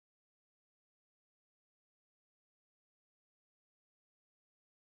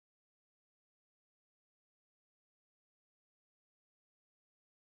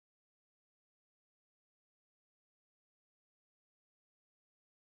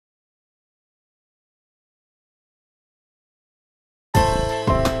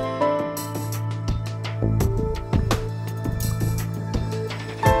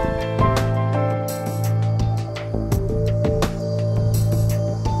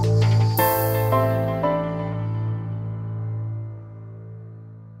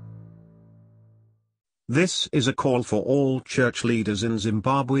This is a call for all church leaders in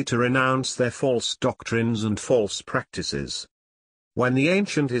Zimbabwe to renounce their false doctrines and false practices. When the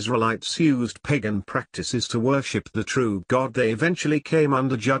ancient Israelites used pagan practices to worship the true God, they eventually came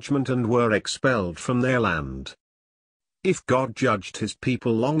under judgment and were expelled from their land. If God judged his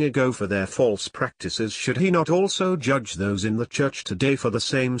people long ago for their false practices, should he not also judge those in the church today for the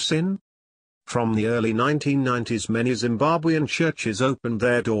same sin? From the early 1990s, many Zimbabwean churches opened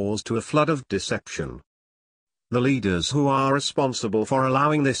their doors to a flood of deception. The leaders who are responsible for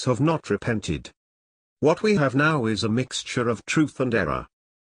allowing this have not repented. What we have now is a mixture of truth and error.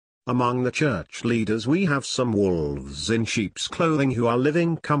 Among the church leaders we have some wolves in sheep's clothing who are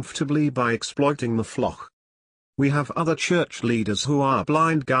living comfortably by exploiting the flock. We have other church leaders who are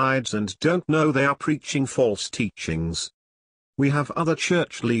blind guides and don't know they are preaching false teachings. We have other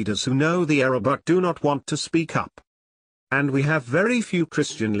church leaders who know the error but do not want to speak up. And we have very few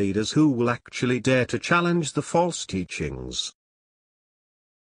Christian leaders who will actually dare to challenge the false teachings.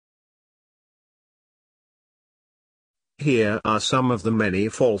 Here are some of the many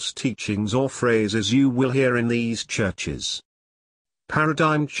false teachings or phrases you will hear in these churches.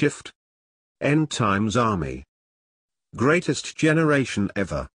 Paradigm shift. End times army. Greatest generation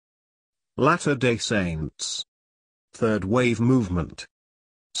ever. Latter-day Saints. Third wave movement.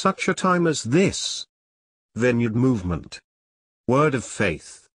 Such a time as this. Vineyard movement. Word of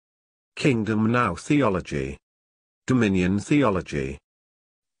faith. Kingdom now theology. Dominion theology.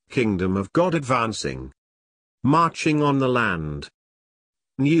 Kingdom of God advancing. Marching on the land.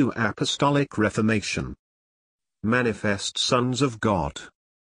 New apostolic reformation. Manifest sons of God.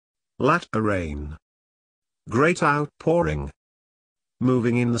 Latter rain. Great outpouring.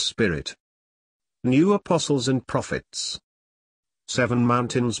 Moving in the Spirit. New apostles and prophets. Seven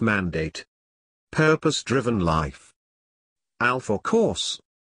mountains mandate. Purpose-driven life. Alpha course.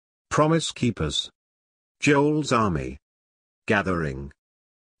 Promise keepers. Joel's army. Gathering.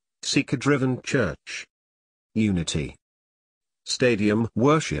 Seeker-driven church. Unity. Stadium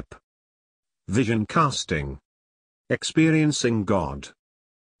worship. Vision casting. Experiencing God.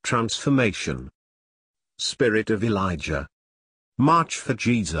 Transformation. Spirit of Elijah. March for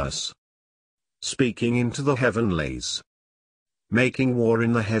Jesus. Speaking into the heavenlies. Making war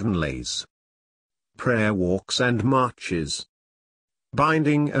in the heavenlies. Prayer walks and marches.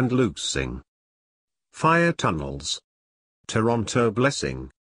 Binding and loosing. Fire tunnels. Toronto blessing.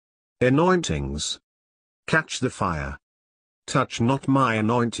 Anointings. Catch the fire. Touch not my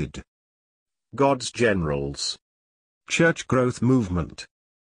anointed. God's generals. Church growth movement.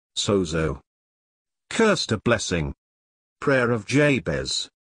 SOZO. Cursed a blessing. Prayer of Jabez.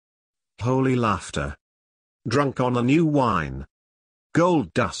 Holy laughter. Drunk on a new wine.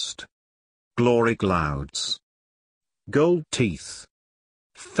 Gold dust. Glory clouds. Gold teeth.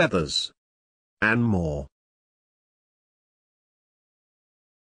 Feathers. And more.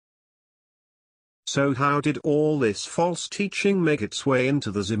 So how did all this false teaching make its way into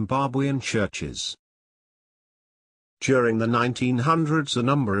the Zimbabwean churches? During the 1900s, a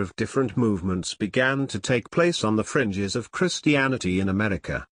number of different movements began to take place on the fringes of Christianity in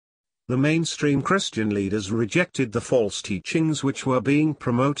America. The mainstream Christian leaders rejected the false teachings which were being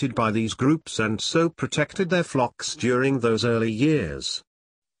promoted by these groups and so protected their flocks during those early years.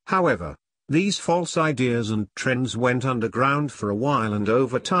 However, these false ideas and trends went underground for a while and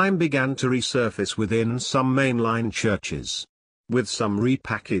over time began to resurface within some mainline churches. With some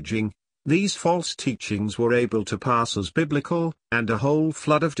repackaging, these false teachings were able to pass as biblical, and a whole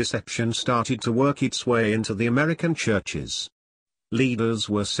flood of deception started to work its way into the American churches. Leaders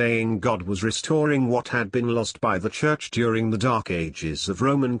were saying God was restoring what had been lost by the church during the Dark Ages of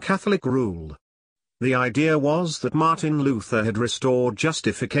Roman Catholic rule. The idea was that Martin Luther had restored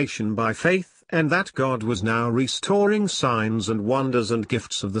justification by faith and that God was now restoring signs and wonders and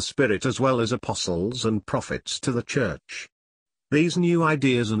gifts of the Spirit as well as apostles and prophets to the church. These new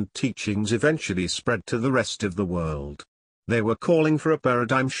ideas and teachings eventually spread to the rest of the world. They were calling for a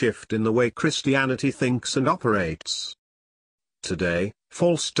paradigm shift in the way Christianity thinks and operates. Today,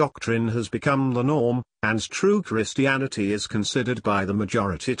 false doctrine has become the norm, and true Christianity is considered by the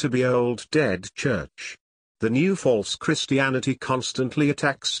majority to be old dead church. The new false Christianity constantly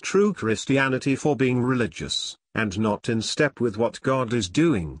attacks true Christianity for being religious, and not in step with what God is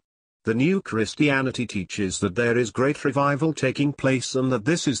doing. The new Christianity teaches that there is great revival taking place and that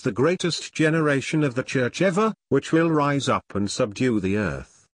this is the greatest generation of the church ever, which will rise up and subdue the earth.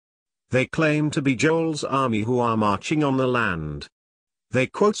 They claim to be Joel's army who are marching on the land. They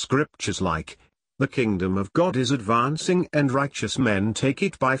quote scriptures like, "The kingdom of God is advancing and righteous men take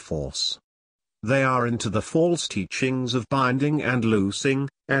it by force." They are into the false teachings of binding and loosing,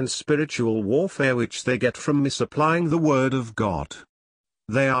 and spiritual warfare which they get from misapplying the Word of God.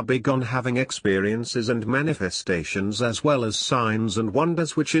 They are big on having experiences and manifestations as well as signs and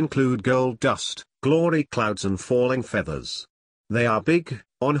wonders which include gold dust, glory clouds and falling feathers. They are big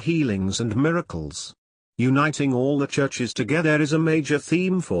on healings and miracles. Uniting all the churches together is a major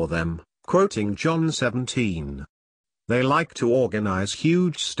theme for them, quoting John 17. They like to organize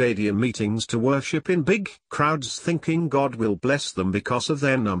huge stadium meetings to worship in big crowds thinking God will bless them because of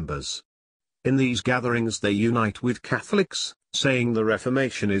their numbers. In these gatherings they unite with Catholics, saying the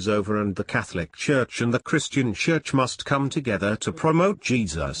Reformation is over and the Catholic Church and the Christian Church must come together to promote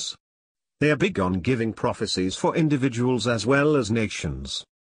Jesus. They are big on giving prophecies for individuals as well as nations.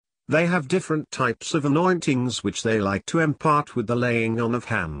 They have different types of anointings which they like to impart with the laying on of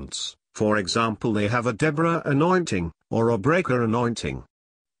hands. For example, they have a Deborah anointing, or a breaker anointing.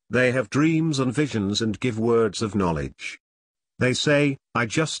 They have dreams and visions and give words of knowledge. They say, I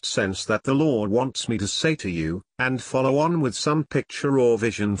just sense that the Lord wants me to say to you, and follow on with some picture or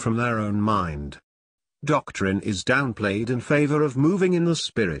vision from their own mind. Doctrine is downplayed in favor of moving in the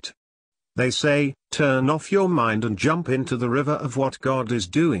Spirit. They say, turn off your mind and jump into the river of what God is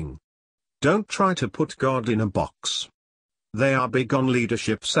doing. Don't try to put God in a box. They are big on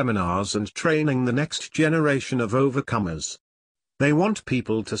leadership seminars and training the next generation of overcomers. They want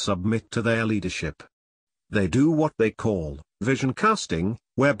people to submit to their leadership. They do what they call vision casting,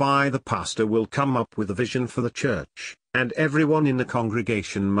 whereby the pastor will come up with a vision for the church, and everyone in the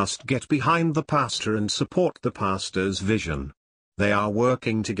congregation must get behind the pastor and support the pastor's vision. They are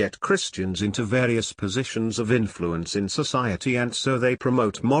working to get Christians into various positions of influence in society, and so they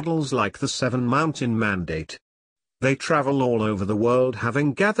promote models like the 7 Mountain Mandate. They travel all over the world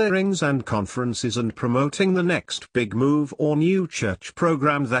having gatherings and conferences and promoting the next big move or new church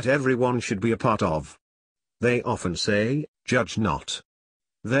program that everyone should be a part of. They often say, judge not.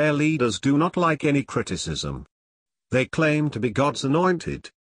 Their leaders do not like any criticism. They claim to be God's anointed.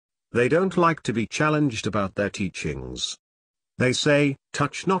 They don't like to be challenged about their teachings. They say,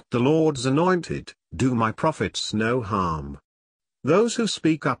 touch not the Lord's anointed, do my prophets no harm. Those who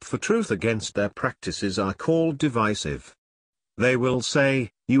speak up for truth against their practices are called divisive. They will say,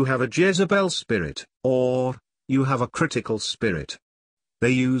 you have a Jezebel spirit, or, you have a critical spirit.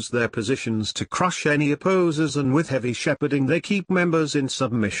 They use their positions to crush any opposers, and with heavy shepherding they keep members in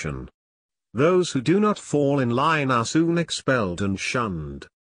submission. Those who do not fall in line are soon expelled and shunned.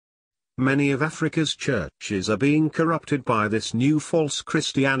 Many of Africa's churches are being corrupted by this new false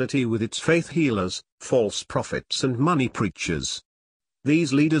Christianity with its faith healers, false prophets and money preachers.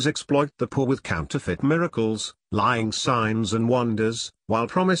 These leaders exploit the poor with counterfeit miracles, lying signs and wonders, while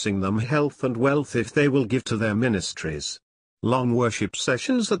promising them health and wealth if they will give to their ministries. Long worship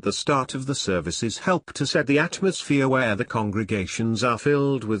sessions at the start of the services help to set the atmosphere where the congregations are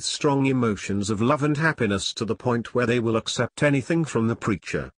filled with strong emotions of love and happiness to the point where they will accept anything from the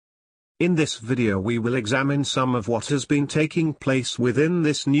preacher. In this video we will examine some of what has been taking place within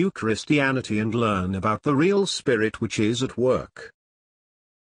this new Christianity and learn about the real spirit which is at work.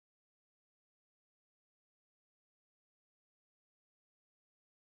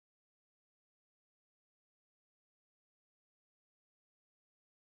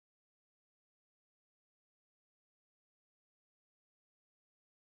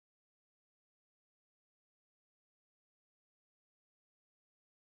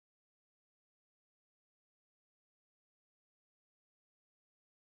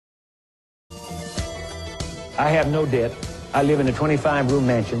 I have no debt. I live in a 25-room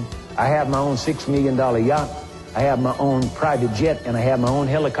mansion. I have my own $6 million yacht. I have my own private jet, and I have my own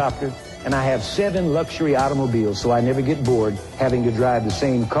helicopter. And I have 7 luxury automobiles, so I never get bored having to drive the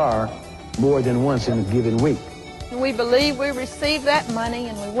same car more than once in a given week. We believe we received that money,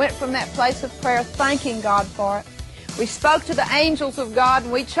 and we went from that place of prayer thanking God for it. We spoke to the angels of God,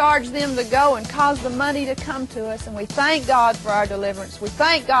 and we charged them to go and cause the money to come to us, and we thank God for our deliverance. We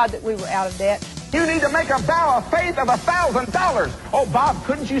thank God that we were out of debt. You need to make a vow of faith of $1,000. Oh, Bob,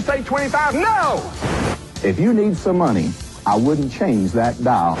 couldn't you say 25? No! If you need some money, I wouldn't change that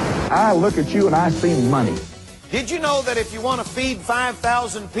dial. I look at you and I see money. Did you know that if you want to feed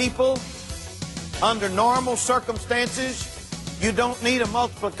 5,000 people under normal circumstances, you don't need a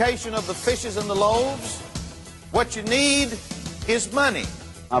multiplication of the fishes and the loaves? What you need is money.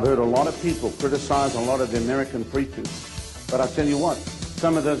 I've heard a lot of people criticize a lot of the American preachers, but I tell you what,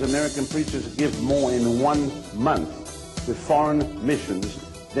 some of those American preachers give more in 1 month to foreign missions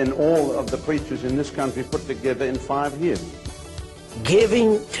than all of the preachers in this country put together in 5 years.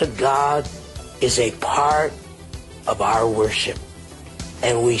 Giving to God is a part of our worship.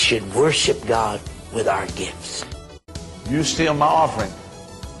 and we should worship God with our gifts. You steal my offering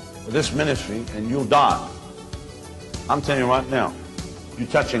for this ministry and you'll die. I'm telling you right now, you're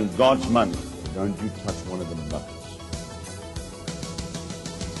touching God's money. Don't you touch one of them buckets.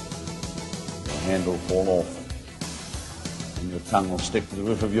 Your hand will fall off and your tongue will stick to the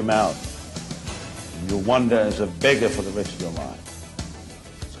roof of your mouth. And you'll wander as a beggar for the rest of your life.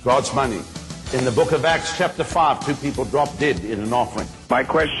 It's God's money. In the book of Acts chapter 5, 2 people dropped dead in an offering. My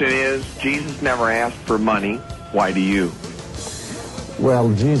question is, Jesus never asked for money. Why do you?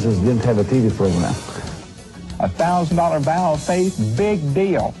 Well, Jesus didn't have a TV program. $1,000 vow of faith, big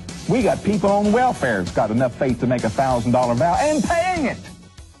deal. We got people on welfare that's got enough faith to make $1,000 vow and paying it.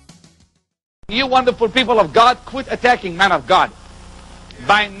 You wonderful people of God, quit attacking men of God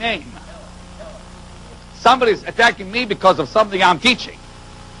by name. Somebody's attacking me because of something I'm teaching.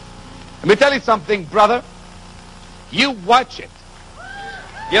 Let me tell you something, brother. You watch it.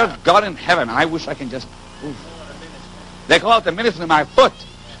 Dear God in heaven, I wish I can just... Oof. They call it the ministry of my foot.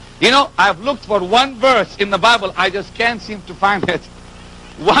 You know, I've looked for one verse in the Bible. I just can't seem to find it.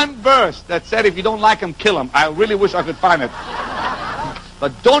 One verse that said, if you don't like him, kill him. I really wish I could find it.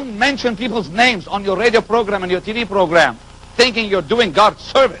 But don't mention people's names on your radio program and your TV program, thinking you're doing God's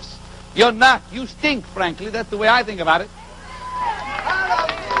service. You're not. You stink, frankly. That's the way I think about it.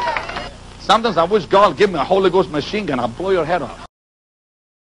 Sometimes I wish God would give me a Holy Ghost machine gun. I'll blow your head off.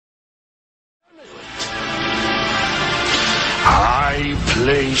 I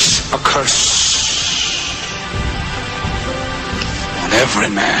place a curse on every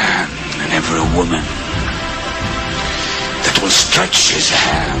man and every woman that will stretch his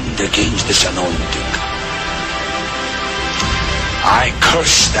hand against this anointing. I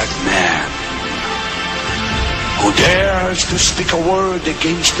curse that man who dares to speak a word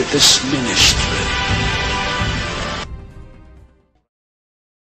against this ministry.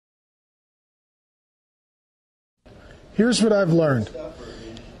 Here's what I've learned.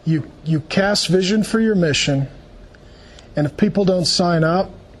 You cast vision for your mission, and if people don't sign up,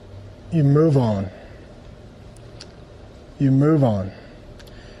 you move on. You move on.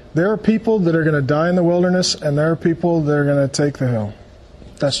 There are people that are going to die in the wilderness, and there are people that are going to take the hill.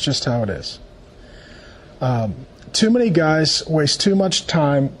 That's just how it is. Too many guys waste too much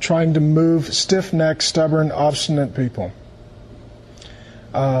time trying to move stiff-necked, stubborn, obstinate people.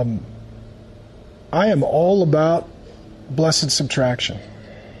 I am all about blessed subtraction.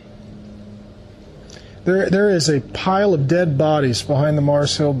 There is a pile of dead bodies behind the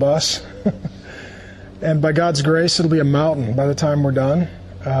Mars Hill bus. And by God's grace, it'll be a mountain by the time we're done.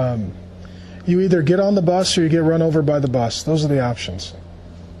 You either get on the bus or you get run over by the bus. Those are the options.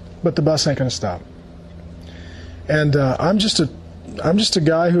 But the bus ain't going to stop. And I'm just a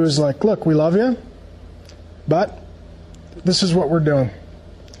guy who is like, look, we love you, but this is what we're doing.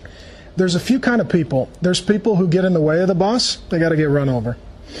 There's a few kind of people. There's people who get in the way of the bus. They got to get run over.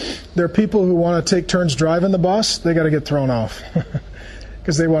 There are people who want to take turns driving the bus. They got to get thrown off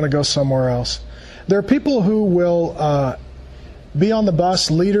because they want to go somewhere else. There are people who will be on the bus,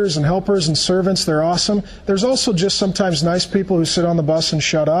 leaders and helpers and servants. They're awesome. There's also just sometimes nice people who sit on the bus and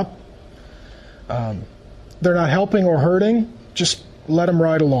shut up. They're not helping or hurting. Just let them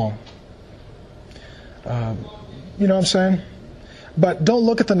ride along. You know what I'm saying? But don't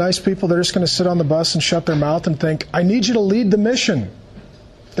look at the nice people that are just going to sit on the bus and shut their mouth and think, I need you to lead the mission.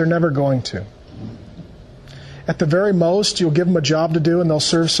 They're never going to. At the very most, you'll give them a job to do and they'll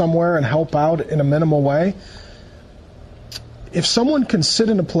serve somewhere and help out in a minimal way. If someone can sit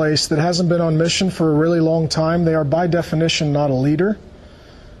in a place that hasn't been on mission for a really long time, they are by definition not a leader,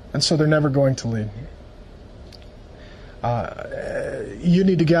 and so they're never going to lead. You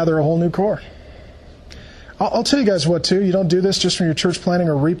need to gather a whole new core. I'll tell you guys what, too. You don't do this just when you're church planting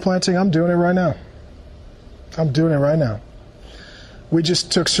or replanting. I'm doing it right now. I'm doing it right now. We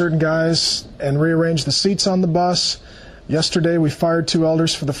just took certain guys and rearranged the seats on the bus. Yesterday, we fired 2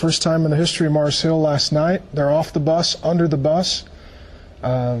 elders for the first time in the history of Mars Hill last night. They're off the bus, under the bus.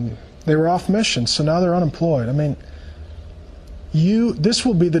 They were off mission, so now they're unemployed. I mean, this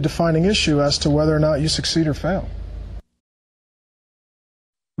will be the defining issue as to whether or not you succeed or fail.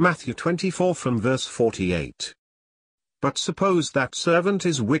 Matthew 24 from verse 48. But suppose that servant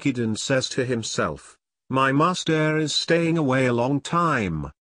is wicked and says to himself, my master is staying away a long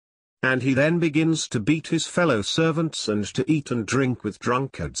time. And he then begins to beat his fellow servants and to eat and drink with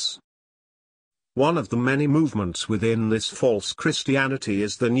drunkards. One of the many movements within this false Christianity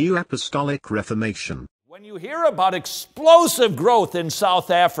is the New Apostolic Reformation. When you hear about explosive growth in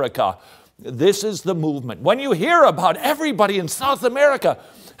South Africa, this is the movement. When you hear about everybody in South America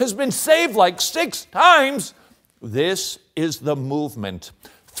has been saved like 6 times, This is the movement.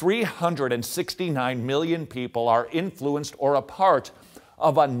 369 million people are influenced or a part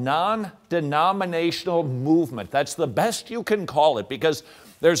of a non-denominational movement. That's the best you can call it, because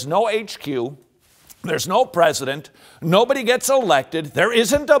there's no HQ, there's no president, nobody gets elected, there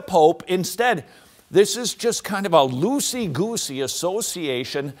isn't a pope. Instead, this is just kind of a loosey-goosey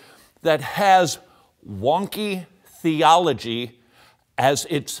association that has wonky theology as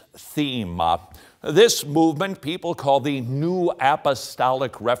its theme. This movement people call the New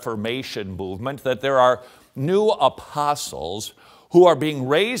Apostolic Reformation movement, that there are new apostles who are being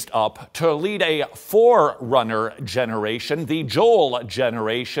raised up to lead a forerunner generation, the Joel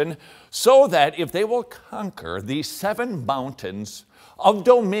generation, so that if they will conquer the 7 mountains of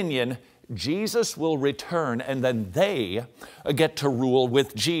dominion, Jesus will return, and then they get to rule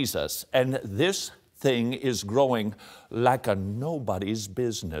with Jesus. And this thing is growing like a nobody's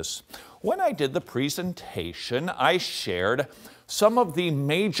business. When I did the presentation, I shared some of the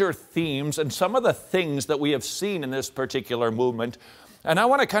major themes and some of the things that we have seen in this particular movement. And I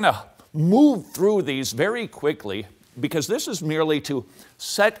want to kind of move through these very quickly, because this is merely to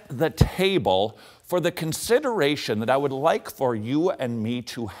set the table for the consideration that I would like for you and me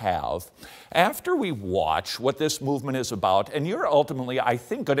to have after we watch what this movement is about. And you're ultimately, I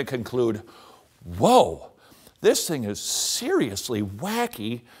think, going to conclude, whoa, this thing is seriously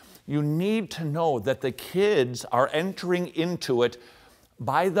wacky. You need to know that the kids are entering into it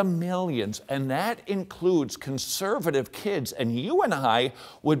by the millions, and that includes conservative kids. And you and I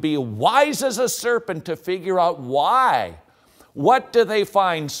would be wise as a serpent to figure out why. What do they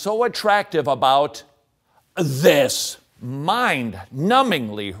find so attractive about this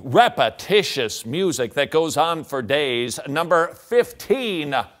mind-numbingly repetitious music that goes on for days? Number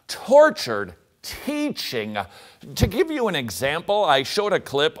 15, tortured teaching. To give you an example, I showed a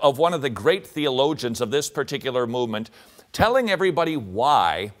clip of one of the great theologians of this particular movement telling everybody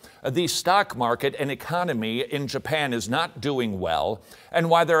why the stock market and economy in Japan is not doing well and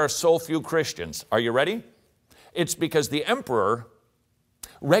why there are so few Christians. Are you ready? It's because the emperor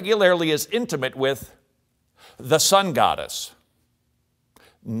regularly is intimate with the sun goddess.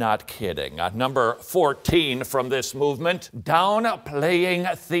 Not kidding. Number 14 from this movement,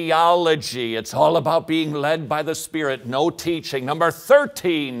 downplaying theology. It's all about being led by the Spirit, no teaching. Number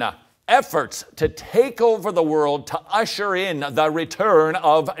 13, efforts to take over the world to usher in the return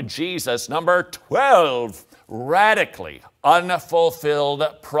of Jesus. Number 12, radically unfulfilled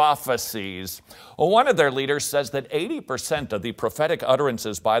prophecies. One of their leaders says that 80% of the prophetic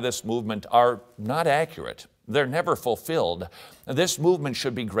utterances by this movement are not accurate. They're never fulfilled. This movement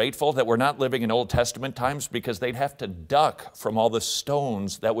should be grateful that we're not living in Old Testament times, because they'd have to duck from all the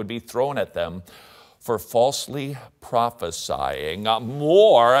stones that would be thrown at them for falsely prophesying.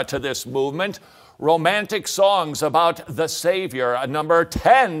 More to this movement, romantic songs about the Savior. Number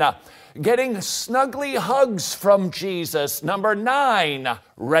 10, getting snuggly hugs from Jesus. Number 9,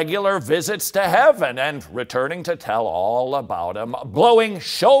 regular visits to heaven and returning to tell all about him. Blowing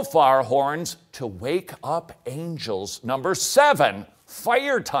shofar horns to wake up angels. Number 7,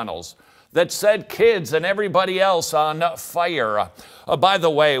 fire tunnels that set kids and everybody else on fire. By the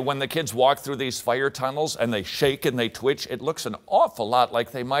way, when the kids walk through these fire tunnels and they shake and they twitch, it looks an awful lot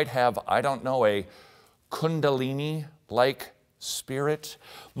like they might have, I don't know, a Kundalini-like spirit.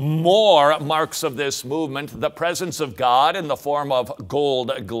 More marks of this movement, the presence of God in the form of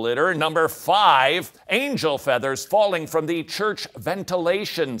gold glitter. Number 5, angel feathers falling from the church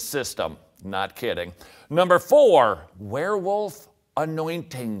ventilation system. Not kidding. Number 4, werewolf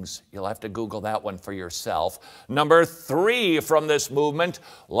anointings. You'll have to Google that one for yourself. Number 3 from this movement,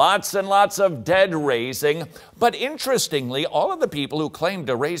 lots and lots of dead raising. But interestingly, all of the people who claim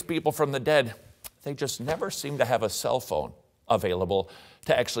to raise people from the dead, they just never seem to have a cell phone available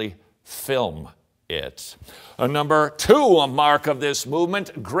to actually film it. Number 2, a mark of this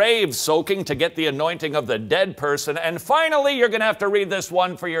movement, grave soaking to get the anointing of the dead person. And finally, you're going to have to read this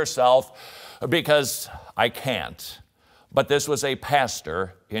one for yourself, because I can't. But this was a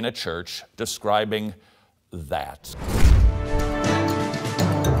pastor in a church describing that.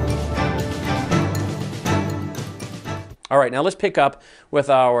 All right, now let's pick up with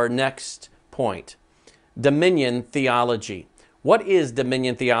our next point, dominion theology. What is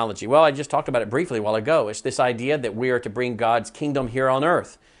dominion theology? Well, I just talked about it briefly a while ago. It's this idea that we are to bring God's kingdom here on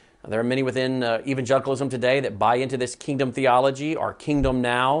earth. There are many within evangelicalism today that buy into this kingdom theology, or kingdom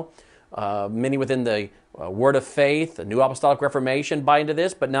now. Many within the Word of Faith, the New Apostolic Reformation buy into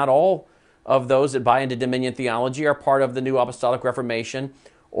this, but not all of those that buy into dominion theology are part of the New Apostolic Reformation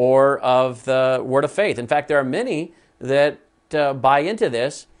or of the Word of Faith. In fact, there are many that buy into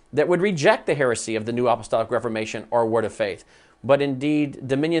this that would reject the heresy of the New Apostolic Reformation or Word of Faith. But indeed,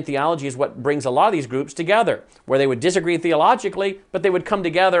 dominion theology is what brings a lot of these groups together, where they would disagree theologically, but they would come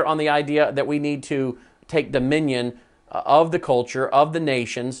together on the idea that we need to take dominion of the culture, of the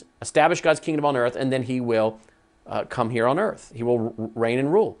nations, establish God's kingdom on earth, and then He will come here on earth. He will reign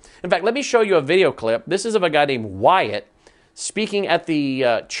and rule. In fact, let me show you a video clip. This is of a guy named Wyatt speaking at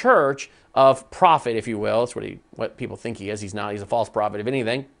the church of prophet, if you will. That's what people think he is. He's not. He's a false prophet, if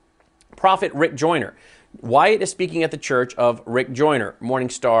anything. Prophet Rick Joyner. Wyatt is speaking at the church of Rick Joyner, Morning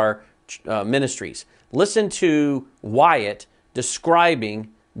Star Ministries. Listen to Wyatt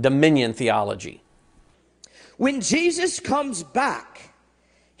describing dominion theology. When Jesus comes back,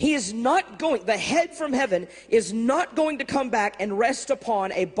 He is not going, the head from heaven is not going to come back and rest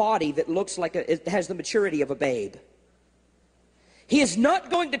upon a body that looks like it has the maturity of a babe. He is not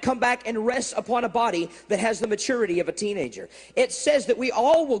going to come back and rest upon a body that has the maturity of a teenager. It says that we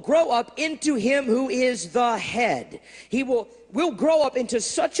all will grow up into Him who is the head. We'll grow up into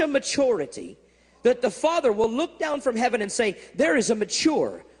such a maturity that the Father will look down from heaven and say, there is a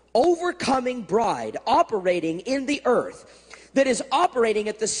mature, overcoming bride operating in the earth that is operating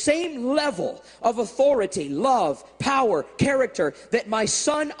at the same level of authority, love, power, character that my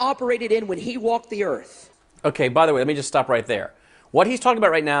son operated in when he walked the earth. Okay, by the way, let me just stop right there. What he's talking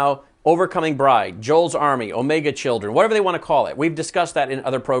about right now, overcoming bride, Joel's army, Omega children, whatever they want to call it. We've discussed that in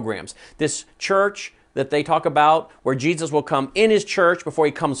other programs. This church that they talk about, where Jesus will come in His church before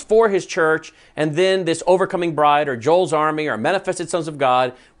He comes for His church, and then this overcoming bride, or Joel's army, or manifested sons of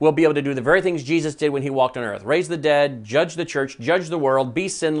God, will be able to do the very things Jesus did when He walked on earth. Raise the dead, judge the church, judge the world, be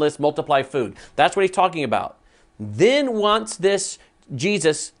sinless, multiply food. That's what he's talking about. Then once this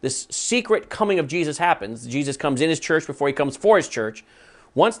Jesus, this secret coming of Jesus happens, Jesus comes in His church before He comes for His church.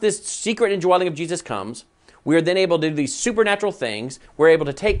 Once this secret indwelling of Jesus comes, we are then able to do these supernatural things. We're able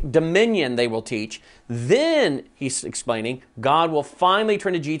to take dominion, they will teach. Then, he's explaining, God will finally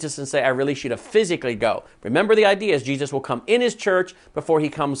turn to Jesus and say, I release you to physically go. Remember, the idea is Jesus will come in His church before He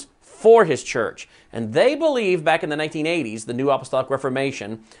comes for His church. And they believe back in the 1980s, the New Apostolic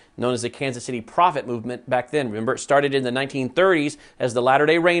Reformation, known as the Kansas City Prophet Movement back then. Remember, it started in the 1930s as the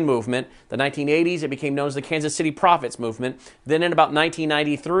Latter-day Rain Movement. The 1980s, it became known as the Kansas City Prophets Movement. Then in about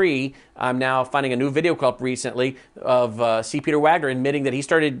 1993, I'm now finding a new video clip recently of C. Peter Wagner admitting that he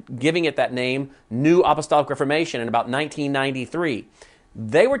started giving it that name, New Apostolic Reformation, in about 1993.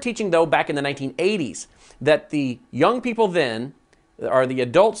 They were teaching, though, back in the 1980s, that the young people then, or the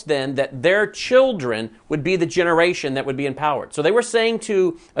adults then, that their children would be the generation that would be empowered. So they were saying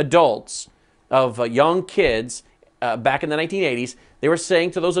to adults of young kids back in the 1980s, they were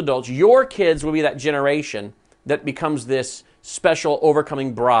saying to those adults, your kids will be that generation that becomes this special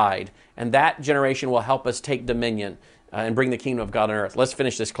overcoming bride, and that generation will help us take dominion and bring the kingdom of God on earth. Let's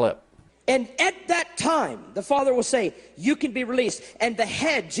finish this clip. And at that time, the Father will say, you can be released. And the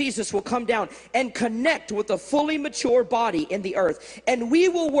head, Jesus, will come down and connect with a fully mature body in the earth. And we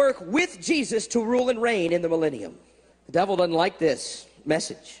will work with Jesus to rule and reign in the millennium. The devil doesn't like this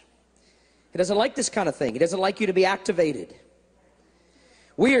message. He doesn't like this kind of thing. He doesn't like you to be activated.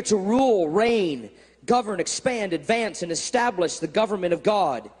 We are to rule, reign, govern, expand, advance, and establish the government of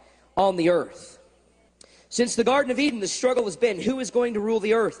God on the earth. Since the Garden of Eden, the struggle has been, who is going to rule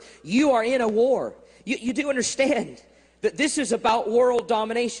the earth? You are in a war. You do understand that this is about world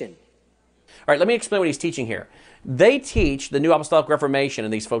domination. All right, let me explain what he's teaching here. They teach, the New Apostolic Reformation,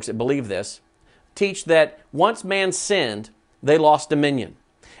 and these folks that believe this, teach that once man sinned, they lost dominion.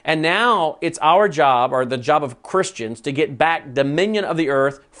 And now it's our job, or the job of Christians, to get back dominion of the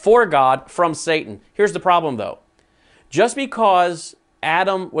earth for God from Satan. Here's the problem, though. Just because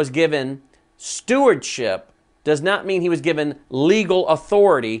Adam was given stewardship does not mean he was given legal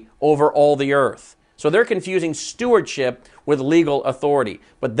authority over all the earth. So they're confusing stewardship with legal authority.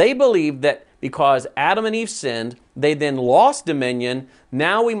 But they believe that because Adam and Eve sinned, they then lost dominion.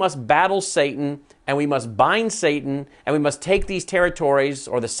 Now we must battle Satan, and we must bind Satan, and we must take these territories,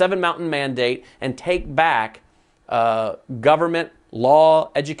 or the seven mountain mandate, and take back government, law,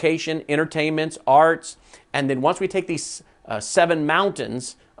 education, entertainments, arts. And then once we take these seven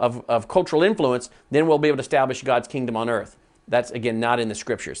mountains of cultural influence, then we'll be able to establish God's kingdom on earth. That's, again, not in the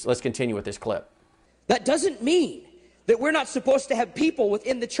scriptures. Let's continue with this clip. That doesn't mean that we're not supposed to have people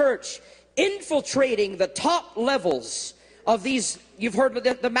within the church infiltrating the top levels of these, you've heard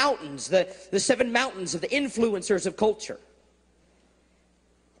of the mountains, the seven mountains of the influencers of culture.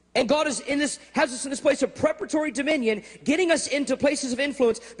 And God has us in this place of preparatory dominion, getting us into places of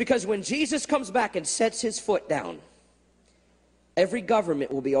influence, because when Jesus comes back and sets his foot down, every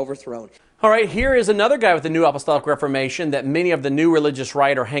government will be overthrown. All right, here is another guy with the New Apostolic Reformation that many of the new religious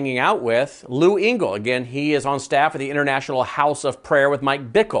right are hanging out with, Lou Engle. Again, he is on staff at the International House of Prayer with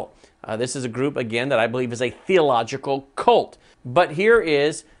Mike Bickle. This is a group, again, that I believe is a theological cult. But here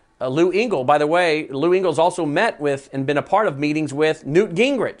is Lou Engle. By the way, Lou Engle's also met with and been a part of meetings with Newt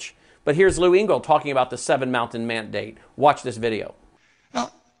Gingrich. But here's Lou Engle talking about the 7 Mountain Mandate. Watch this video.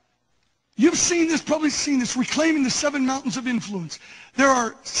 Now, you've seen this, probably seen this, reclaiming the 7 mountains of influence. There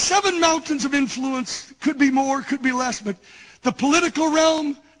are 7 mountains of influence, could be more, could be less, but the political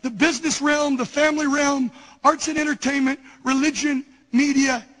realm, the business realm, the family realm, arts and entertainment, religion,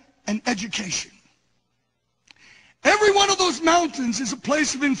 media, and education. Every one of those mountains is a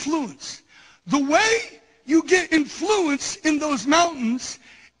place of influence. The way you get influence in those mountains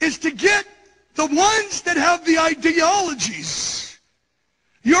is to get the ones that have the ideologies,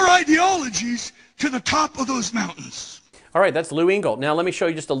 your ideologies, to the top of those mountains. All right, that's Lou Engle. Now let me show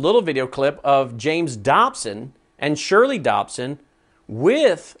you just a little video clip of James Dobson and Shirley Dobson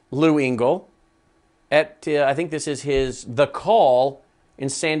with Lou Engle at, I think this is his The Call in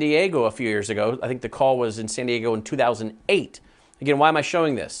San Diego a few years ago. I think The Call was in San Diego in 2008. Again, why am I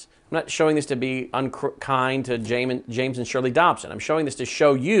showing this? I'm not showing this to be unkind to James and Shirley Dobson. I'm showing this to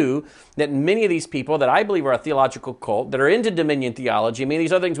show you that many of these people that I believe are a theological cult, that are into dominion theology, many of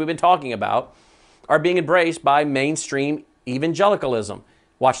these other things we've been talking about, are being embraced by mainstream evangelicalism.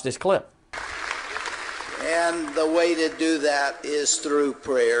 Watch this clip. And the way to do that is through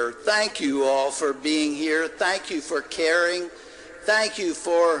prayer. Thank you all for being here. Thank you for caring. Thank you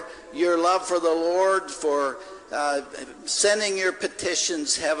for your love for the Lord, for sending your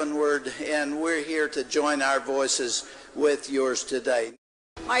petitions heavenward, and we're here to join our voices with yours today.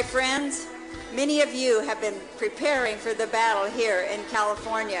 My friends, many of you have been preparing for the battle here in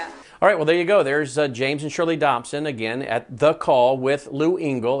California. All right, well, there you go. There's James and Shirley Dobson, again, at The Call with Lou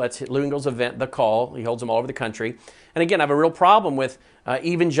Engle. That's Lou Engle's event, The Call. He holds them all over the country. And again, I have a real problem with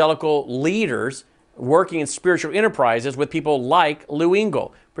evangelical leaders working in spiritual enterprises with people like Lou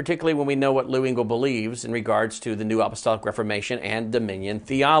Engle, particularly when we know what Lou Engle believes in regards to the New Apostolic Reformation and dominion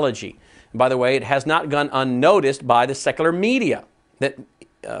theology. And by the way, it has not gone unnoticed by the secular media that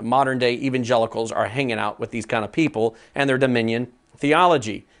modern-day evangelicals are hanging out with these kind of people and their dominion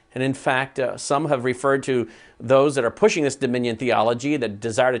theology. And in fact, some have referred to those that are pushing this dominion theology, that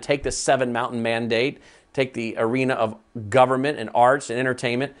desire to take the 7 Mountain Mandate, take the arena of government and arts and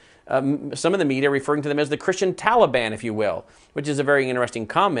entertainment, some of the media referring to them as the Christian Taliban, if you will, which is a very interesting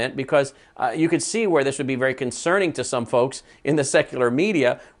comment, because you could see where this would be very concerning to some folks in the secular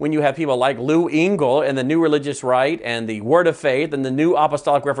media when you have people like Lou Engle and the New Religious Right and the Word of Faith and the New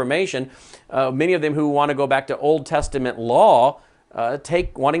Apostolic Reformation, many of them who want to go back to Old Testament law,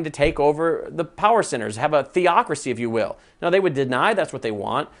 wanting to take over the power centers, have a theocracy, if you will. Now, they would deny that's what they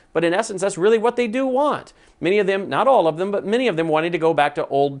want, but in essence, that's really what they do want. Many of them, not all of them, but many of them wanting to go back to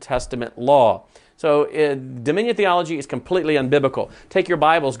Old Testament law. So dominion theology is completely unbiblical. Take your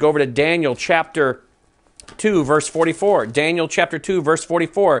Bibles, go over to Daniel chapter 2, verse 44. Daniel chapter 2, verse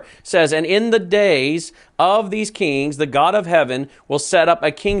 44 says, "And in the days of these kings, the God of heaven will set up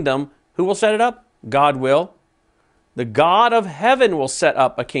a kingdom." Who will set it up? God will. The God of heaven will set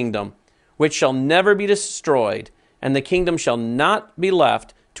up a kingdom which shall never be destroyed, and the kingdom shall not be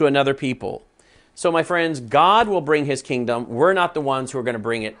left to another people. So, my friends, God will bring his kingdom. We're not the ones who are going to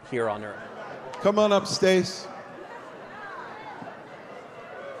bring it here on earth. Come on up, Stace.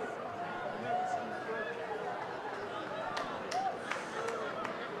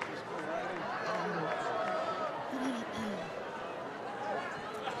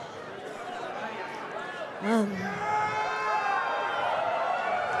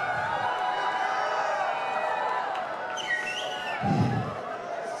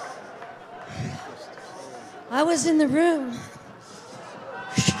 I was in the room.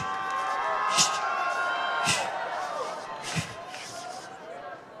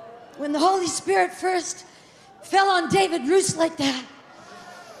 When the Holy Spirit first fell on David Roos like that,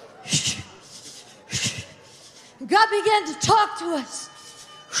 God began to talk to us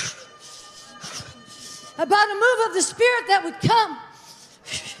about a move of the Spirit that would come.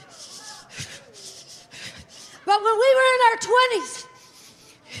 But when we were in our 20s,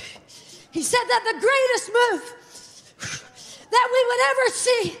 he said that the greatest move that we would ever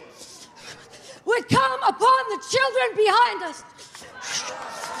see would come upon the children behind us,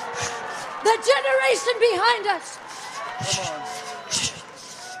 the generation behind us.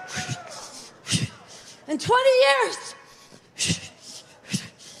 In 20 years,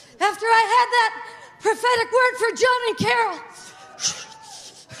 after I had that prophetic word for John and Carol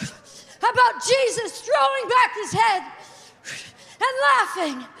about Jesus throwing back his head and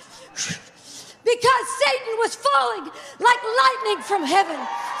laughing, because Satan was falling like lightning from heaven.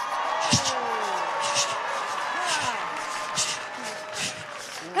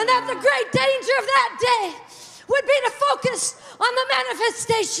 And that the great danger of that day would be to focus on the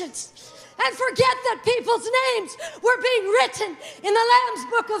manifestations and forget that people's names were being written in the Lamb's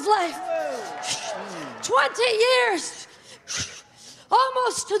Book of Life. 20 years,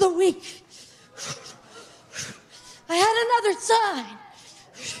 almost to the week, I had another sign.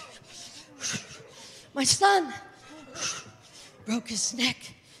 My son broke his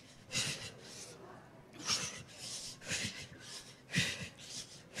neck.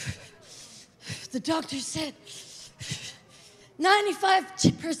 The doctor said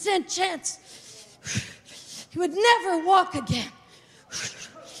 95% chance he would never walk again.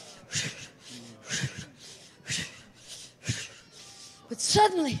 But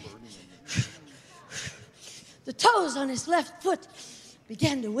suddenly, the toes on his left foot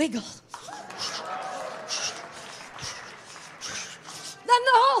began to wiggle. Then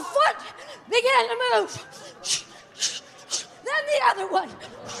the whole foot began to move. Then the other one.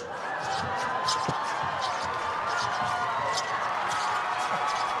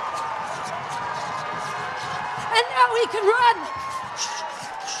 And now he can run.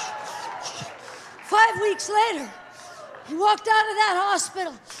 5 weeks later, he walked out of that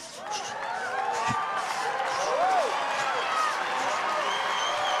hospital.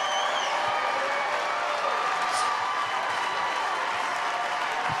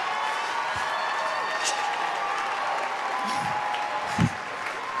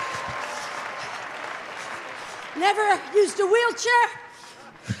 Never used a wheelchair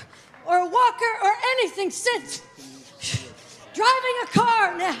or a walker or anything since. Driving a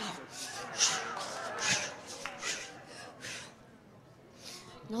car now.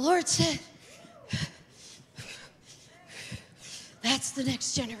 And the Lord said, that's the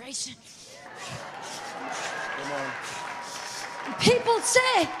next generation. And people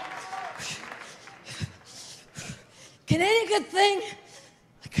say, can any good thing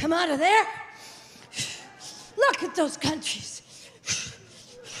come out of there? Look at those countries.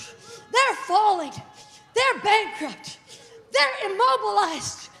 They're falling. They're bankrupt. They're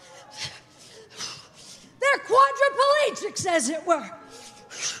immobilized. They're quadriplegics, as it were.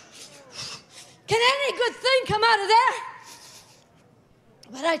 Can any good thing come out of there?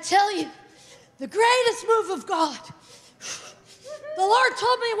 But I tell you, the greatest move of God, the Lord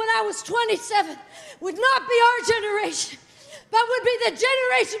told me when I was 27, would not be our generation, but would be the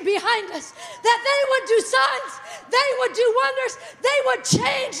generation behind us, that they would do signs, they would do wonders, they would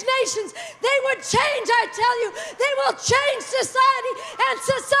change nations, they would change, I tell you, they will change society, and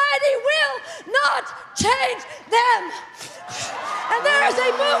society will not change them. And there is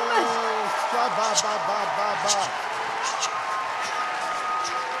a movement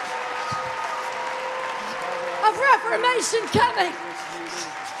of reformation coming,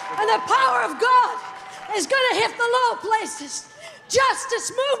 and the power of God is going to hit the low places.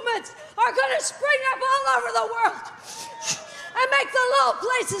 Justice movements are going to spring up all over the world and make the low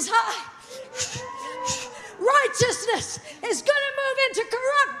places high. Righteousness is going to move into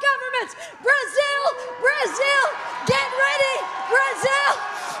corrupt governments. Brazil, Brazil, get ready. Brazil,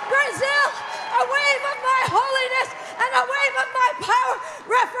 Brazil, a wave of my holiness and a wave of my power.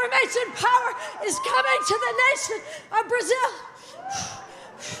 Reformation power is coming to the nation of Brazil.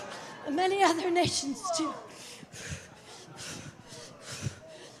 And many other nations too.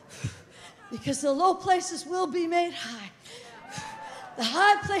 Because the low places will be made high. The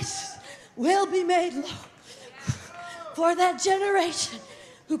high places will be made low. For that generation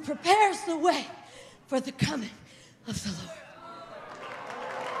who prepares the way for the coming of the Lord.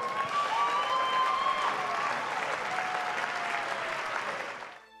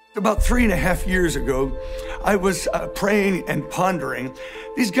 About 3.5 years ago, I was praying and pondering.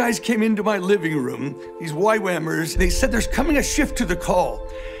 These guys came into my living room, these YWAMers. They said there's coming a shift to the call.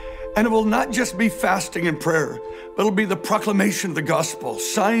 And it will not just be fasting and prayer, but it'll be the proclamation of the gospel,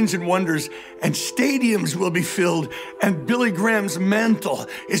 signs and wonders, and stadiums will be filled, and Billy Graham's mantle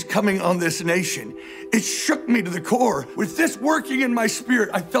is coming on this nation. It shook me to the core. With this working in my spirit,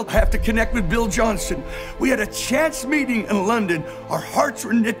 I felt I have to connect with Bill Johnson. We had a chance meeting in London. Our hearts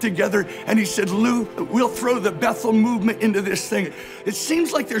were knit together, and he said, Lou, we'll throw the Bethel movement into this thing. It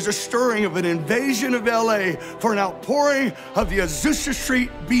seems like there's a stirring of an invasion of LA for an outpouring of the Azusa Street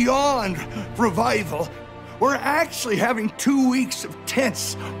beyond revival. We're actually having 2 weeks of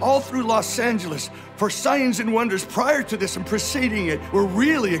tents all through Los Angeles for signs and wonders prior to this and preceding it. We're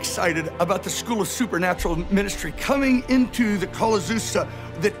really excited about the School of Supernatural Ministry coming into the Call Azusa.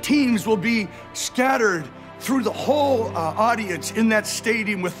 The teams will be scattered through the whole audience in that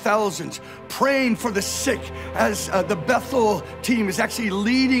stadium with thousands, praying for the sick as the Bethel team is actually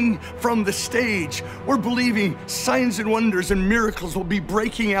leading from the stage. We're believing signs and wonders and miracles will be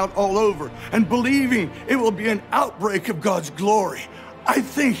breaking out all over, and believing it will be an outbreak of God's glory. I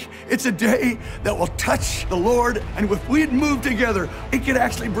think it's a day that will touch the Lord, and if we'd move together, it could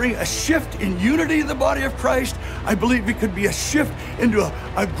actually bring a shift in unity in the body of Christ. I believe it could be a shift into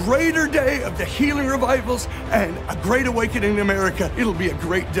a greater day of the healing revivals and a great awakening in America. It'll be a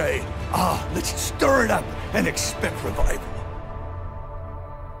great day. Let's stir it up and expect revival.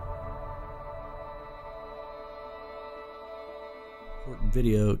 Important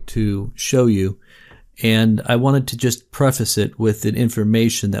video to show you. And I wanted to just preface it with an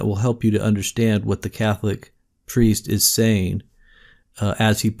information that will help you to understand what the Catholic priest is saying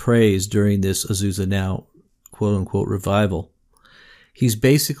as he prays during this Azusa Now quote-unquote revival. He's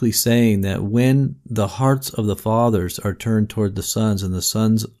basically saying that when the hearts of the fathers are turned toward the sons and the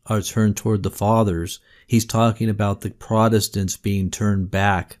sons are turned toward the fathers, he's talking about the Protestants being turned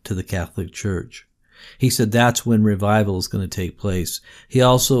back to the Catholic Church. He said that's when revival is going to take place. He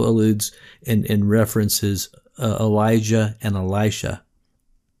also alludes and references Elijah and Elisha.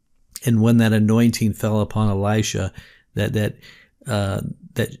 And when that anointing fell upon Elisha, that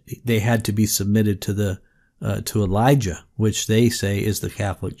they had to be submitted to Elijah, which they say is the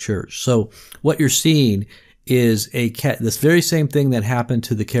Catholic Church. So what you're seeing is this very same thing that happened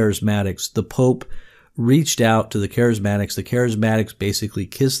to the Charismatics. The Pope reached out to the Charismatics. The Charismatics basically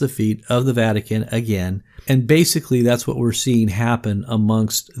kissed the feet of the Vatican again. And basically that's what we're seeing happen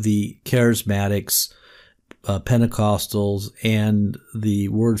amongst the Charismatics, Pentecostals, and the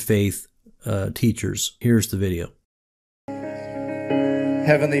Word Faith teachers. Here's the video.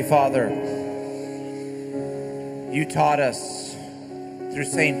 Heavenly Father, you taught us through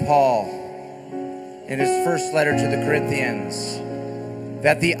St. Paul in his first letter to the Corinthians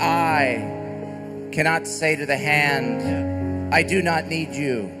that the eye cannot say to the hand, I do not need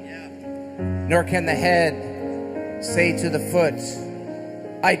you, nor can the head say to the foot,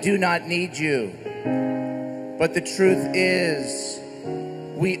 I do not need you. But the truth is,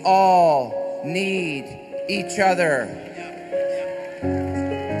 we all need each other.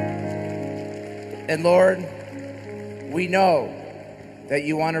 And Lord, we know that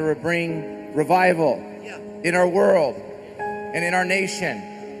you want to bring revival in our world and in our nation.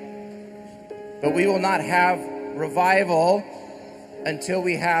 But we will not have revival until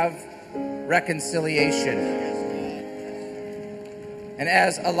we have reconciliation. And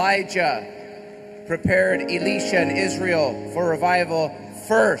as Elijah prepared Elisha and Israel for revival,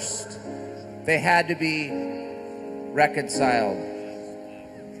 first they had to be reconciled.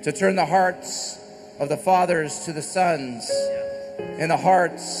 To turn the hearts of the fathers to the sons, and the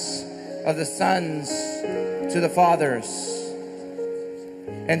hearts of the sons to the fathers.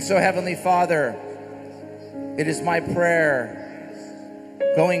 And so, Heavenly Father, it is my prayer,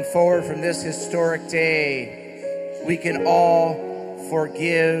 going forward from this historic day, we can all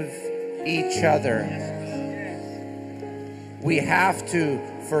forgive each other. We have to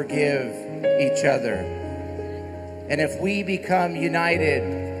forgive each other. And if we become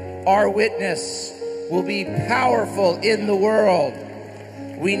united, our witness will be powerful in the world.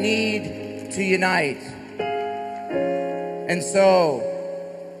 We need to unite. And so,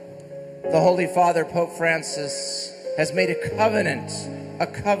 the Holy Father, Pope Francis, has made a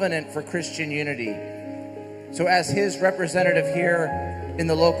covenant for Christian unity. So as his representative here in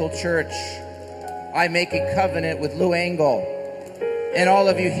the local church, I make a covenant with Lou Engle and all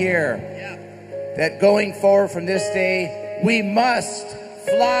of you here that going forward from this day, we must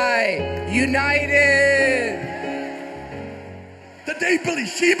fly united. The day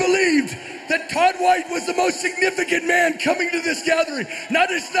she believed that Todd White was the most significant man coming to this gathering.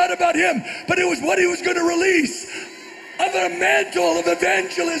 It's not about him, but it was what he was going to release of a mantle of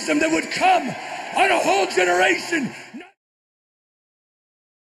evangelism that would come on a whole generation.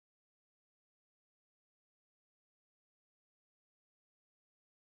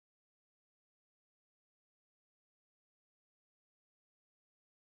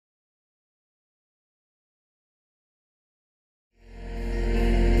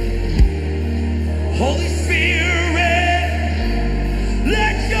 Holy Spirit,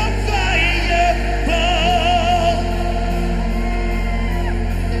 let your fire fall.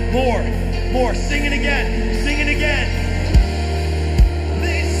 More, sing it again,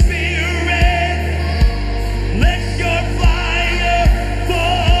 Holy Spirit, let your fire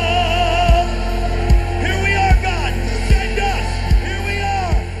fall. Here we are, God, send us, here we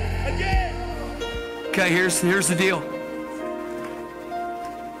are, again. Okay, here's the deal.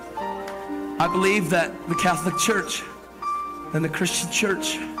 I believe that the Catholic Church and the Christian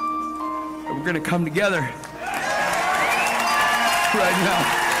Church, that we're going to come together right now.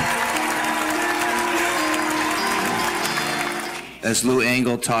 As Lou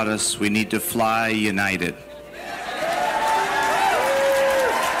Engle taught us, we need to fly united.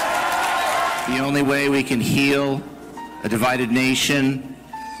 The only way we can heal a divided nation,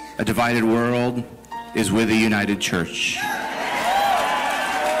 a divided world, is with a united church.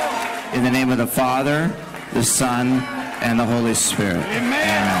 In the name of the Father, the Son, and the Holy Spirit.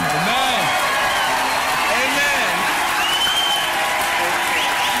 Amen. Amen.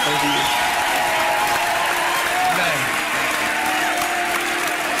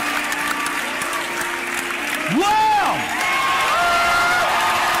 Wow!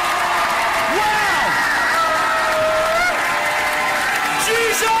 Wow!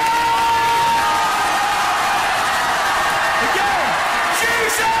 Jesus! Again!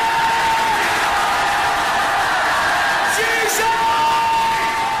 Jesus!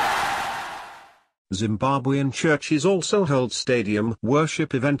 Zimbabwean churches also hold stadium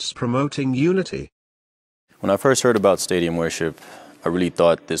worship events promoting unity. When I first heard about stadium worship, I really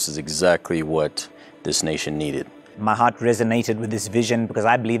thought this is exactly what this nation needed. My heart resonated with this vision because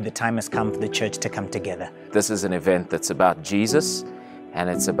I believe the time has come for the church to come together. This is an event that's about Jesus, and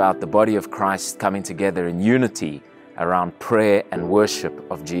it's about the body of Christ coming together in unity around prayer and worship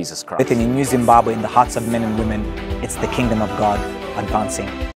of Jesus Christ. Within a new Zimbabwe, in the hearts of men and women, it's the kingdom of God advancing.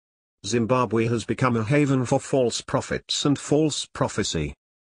 Zimbabwe has become a haven for false prophets and false prophecy.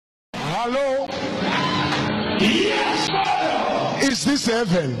 Hello? Yes, Father. Is this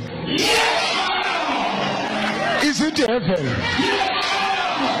heaven? Yes, Father. Is it heaven? Yes,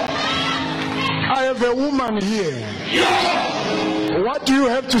 Father. I have a woman here. Yes. What do you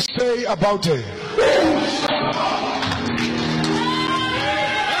have to say about her?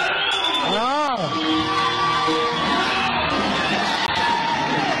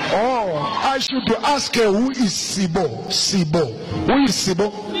 Oh, I should ask her, who is Sibo? Sibo. Who is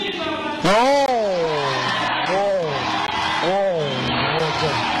Sibo?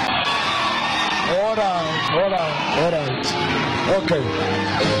 Okay. All right. Okay.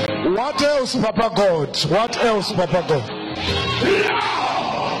 What else, Papa God? What else, Papa God?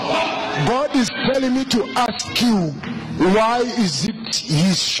 God is telling me to ask you, why is it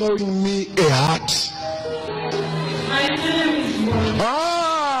He's showing me a heart?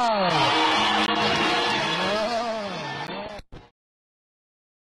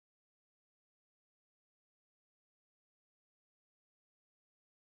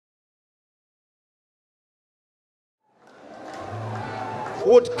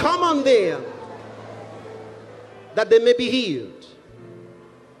 Would come on them that they may be healed.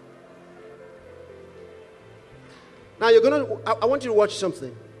 Now I want you to watch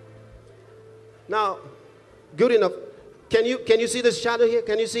something. Now, good enough. Can you see this shadow here?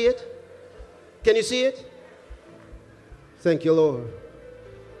 Can you see it? Can you see it? Thank you, Lord.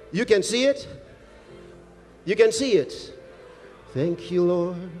 You can see it? You can see it. Thank you,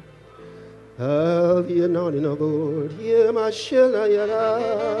 Lord. The anointing of the Lord. Did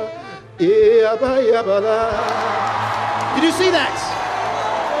you see that?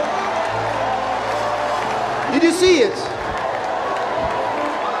 Did you see it?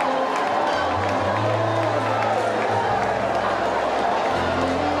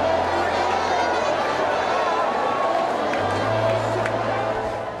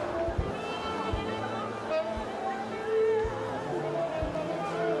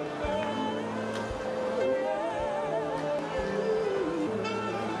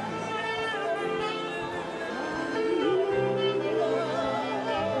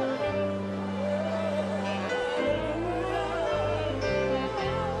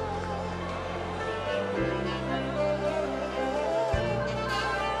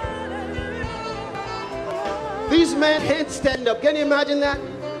 These men can't stand up. Can you imagine that?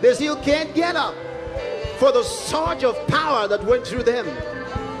 They still can't get up for the surge of power that went through them.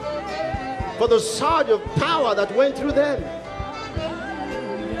 For the surge of power that went through them.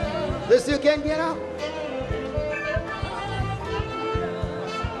 They still can't get up.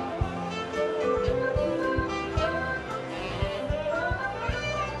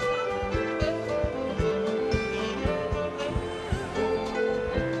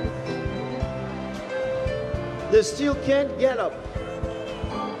 They still can't get up.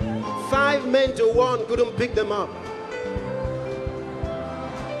 5 men to 1 couldn't pick them up.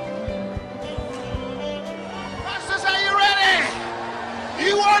 Pastors, are you ready?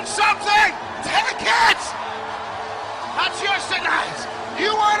 You want something? Take it! That's yours tonight.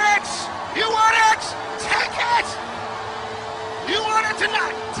 You want it? You want it? Take it! You want it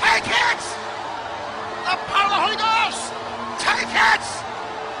tonight? Take it! the power of the Holy Ghost. Take it.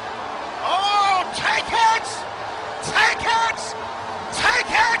 Oh, take it. Take it.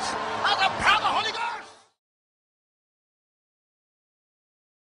 Take it. By the power of the Holy Ghost.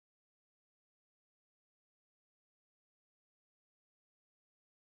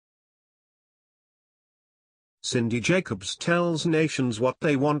 Cindy Jacobs tells nations what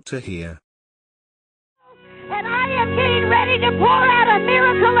they want to hear. And I am getting ready to pour out a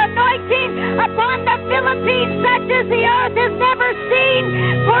miracle anointing upon the Philippines such as the earth has never seen.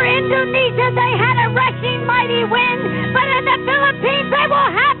 For Indonesia they had a rushing mighty wind, but in the Philippines they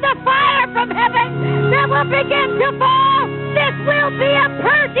will have the fire from heaven that will begin to fall. This will be a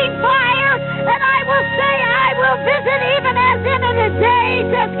purging fire, and I will say I will visit even as in a day,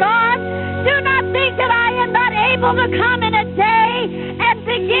 says God. Do not think that I am not able to come in a day and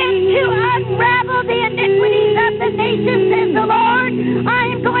begin to unravel the iniquities of the nation, says the Lord.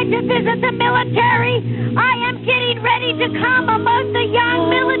 I am going to visit the military. I am getting ready to come among the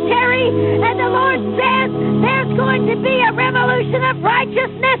young military, and the Lord says there's going to be a revolution of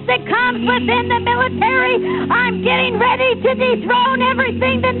righteousness that comes within the military. I'm getting ready to dethrone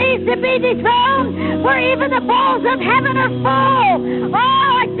everything that needs to be dethroned, for even the bowls of heaven are full. Oh,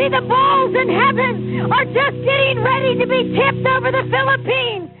 I see the bowls in heaven are just getting ready to be tipped over the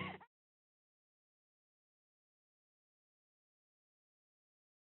Philippines.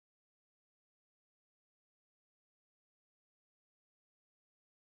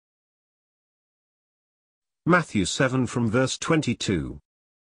 Matthew 7 from verse 22.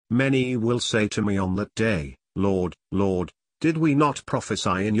 Many will say to me on that day, Lord, Lord, did we not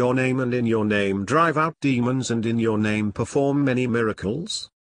prophesy in your name and in your name drive out demons and in your name perform many miracles?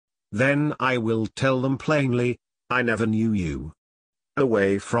 Then I will tell them plainly, I never knew you.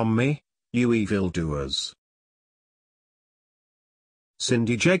 Away from me, you evildoers.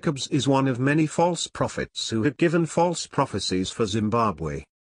 Cindy Jacobs is one of many false prophets who had given false prophecies for Zimbabwe.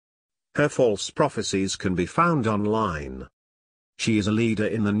 Her false prophecies can be found online. She is a leader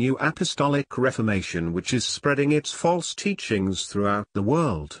in the New Apostolic Reformation, which is spreading its false teachings throughout the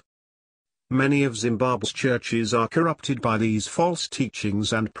world. Many of Zimbabwe's churches are corrupted by these false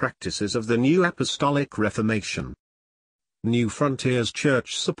teachings and practices of the New Apostolic Reformation. New Frontiers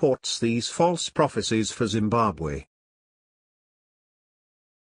Church supports these false prophecies for Zimbabwe.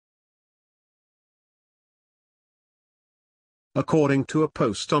 According to a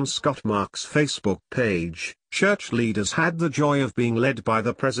post on Scott Mark's Facebook page, church leaders had the joy of being led by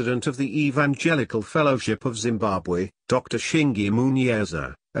the president of the Evangelical Fellowship of Zimbabwe, Dr. Shingi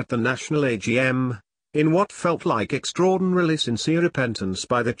Munyeza, at the National AGM, in what felt like extraordinarily sincere repentance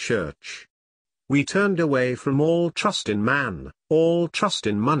by the church. We turned away from all trust in man, all trust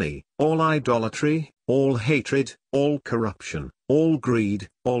in money, all idolatry, all hatred, all corruption, all greed,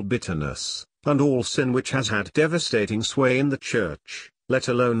 all bitterness, and all sin which has had devastating sway in the church, let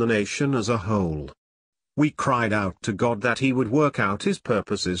alone the nation as a whole. We cried out to God that He would work out His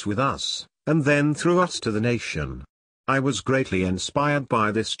purposes with us, and then through us to the nation. I was greatly inspired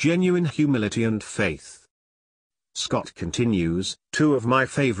by this genuine humility and faith. Scott continues, two of my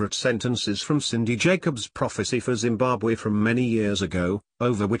favorite sentences from Cindy Jacobs' prophecy for Zimbabwe from many years ago,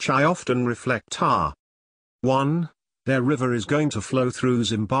 over which I often reflect are: 1. Their river is going to flow through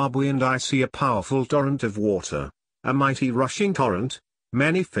Zimbabwe and I see a powerful torrent of water, a mighty rushing torrent,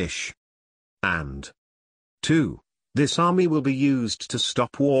 many fish. And 2. This army will be used to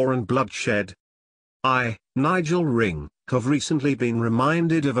stop war and bloodshed. I, Nigel Ring, have recently been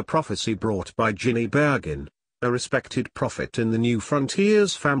reminded of a prophecy brought by Ginny Bergin, a respected prophet in the New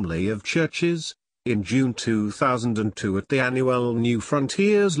Frontiers family of churches, in June 2002 at the annual New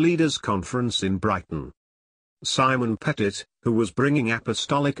Frontiers Leaders Conference in Brighton. Simon Pettit, who was bringing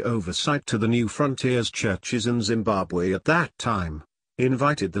apostolic oversight to the New Frontiers churches in Zimbabwe at that time,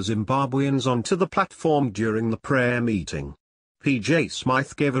 invited the Zimbabweans onto the platform during the prayer meeting. P.J.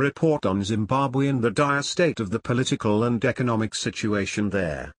 Smythe gave a report on Zimbabwe and the dire state of the political and economic situation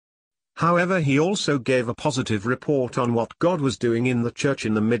there. However, he also gave a positive report on what God was doing in the church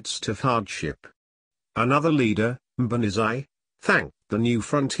in the midst of hardship. Another leader, Mbanizai, thanked the New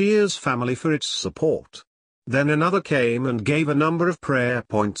Frontiers family for its support. Then another came and gave a number of prayer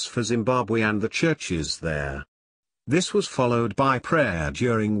points for Zimbabwe and the churches there. This was followed by prayer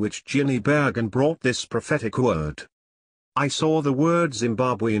during which Ginny Bergen brought this prophetic word. I saw the word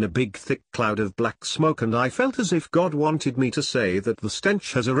Zimbabwe in a big thick cloud of black smoke and I felt as if God wanted me to say that the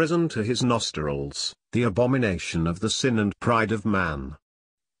stench has arisen to His nostrils, the abomination of the sin and pride of man.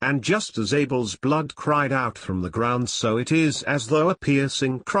 And just as Abel's blood cried out from the ground, so it is as though a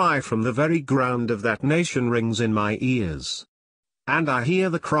piercing cry from the very ground of that nation rings in my ears. And I hear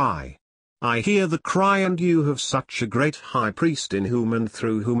the cry. I hear the cry, and you have such a great high priest, in whom and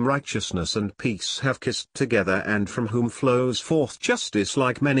through whom righteousness and peace have kissed together, and from whom flows forth justice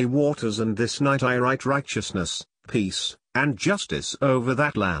like many waters. And this night I write righteousness, peace, and justice over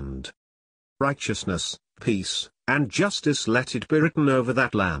that land. Righteousness, peace, and justice, let it be written over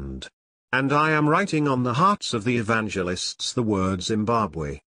that land. And I am writing on the hearts of the evangelists the word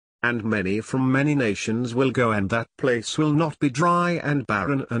Zimbabwe. And many from many nations will go, and that place will not be dry and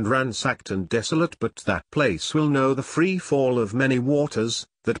barren and ransacked and desolate, but that place will know the free fall of many waters,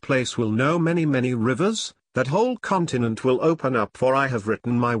 that place will know many, many rivers, that whole continent will open up, for I have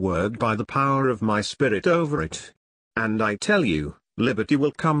written my word by the power of my Spirit over it. And I tell you, liberty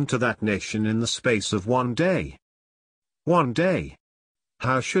will come to that nation in the space of one day. One day.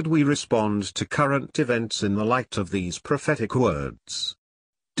 How should we respond to current events in the light of these prophetic words?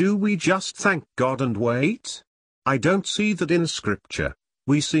 Do we just thank God and wait? I don't see that in Scripture.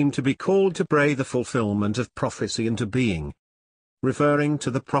 We seem to be called to pray the fulfillment of prophecy into being. Referring to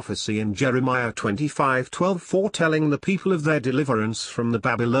the prophecy in Jeremiah 25:12 foretelling the people of their deliverance from the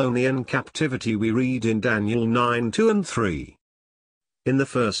Babylonian captivity, we read in Daniel 9:2 and 3. In the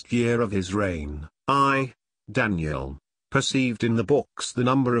first year of his reign, I, Daniel, perceived in the books the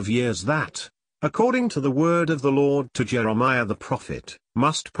number of years that, according to the word of the Lord to Jeremiah the prophet,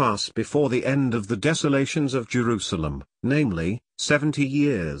 must pass before the end of the desolations of Jerusalem, namely, 70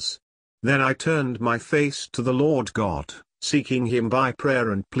 years. Then I turned my face to the Lord God, seeking him by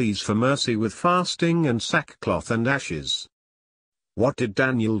prayer and pleas for mercy with fasting and sackcloth and ashes. What did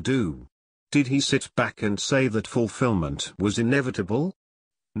Daniel do? Did he sit back and say that fulfillment was inevitable?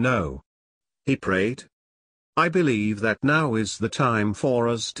 No. He prayed. I believe that now is the time for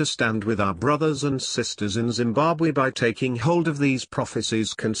us to stand with our brothers and sisters in Zimbabwe by taking hold of these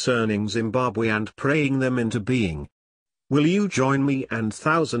prophecies concerning Zimbabwe and praying them into being. Will you join me and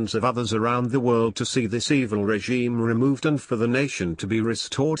thousands of others around the world to see this evil regime removed and for the nation to be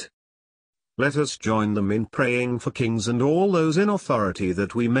restored? Let us join them in praying for kings and all those in authority,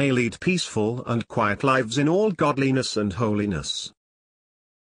 that we may lead peaceful and quiet lives in all godliness and holiness.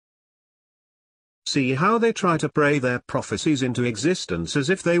 See how they try to pray their prophecies into existence as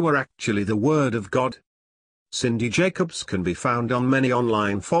if they were actually the Word of God. Cindy Jacobs can be found on many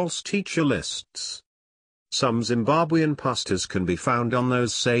online false teacher lists. Some Zimbabwean pastors can be found on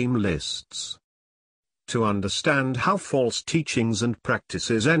those same lists. To understand how false teachings and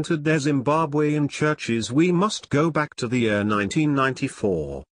practices entered their Zimbabwean churches, we must go back to the year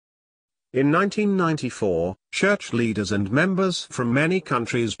 1994. In 1994, church leaders and members from many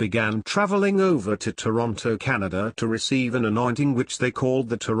countries began traveling over to Toronto, Canada to receive an anointing which they called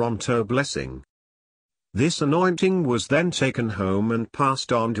the Toronto Blessing. This anointing was then taken home and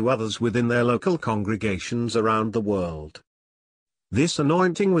passed on to others within their local congregations around the world. This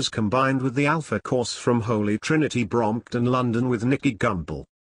anointing was combined with the Alpha course from Holy Trinity Brompton, London with Nicky Gumbel.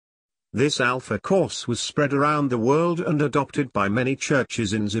 This Alpha course was spread around the world and adopted by many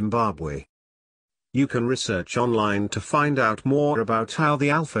churches in Zimbabwe. You can research online to find out more about how the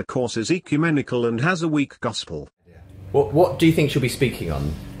Alpha course is ecumenical and has a weak gospel. What do you think she'll be speaking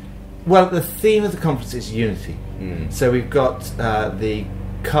on? Well, the theme of the conference is unity. So we've got the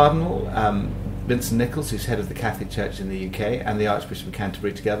Cardinal, Vincent Nichols, who's head of the Catholic Church in the UK, and the Archbishop of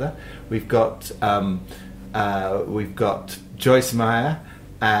Canterbury together. We've got Joyce Meyer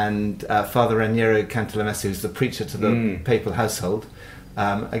and Father Raniero Cantalamessa, who's the preacher to the papal household.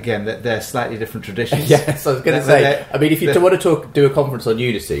 Again, they're slightly different traditions. Yes, I was going to say. I mean, if you want to do a conference on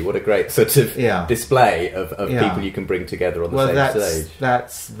unity, what a great sort of display of people you can bring together on the same stage.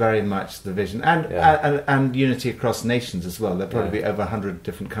 That's very much the vision, and unity across nations as well. There'll probably be over 100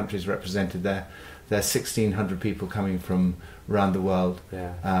 different countries represented there. There's 1,600 people coming from around the world.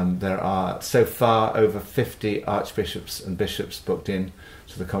 There are so far over 50 archbishops and bishops booked in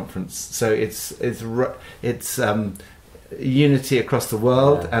to the conference. So it's unity across the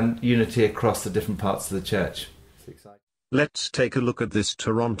world and unity across the different parts of the church. Let's take a look at this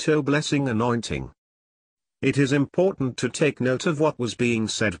Toronto Blessing anointing. It is important to take note of what was being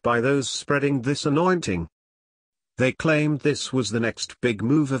said by those spreading this anointing. They claimed this was the next big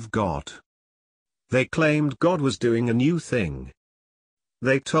move of God. They claimed God was doing a new thing.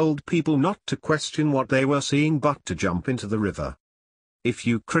 They told people not to question what they were seeing but to jump into the river. If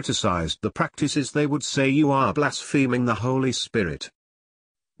you criticized the practices, they would say you are blaspheming the Holy Spirit.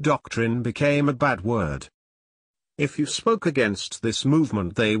 Doctrine became a bad word. If you spoke against this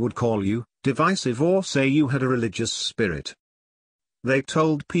movement, they would call you divisive or say you had a religious spirit. They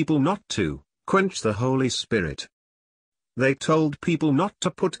told people not to quench the Holy Spirit. They told people not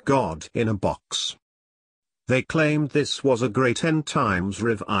to put God in a box. They claimed this was a great end times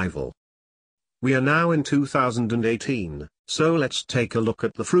revival. We are now in 2018, so let's take a look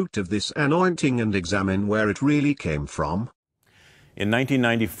at the fruit of this anointing and examine where it really came from. In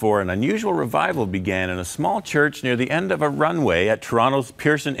 1994, an unusual revival began in a small church near the end of a runway at Toronto's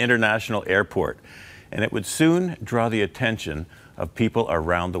Pearson International Airport, and it would soon draw the attention of people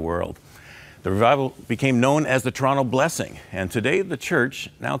around the world. The revival became known as the Toronto Blessing, and today the church,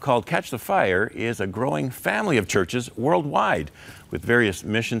 now called Catch the Fire, is a growing family of churches worldwide with various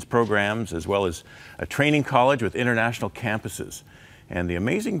missions programs as well as a training college with international campuses. And the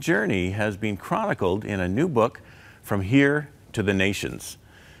amazing journey has been chronicled in a new book, From Here to the Nations.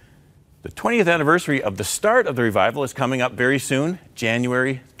 The 20th anniversary of the start of the revival is coming up very soon,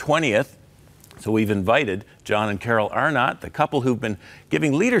 January 20th. So we've invited John and Carol Arnott, the couple who've been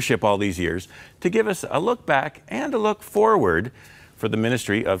giving leadership all these years, to give us a look back and a look forward for the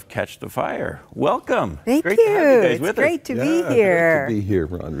ministry of Catch the Fire. Welcome. Thank you. To have you guys with it's great us. to be here. Great to be here,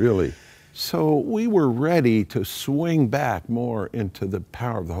 Ron, really. So we were ready to swing back more into the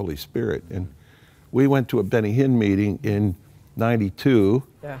power of the Holy Spirit. And we went to a Benny Hinn meeting in 92.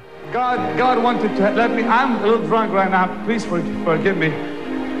 Yeah. God wanted to let me, I'm a little drunk right now, please forgive me.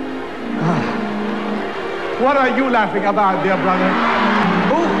 What are you laughing about, dear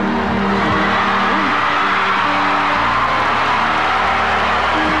brother? Ooh.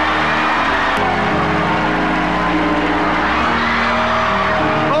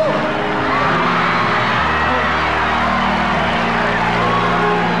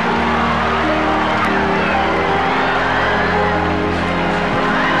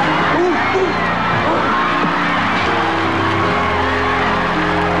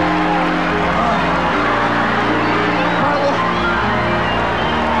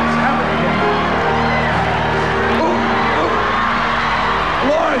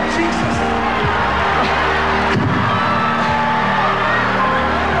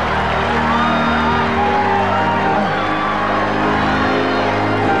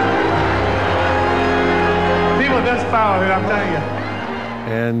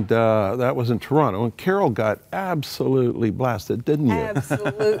 And that was in Toronto. And Carol got absolutely blasted, didn't you?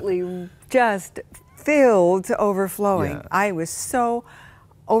 Absolutely, just filled to overflowing. Yeah. I was so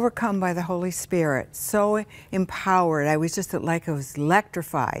overcome by the Holy Spirit, so empowered. I was just like I was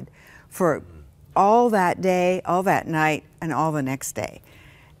electrified for all that day, all that night, and all the next day.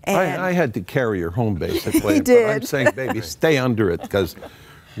 And I had to carry her home, basically. He did. But I'm saying, baby, stay under it, because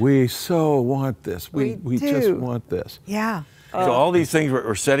we so want this. We just want this. Yeah. So all these things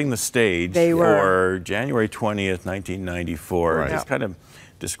were setting the stage for January 20th, 1994. Right. Just kind of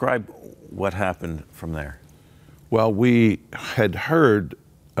describe what happened from there. Well, we had heard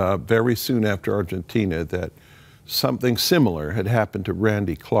very soon after Argentina that something similar had happened to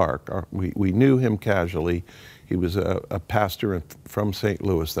Randy Clark. We knew him casually. He was a pastor from St.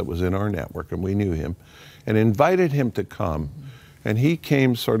 Louis that was in our network, and we knew him, and invited him to come. And he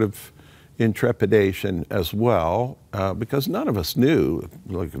came sort of in trepidation as well, because none of us knew,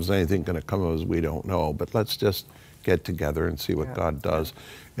 like, if there's anything going to come of us, we don't know, but let's just get together and see what God does.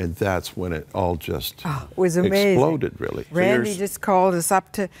 And that's when it all just was amazing. Exploded, really. Randy just called us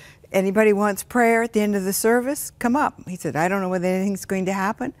up to, anybody wants prayer at the end of the service, come up. He said, I don't know whether anything's going to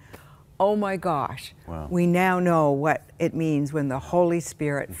happen. Oh my gosh. Wow. We now know what it means when the Holy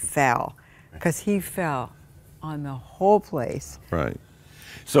Spirit fell, because he fell on the whole place. Right.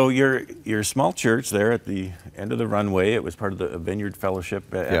 So your small church there at the end of the runway, it was part of the Vineyard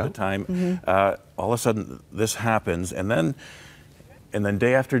Fellowship at the time. Mm-hmm. All of a sudden this happens, and then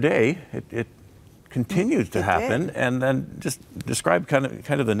day after day it continues to happen. And then just describe kind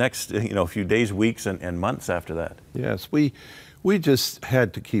of the next few days, weeks, and months after that. Yes, we just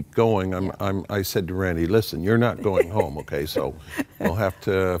had to keep going. I said to Randy, listen, you're not going home, okay? So we'll have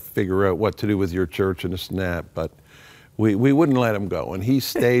to figure out what to do with your church and this and that. But we wouldn't let him go. And he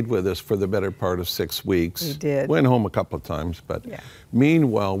stayed with us for the better part of 6 weeks. He did. Went home a couple of times. But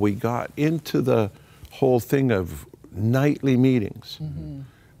meanwhile, we got into the whole thing of nightly meetings. Mm-hmm.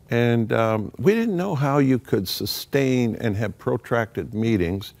 And we didn't know how you could sustain and have protracted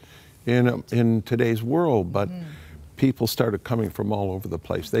meetings in today's world. But people started coming from all over the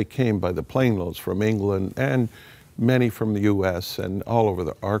place. They came by the plane loads from England and many from the U.S. and all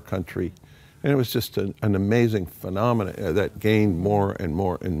over our country. And it was just an amazing phenomenon that gained more and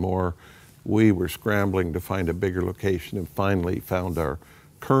more and more. We were scrambling to find a bigger location and finally found our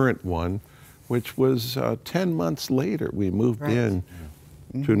current one, which was 10 months later. We moved in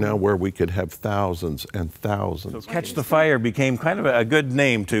to now where we could have thousands and thousands. So Catch the Fire became kind of a good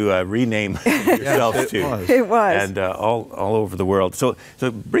name to rename yourself to. It was. And all over the world. So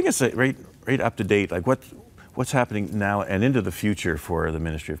bring us right up to date. Like what's happening now and into the future for the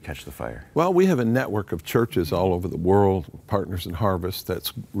ministry of Catch the Fire? Well, we have a network of churches all over the world, Partners in Harvest,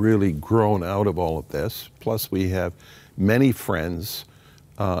 that's really grown out of all of this. Plus, we have many friends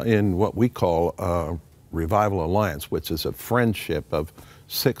in what we call Revival Alliance, which is a friendship of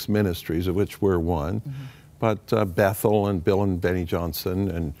 6 ministries, of which we're one. Mm-hmm. But Bethel and Bill and Benny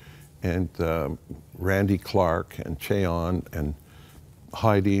Johnson and Randy Clark and Cheon and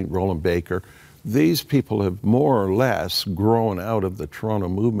Heidi and Roland Baker, these people have more or less grown out of the Toronto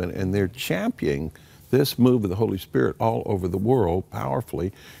movement, and they're championing this move of the Holy Spirit all over the world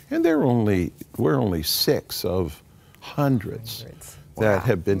powerfully. And we're only 6 of hundreds that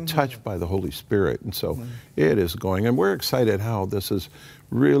have been touched by the Holy Spirit. And so it is going, and we're excited how this is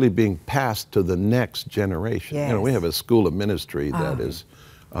really being passed to the next generation. Yes. You know, we have a school of ministry that is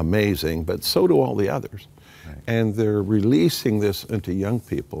amazing, but so do all the others. Right. And they're releasing this into young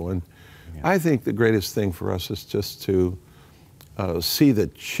people. And I think the greatest thing for us is just to see the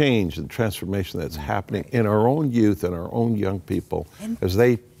change and transformation that's happening in our own youth and our own young people as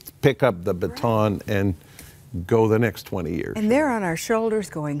they pick up the baton and go the next 20 years. And they're on our shoulders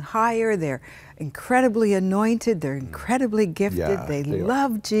going higher. They're incredibly anointed. They're incredibly gifted. They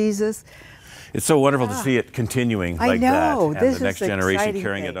love Jesus. It's so wonderful to see it continuing like that, and this the next generation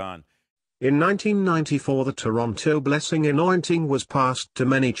carrying it on. In 1994, the Toronto Blessing Anointing was passed to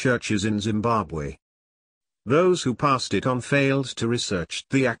many churches in Zimbabwe. Those who passed it on failed to research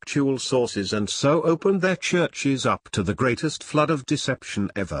the actual sources and so opened their churches up to the greatest flood of deception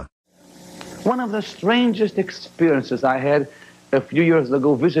ever. One of the strangest experiences I had a few years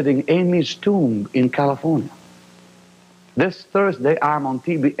ago visiting Amy's tomb in California. This Thursday I'm on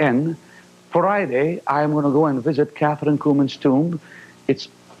TBN. Friday I'm going to go and visit Catherine Kuhlman's tomb. It's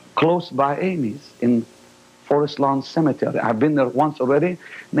close by Amy's in Forest Lawn Cemetery. I've been there once already,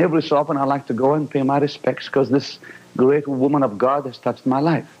 and every so often I like to go and pay my respects because this great woman of God has touched my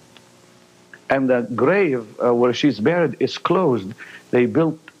life. And the grave where she's buried is closed. They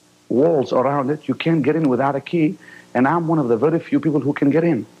built walls around it. You can't get in without a key, and I'm one of the very few people who can get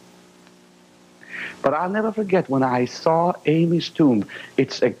in. But I'll never forget when I saw Amy's tomb.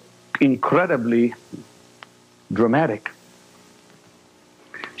 It's incredibly dramatic.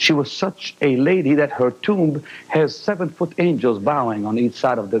 She was such a lady that her tomb has 7-foot angels bowing on each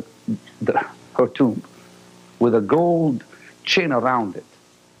side of her tomb with a gold chain around it.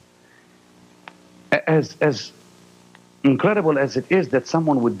 As incredible as it is that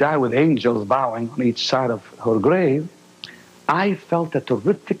someone would die with angels bowing on each side of her grave, I felt a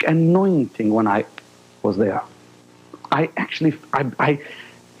terrific anointing when I was there. I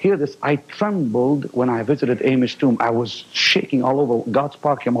hear this, I trembled when I visited Amy's tomb. I was shaking all over. God's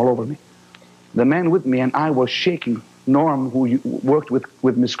power came all over me. The man with me and I were shaking. Norm, who worked with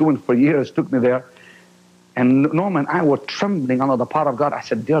Miss Goodwin for years, took me there. And Norm and I were trembling under the power of God. I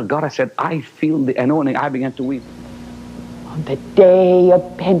said, dear God, I said, I feel the anointing. I began to weep. On the day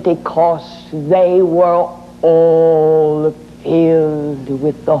of Pentecost, they were all filled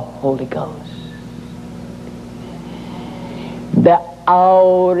with the Holy Ghost. The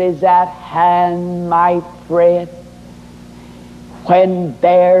hour is at hand, my friend, when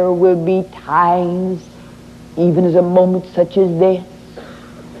there will be times, even as a moment such as this,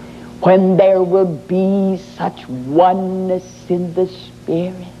 when there will be such oneness in the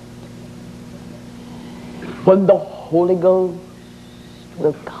Spirit, when the Holy Ghost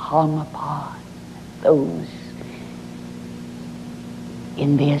will come upon those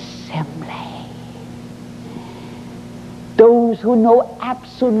in the assembly. Those who know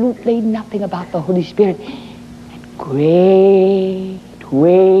absolutely nothing about the Holy Spirit, and great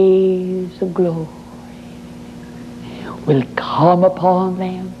waves of glory will come upon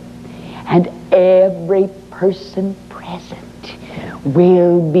them, and every person present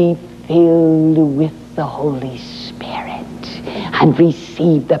will be filled with the Holy Spirit and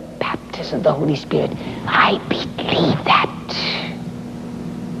receive the baptism of the Holy Spirit. I believe that.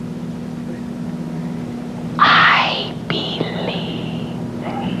 I believe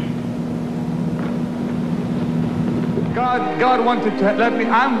that. God wanted to let me,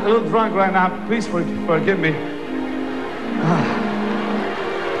 I'm a little drunk right now. Please forgive me.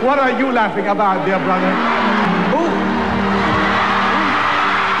 What are you laughing about, dear brother?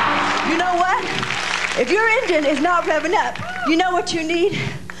 You know what? If your engine is not revving up, you know what you need?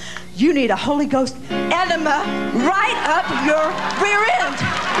 You need a Holy Ghost enema right up your rear end.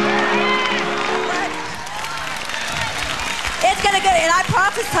 It's gonna go, and I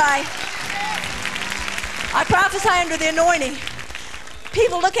prophesy under the anointing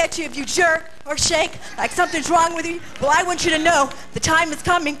People look at you if you jerk or shake like something's wrong with you. Well, I want you to know the time is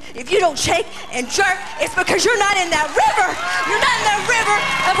coming. If you don't shake and jerk, it's because you're not in that river. You're not in that river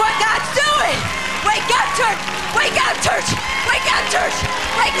of what God's doing. Wake up, church. Wake up, church. Wake up, church.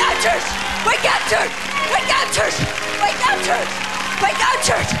 Wake up, church. Wake up, church. Wake up, church. Wake up, church. Wake up,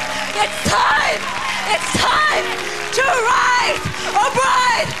 church. It's time. It's time to rise. Oh,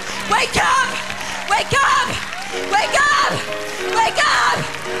 bride, wake up. Wake up. Wake up. Wake up.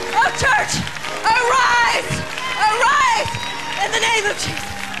 Oh, church, arise. Arise in the name of Jesus.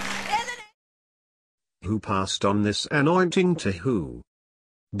 Who passed on this anointing to who?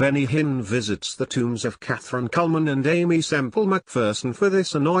 Benny Hinn visits the tombs of Catherine Kuhlman and Amy Semple McPherson for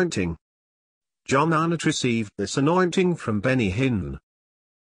this anointing. John Arnott received this anointing from Benny Hinn.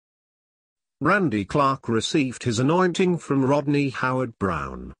 Randy Clark received his anointing from Rodney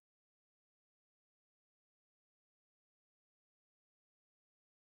Howard-Browne.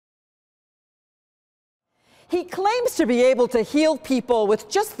 He claims to be able to heal people with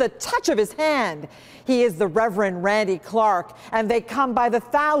just the touch of his hand. He is the Reverend Randy Clark, and they come by the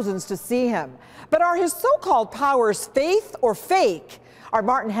thousands to see him. But are his so-called powers faith or fake? Our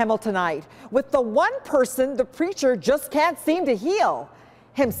Martin Hemmel tonight with the one person the preacher just can't seem to heal,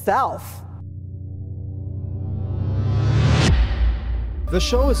 himself. The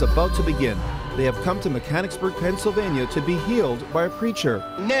show is about to begin. They have come to Mechanicsburg, Pennsylvania to be healed by a preacher.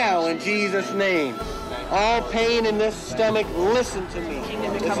 Now, in Jesus' name, all pain in this stomach, listen to me.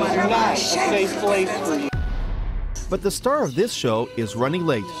 This is not a safe place for you. But the star of this show is running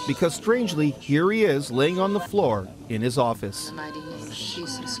late because strangely, here he is laying on the floor in his office. In the mighty name of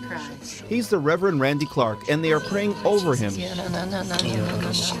Jesus Christ. He's the Reverend Randy Clark, and they are praying over him.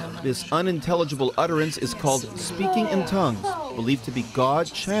 This unintelligible utterance is called speaking in tongues, believed to be God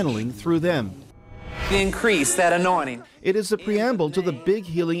channeling through them. Increase that anointing. It is a preamble to the big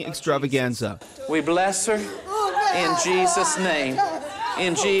healing extravaganza. We bless her in Jesus' name.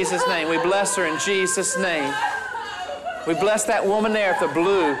 In Jesus' name. We bless her in Jesus' name. We bless that woman there with the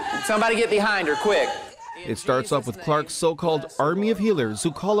blue. Somebody get behind her, quick. It starts off with Clark's so-called army of healers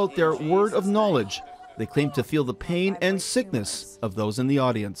who call out their word of knowledge. They claim to feel the pain and sickness of those in the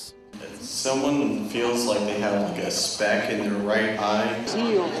audience. Someone feels like they have like a speck in their right eye.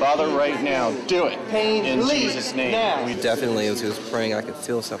 Father, right now, do it. Pain, in Jesus' name. Now. We definitely, as he was praying, I could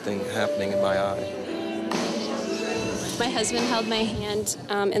feel something happening in my eye. My husband held my hand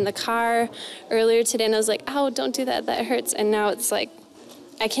in the car earlier today, and I was like, "Oh, don't do that, that hurts." And now it's like,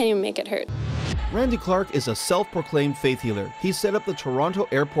 I can't even make it hurt. Randy Clark is a self-proclaimed faith healer. He set up the Toronto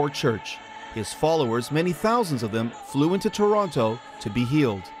Airport Church. His followers, many thousands of them, flew into Toronto to be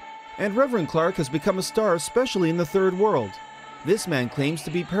healed. And Reverend Clark has become a star, especially in the third world. This man claims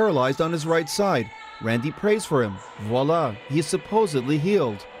to be paralyzed on his right side. Randy prays for him. Voila, he is supposedly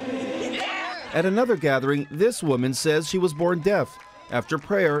healed. At another gathering, this woman says she was born deaf. After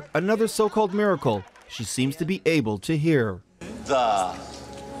prayer, another so-called miracle. She seems to be able to hear. The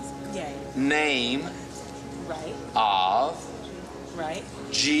name of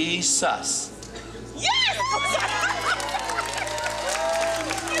Jesus.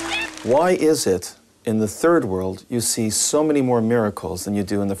 Why is it in the third world you see so many more miracles than you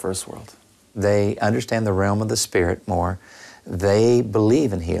do in the first world? They understand the realm of the spirit more. They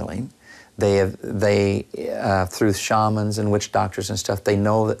believe in healing. Through shamans and witch doctors and stuff, they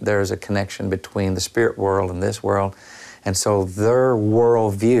know that there's a connection between the spirit world and this world. And so their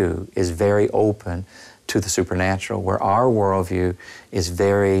worldview is very open to the supernatural, where our worldview is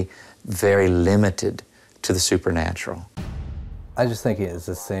very, very limited to the supernatural. I just think it's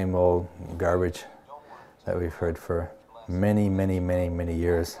the same old garbage that we've heard for many, many, many, many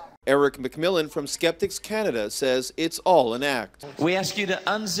years. Eric McMillan from Skeptics Canada says it's all an act. We ask you to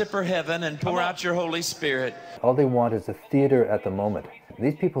unzip her heaven and pour out your Holy Spirit. All they want is a theater at the moment.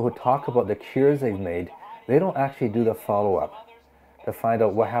 These people who talk about the cures they've made, they don't actually do the follow-up to find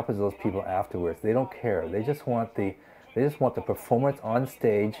out what happens to those people afterwards. They don't care. They just want the performance on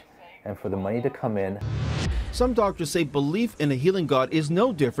stage and for the money to come in. Some doctors say belief in a healing God is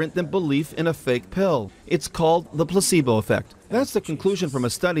no different than belief in a fake pill. It's called the placebo effect. That's the conclusion from a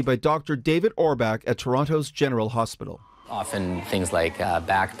study by Dr. David Orbach at Toronto's General Hospital. Often things like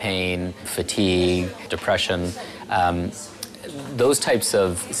back pain, fatigue, depression, those types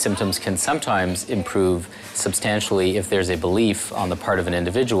of symptoms can sometimes improve substantially if there's a belief on the part of an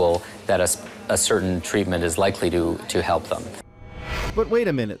individual that a certain treatment is likely to help them. But wait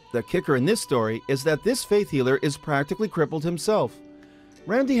a minute, the kicker in this story is that this faith healer is practically crippled himself.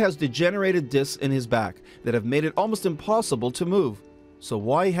 Randy has degenerated discs in his back that have made it almost impossible to move. So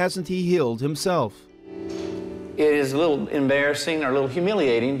why hasn't he healed himself? It is a little embarrassing or a little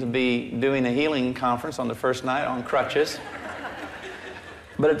humiliating to be doing a healing conference on the first night on crutches.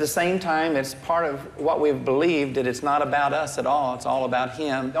 But at the same time, it's part of what we've believed, that it's not about us at all. It's all about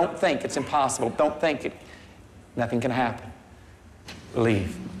Him. Don't think it's impossible. Don't think nothing can happen.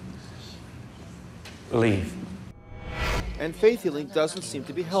 Believe. Believe. And faith healing doesn't seem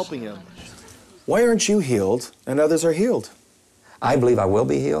to be helping him. Why aren't you healed and others are healed? I believe I will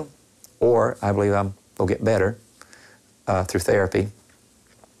be healed, or I believe will get better through therapy,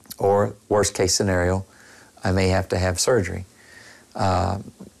 or worst case scenario, I may have to have surgery. I'm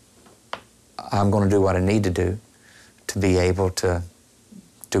going to do what I need to do to be able to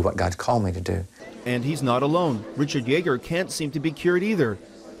do what God's called me to do. And he's not alone. Richard Yeager can't seem to be cured either,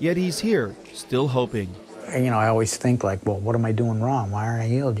 yet he's here, still hoping. You know, I always think like, well, what am I doing wrong? Why aren't I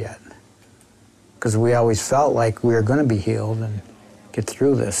healed yet? Because we always felt like we were going to be healed and get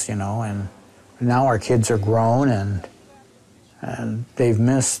through this, you know, and now our kids are grown and they've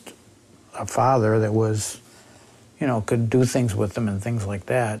missed a father that was, you know, could do things with them and things like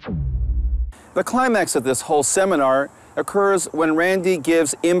that. The climax of this whole seminar occurs when Randy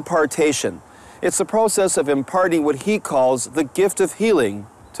gives impartation. It's the process of imparting what he calls the gift of healing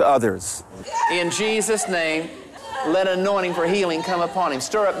to others. In Jesus' name, let anointing for healing come upon him.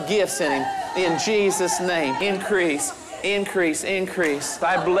 Stir up gifts in him. In Jesus' name, increase. Increase, increase.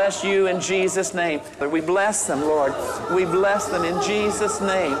 I bless you in Jesus' name. We bless them, Lord. We bless them in Jesus'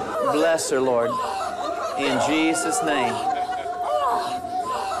 name. Bless her, Lord. In Jesus' name.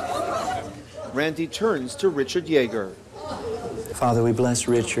 Randy turns to Richard Yeager. Father, we bless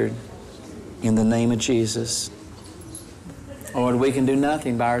Richard in the name of Jesus. Lord, we can do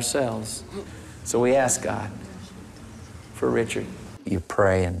nothing by ourselves. So we ask God for Richard. You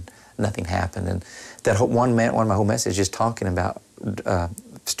pray and nothing happened. And that whole, one of my whole message is talking about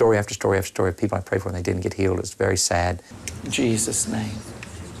story after story after story of people I prayed for and they didn't get healed. It's very sad. In Jesus' name.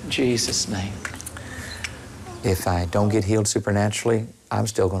 In Jesus' name. If I don't get healed supernaturally, I'm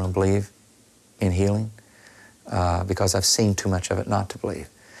still going to believe in healing because I've seen too much of it not to believe.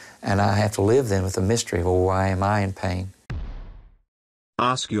 And I have to live then with the mystery of, well, why am I in pain?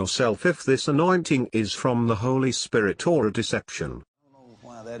 Ask yourself if this anointing is from the Holy Spirit or a deception.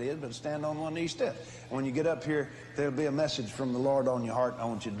 That is, but stand on one of these steps. When you get up here, there'll be a message from the Lord on your heart. I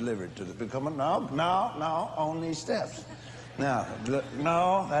want you to deliver it to the people. No, on these steps. Now,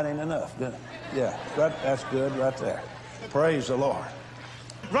 no, that ain't enough. Yeah, that's good right there. Praise the Lord.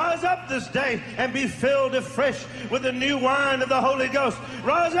 Rise up this day and be filled afresh with the new wine of the Holy Ghost.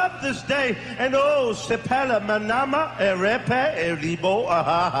 Rise up this day and sepala manama erepe eribo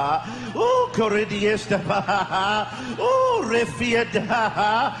ahaha. Coridiesta pahaha.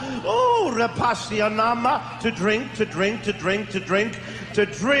 Refieda. Repasianama to drink, to drink, to drink, to drink, to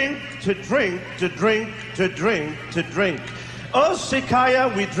drink, to drink, to drink, to drink, to drink. O Sikaya,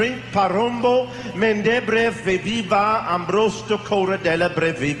 we drink Parombo, Mendebre, Viva, Ambrosto, Cora della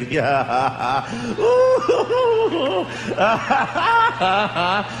Brevivia.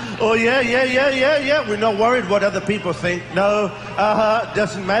 Oh, yeah. We're not worried what other people think. No,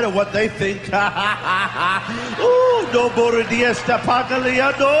 doesn't matter what they think. Do Borodiesta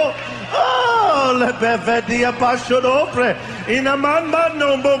Pagaliado. Oh, le bevedia passionopre. In a man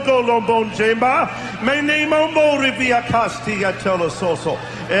non bogo lombon chemba. My name on Borivia Castia Tolososo.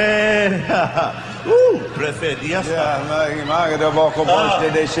 Preferia. Ja, maar dat was gewoon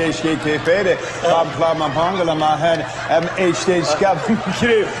de CCK verder. Van Pangela, maar hij steeds schap.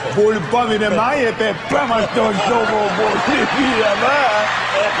 Voor de bam in de maaien, per Pramas don't go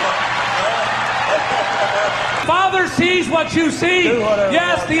Father sees what you see.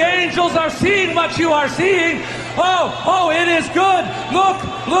 Yes, the angels are seeing what you are seeing. Oh, it is good.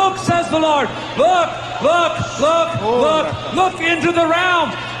 Look, says the Lord. Look into the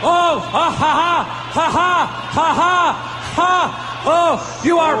realm.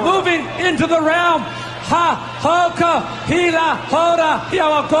 You are moving into the realm. Hoka, hila, hoda,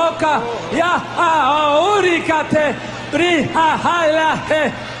 yawakoka, ya, urikate, briha, haila,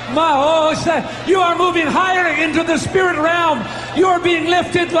 you are moving higher into the spirit realm. You are being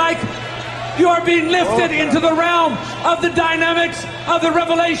lifted into the realm of the dynamics of the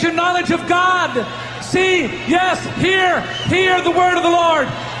revelation knowledge of God. See, yes, hear the word of the Lord.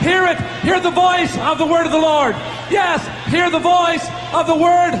 Hear it. Hear the voice of the word of the Lord. Yes, hear the voice of the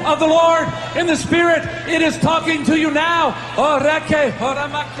word of the Lord in the spirit. It is talking to you now. Oreke,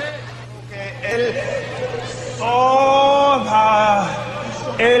 oramake.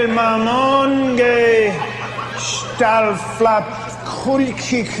 El manonge stalflap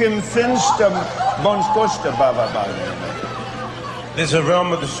kulkikim finstem bonskosta baba. There's a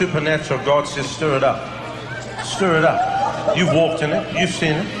realm of the supernatural. God says, stir it up.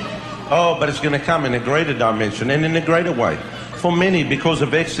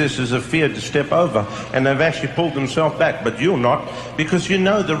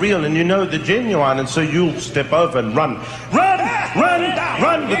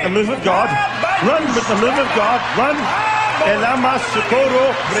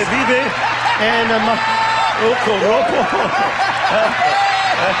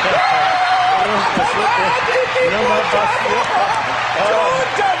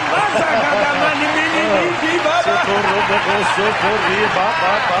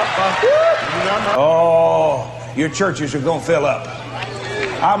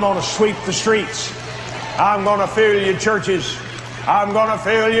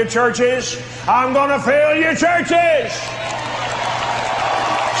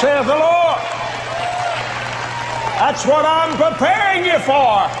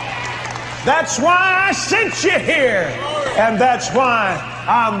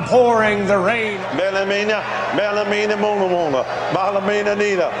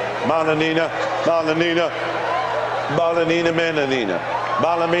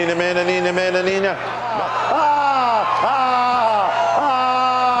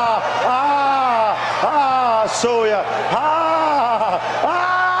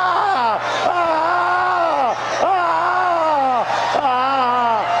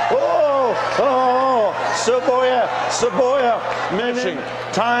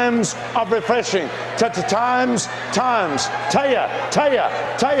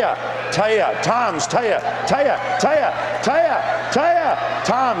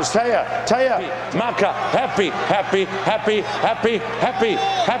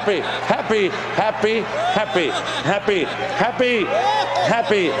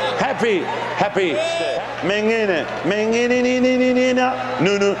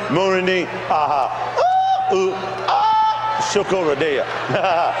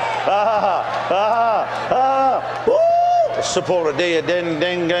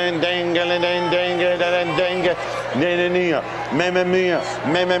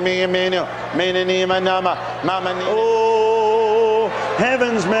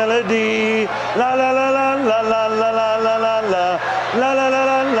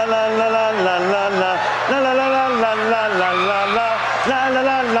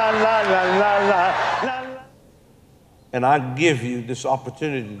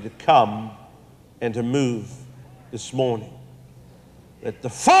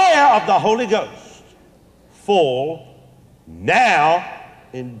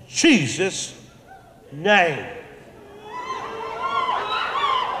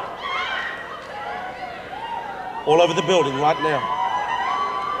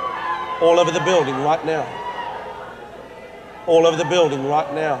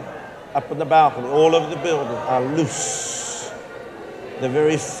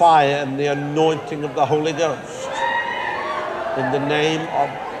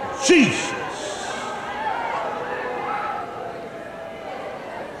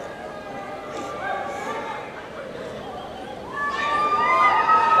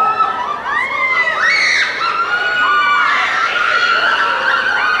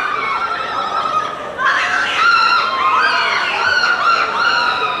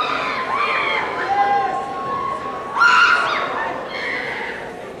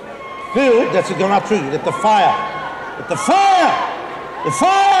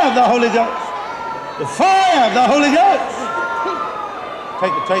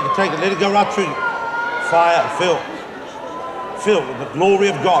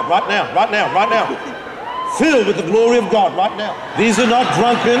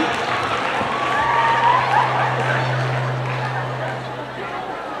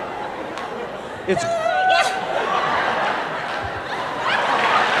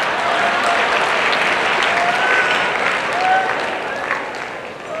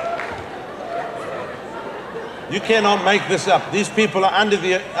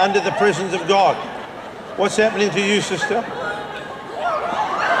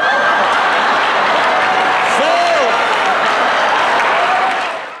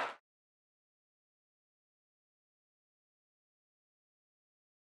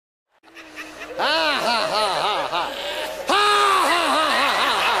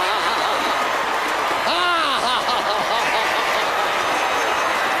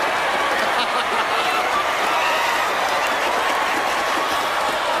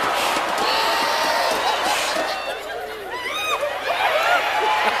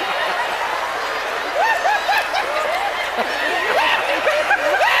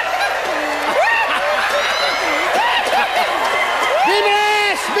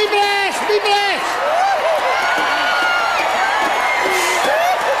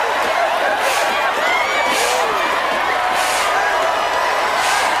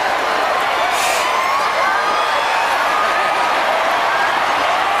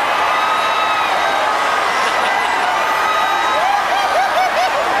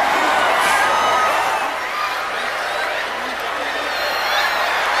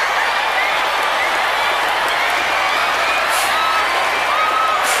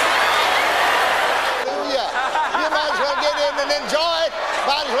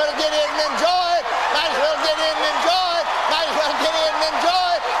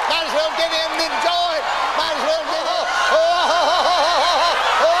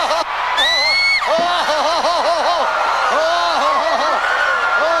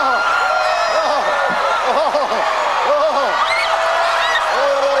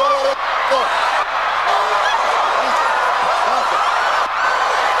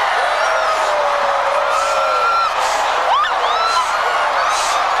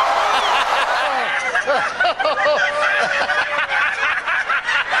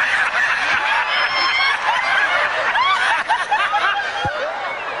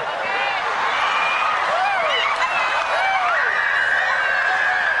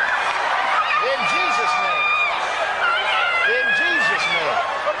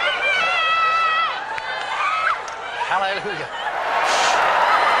 Hallelujah.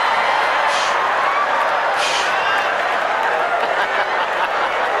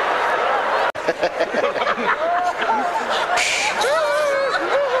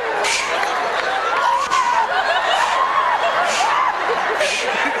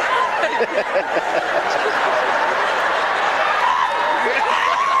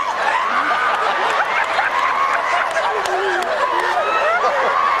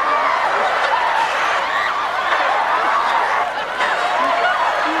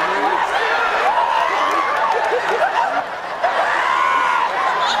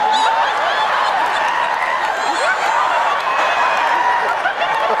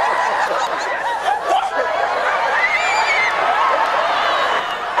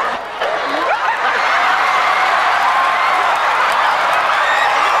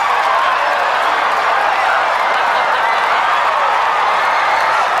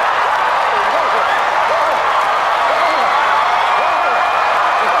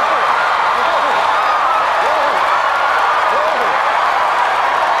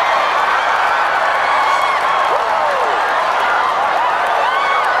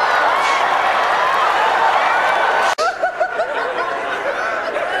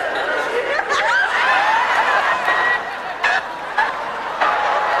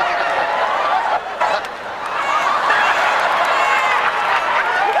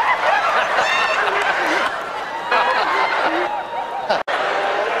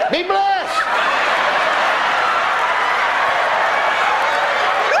 Be blessed.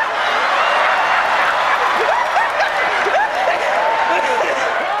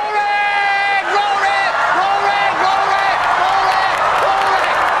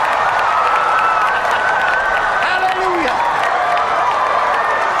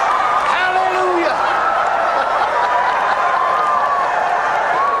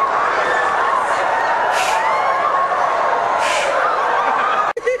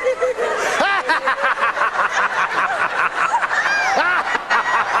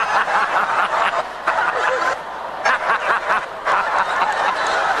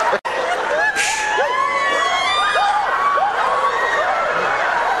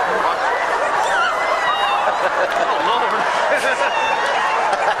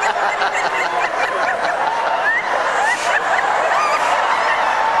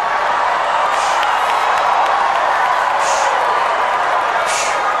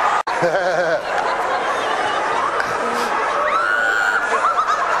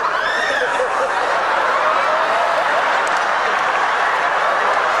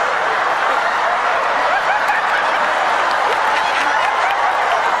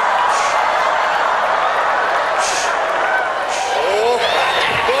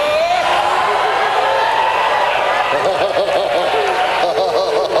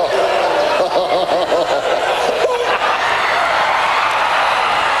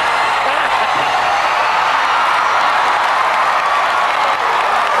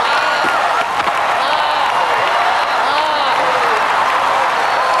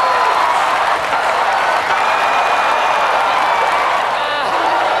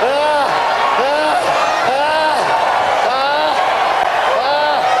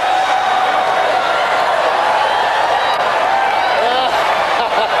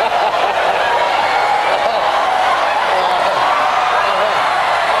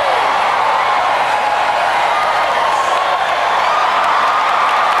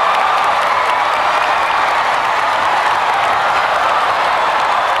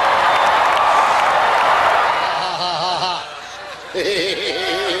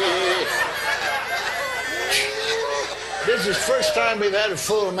 This is the first time we've had a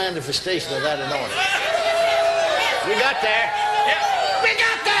full manifestation of that anointing. We got there. Yeah. We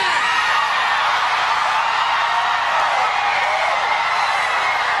got there!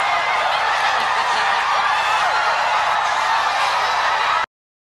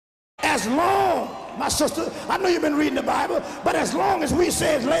 As long, my sister, I know you've been reading the Bible, but as long as we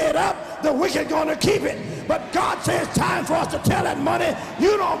say lay it up, the wicked gonna keep it. But God says it's time for us to tell that money,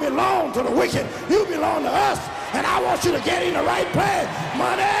 you don't belong to the wicked, you belong to us. And I want you to get in the right place.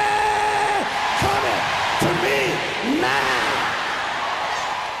 Money coming to me now.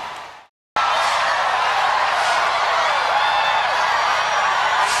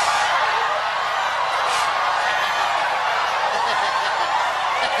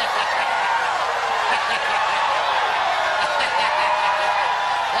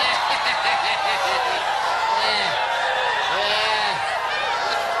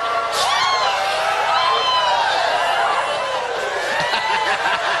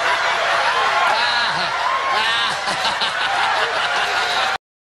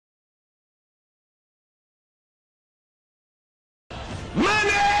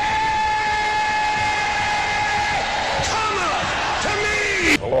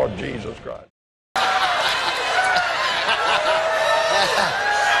 Lord Jesus Christ.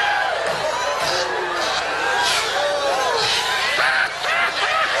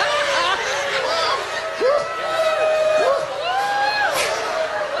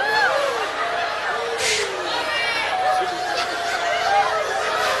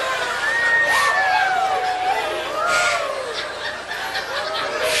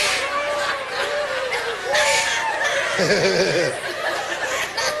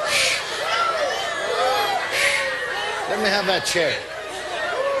 Let me have that chair.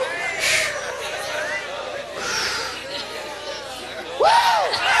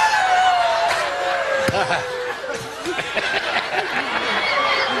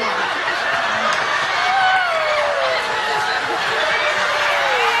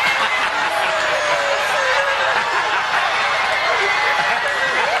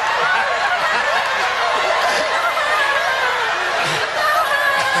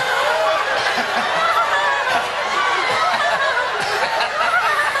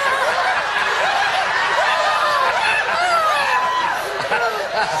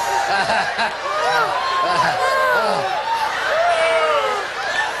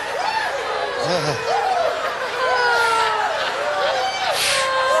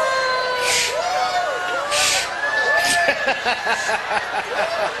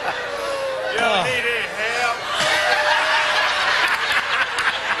 You need any help?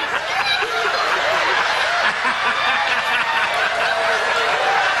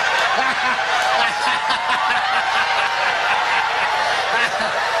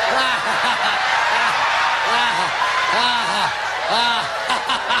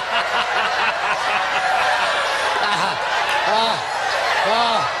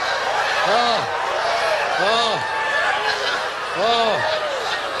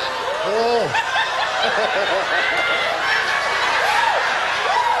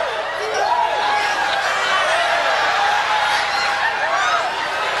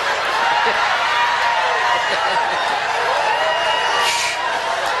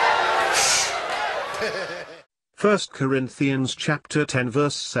 First Corinthians chapter 10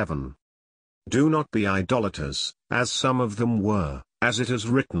 verse 7. Do not be idolaters, as some of them were, as it is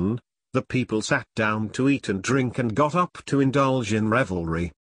written, the people sat down to eat and drink and got up to indulge in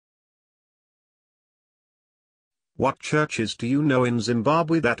revelry. What churches do you know in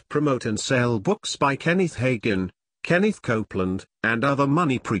Zimbabwe that promote and sell books by Kenneth Hagen, Kenneth Copeland, and other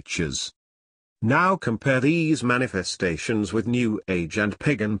money preachers? Now compare these manifestations with New Age and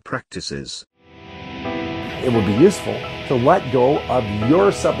pagan practices. It would be useful to let go of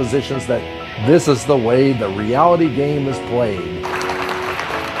your suppositions that this is the way the reality game is played.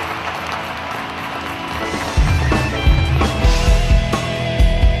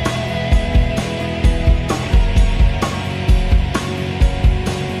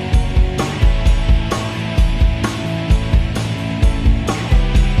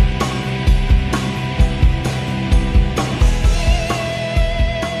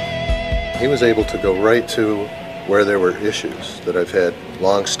 He was able to go right to where there were issues, that I've had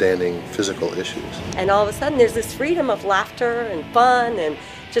long-standing physical issues. And all of a sudden there's this freedom of laughter and fun and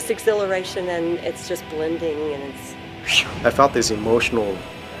just exhilaration, and it's just blending, and it's... I felt these emotional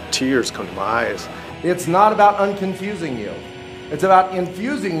tears come to my eyes. It's not about unconfusing you. It's about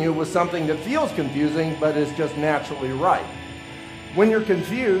infusing you with something that feels confusing but is just naturally right. When you're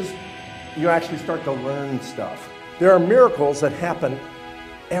confused, you actually start to learn stuff. There are miracles that happen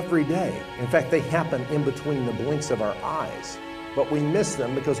every day. In fact, they happen in between the blinks of our eyes. But we miss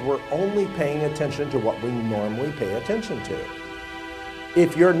them because we're only paying attention to what we normally pay attention to.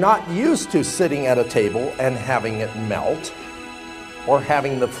 If you're not used to sitting at a table and having it melt, or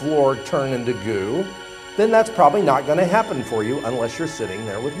having the floor turn into goo, then that's probably not going to happen for you unless you're sitting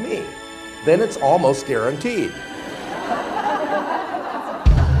there with me. Then it's almost guaranteed.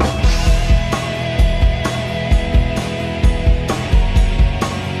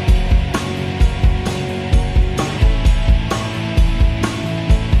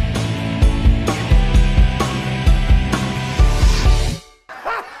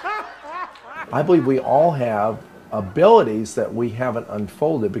 I believe we all have abilities that we haven't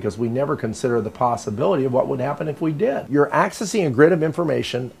unfolded because we never consider the possibility of what would happen if we did. You're accessing a grid of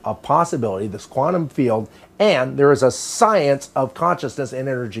information, of possibility, this quantum field, and there is a science of consciousness and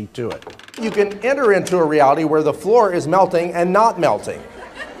energy to it. You can enter into a reality where the floor is melting and not melting.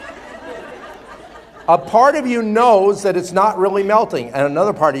 A part of you knows that it's not really melting, and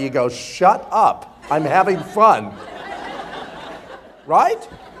another part of you goes, shut up, I'm having fun. Right?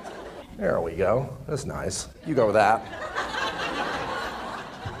 There we go. That's nice. You go with that.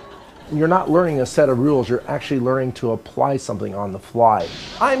 You're not learning a set of rules, you're actually learning to apply something on the fly.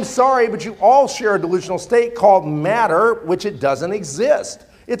 I'm sorry, but you all share a delusional state called matter, which it doesn't exist.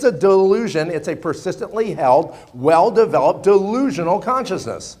 It's a delusion, it's a persistently held, well-developed delusional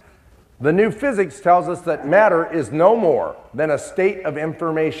consciousness. The new physics tells us that matter is no more than a state of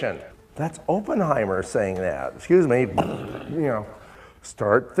information. That's Oppenheimer saying that. Excuse me, you know.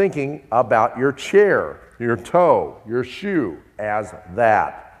 Start thinking about your chair, your toe, your shoe as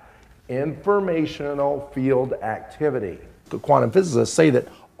that. Informational field activity. The quantum physicists say that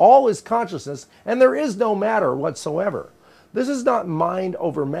all is consciousness and there is no matter whatsoever. This is not mind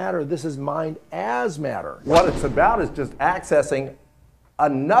over matter, this is mind as matter. What it's about is just accessing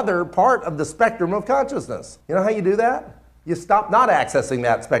another part of the spectrum of consciousness. You know how you do that? You stop not accessing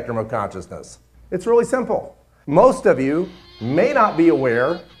that spectrum of consciousness. It's really simple. Most of you may not be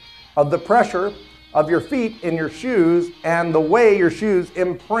aware of the pressure of your feet in your shoes and the way your shoes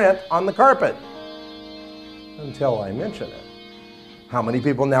imprint on the carpet until I mention it. How many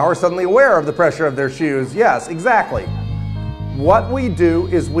people now are suddenly aware of the pressure of their shoes? Yes, exactly. What we do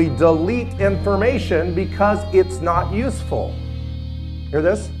is we delete information because it's not useful. Hear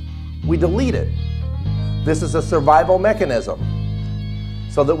this? We delete it. This is a survival mechanism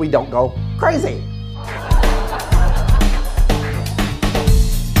so that we don't go crazy.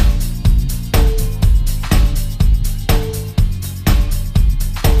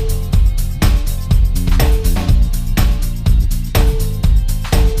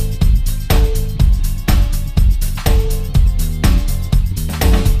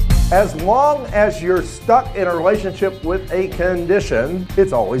 As long as you're stuck in a relationship with a condition,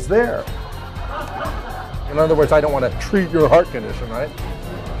 it's always there. In other words, I don't want to treat your heart condition, right?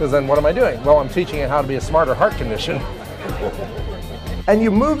 Because then what am I doing? Well, I'm teaching you how to be a smarter heart condition. And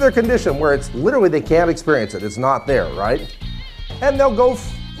you move their condition where it's literally they can't experience it. It's not there, right? And they'll go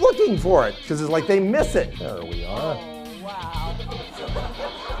looking for it because it's like they miss it. There we are.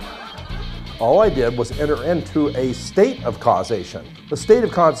 All I did was enter into a state of causation. The state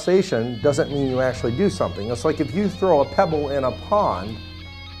of causation doesn't mean you actually do something. It's like if you throw a pebble in a pond,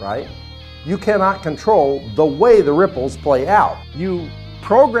 right? You cannot control the way the ripples play out. You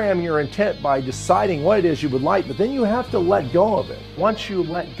program your intent by deciding what it is you would like, but then you have to let go of it. Once you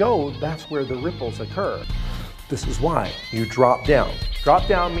let go, that's where the ripples occur. This is why you drop down. Drop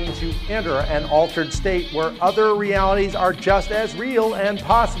down means you enter an altered state where other realities are just as real and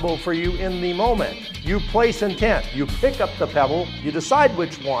possible for you in the moment. You place intent. You pick up the pebble. You decide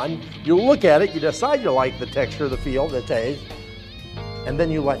which one. You look at it. You decide you like the texture, the feel, the taste, and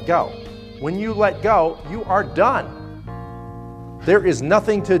then you let go. When you let go, you are done. There is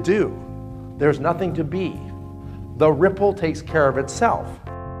nothing to do. There's nothing to be. The ripple takes care of itself.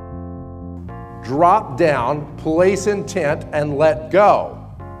 Drop down, place intent, and let go.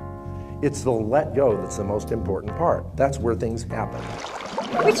 It's the let go that's the most important part. That's where things happen.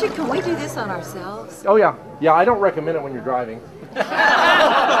 Richard, can we do this on ourselves? Oh yeah. Yeah, I don't recommend it when you're driving.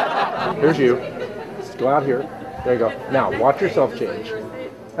 Here's you. Just go out here. There you go. Now, watch yourself change.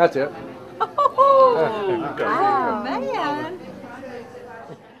 That's it. Oh, man.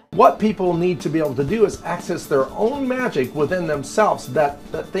 What people need to be able to do is access their own magic within themselves, that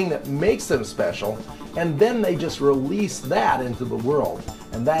thing that makes them special, and then they just release that into the world.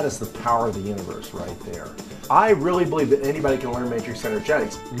 And that is the power of the universe right there. I really believe that anybody can learn matrix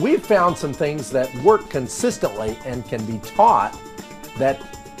energetics. We've found some things that work consistently and can be taught that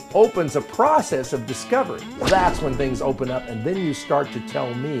opens a process of discovery. That's when things open up, and then you start to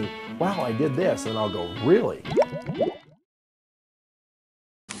tell me, wow, I did this, and I'll go, really?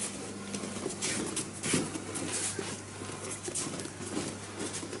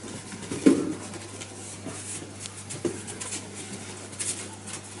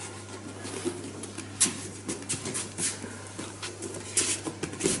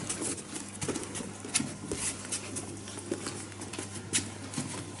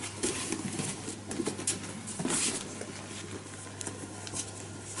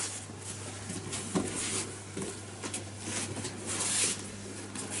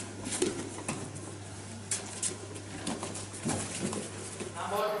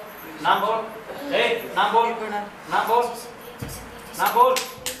 Nambol, hey, Nambol, Nambol, Nambol, Nambol,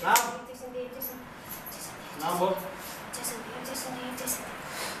 Nambol, Nambol,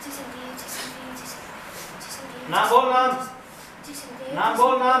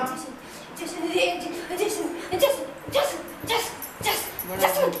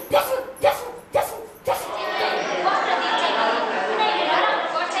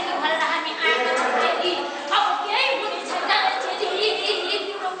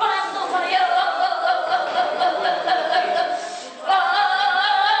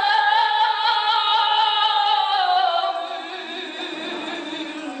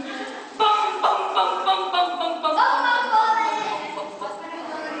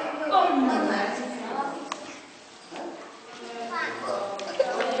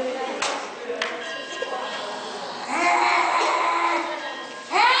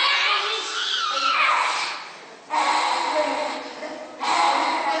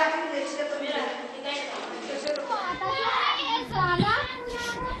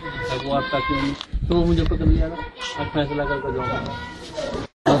 वो आपका क्यों नहीं, तो वो मुझे पकड़ लिया था, आज फैसला करके जाऊंगा।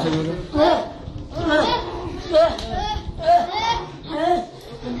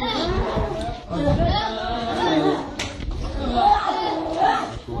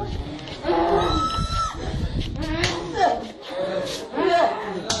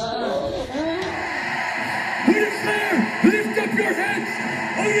 Lift up your heads,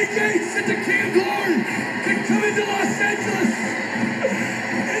 O ye gates, and the King of Glory can come into Los Angeles,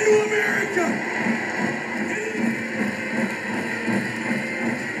 into America.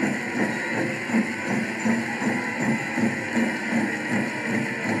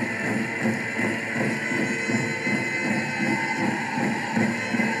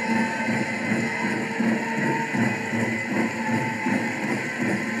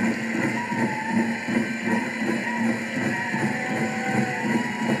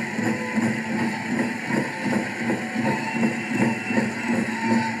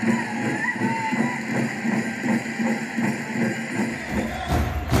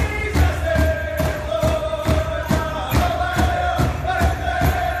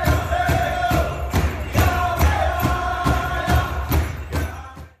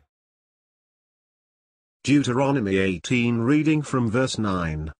 Deuteronomy 18, reading from verse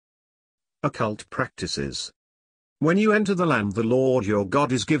 9. Occult practices. When you enter the land the Lord your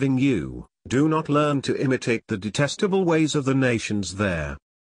God is giving you, do not learn to imitate the detestable ways of the nations there.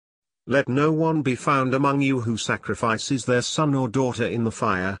 Let no one be found among you who sacrifices their son or daughter in the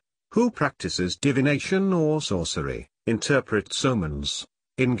fire, who practices divination or sorcery, interprets omens,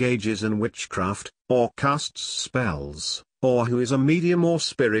 engages in witchcraft, or casts spells, or who is a medium or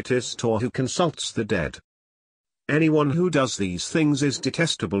spiritist, or who consults the dead. Anyone who does these things is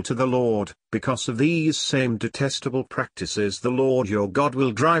detestable to the Lord. Because of these same detestable practices the Lord your God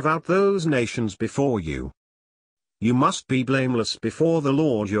will drive out those nations before you. You must be blameless before the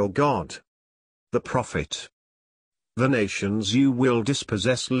Lord your God. The prophet. The nations you will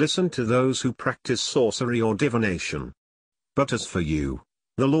dispossess listen to those who practice sorcery or divination. But as for you,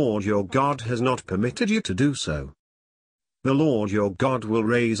 the Lord your God has not permitted you to do so. The Lord your God will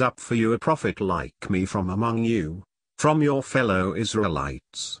raise up for you a prophet like me from among you, from your fellow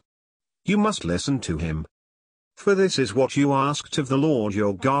Israelites. You must listen to him. For this is what you asked of the Lord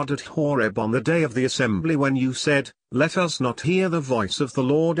your God at Horeb on the day of the assembly when you said, Let us not hear the voice of the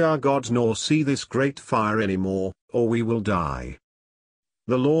Lord our God nor see this great fire any more, or we will die.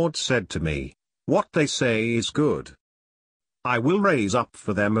 The Lord said to me, What they say is good. I will raise up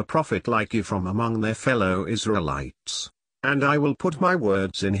for them a prophet like you from among their fellow Israelites. And I will put my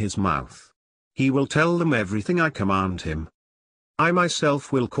words in his mouth. He will tell them everything I command him. I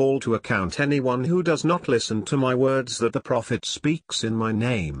myself will call to account anyone who does not listen to my words that the prophet speaks in my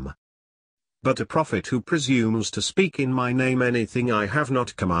name. But a prophet who presumes to speak in my name anything I have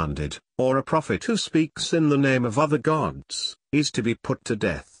not commanded, or a prophet who speaks in the name of other gods, is to be put to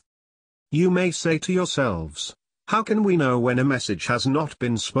death. You may say to yourselves, How can we know when a message has not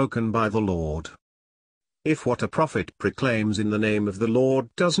been spoken by the Lord? If what a prophet proclaims in the name of the Lord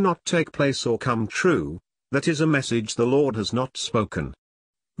does not take place or come true, that is a message the Lord has not spoken.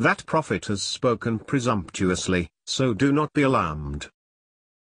 That prophet has spoken presumptuously, so do not be alarmed.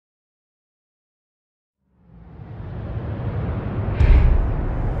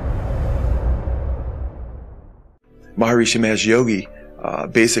 Maharishi Mahesh Yogi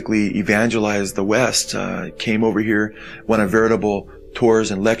basically evangelized the West, came over here, went on veritable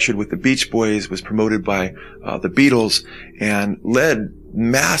tours and lectured with the Beach Boys, was promoted by the Beatles, and led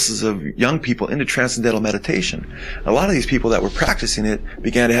masses of young people into transcendental meditation. A lot of these people that were practicing it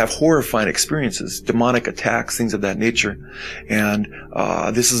began to have horrifying experiences, demonic attacks, things of that nature. And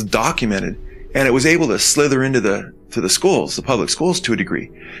this is documented. And it was able to slither into the schools, the public schools to a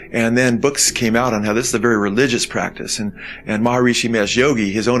degree. And then books came out on how this is a very religious practice. And Maharishi Mahesh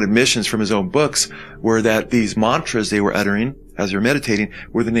Yogi, his own admissions from his own books were that these mantras they were uttering as they were meditating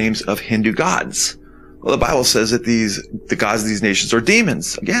were the names of Hindu gods. Well, the Bible says that the gods of these nations are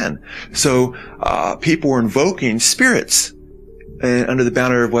demons, again. So, people were invoking spirits under the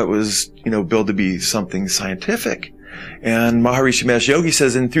banner of what was, billed to be something scientific. And Maharishi Mahesh Yogi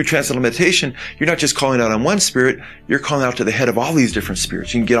says, and through transcendental meditation, you're not just calling out on one spirit, you're calling out to the head of all these different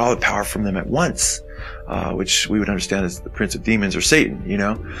spirits. You can get all the power from them at once, which we would understand as the prince of demons or Satan,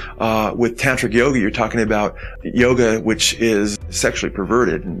 With tantric yoga, you're talking about yoga which is sexually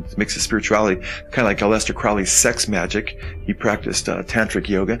perverted and mixes spirituality, kind of like Aleister Crowley's sex magic. He practiced tantric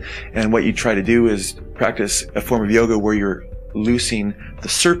yoga, and what you try to do is practice a form of yoga where you're loosing the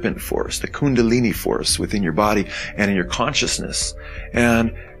serpent force, the Kundalini force within your body and in your consciousness.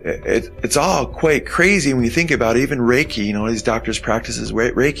 And it's all quite crazy when you think about it. Even Reiki, you know, these doctors practices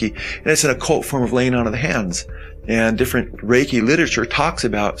Reiki, and it's an occult form of laying on of the hands. And different Reiki literature talks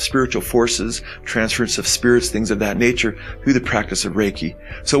about spiritual forces, transference of spirits, things of that nature through the practice of Reiki.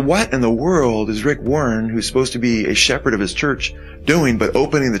 So what in the world is Rick Warren, who's supposed to be a shepherd of his church, doing but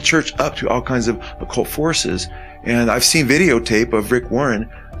opening the church up to all kinds of occult forces? And I've seen videotape of Rick Warren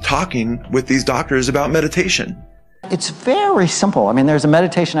talking with these doctors about meditation. It's very simple. I mean, there's a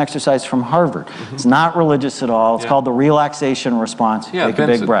meditation exercise from Harvard. It's not religious at all. It's called the relaxation response. Take a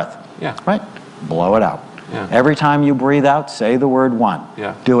big breath. Right? Blow it out. Every time you breathe out, say the word one.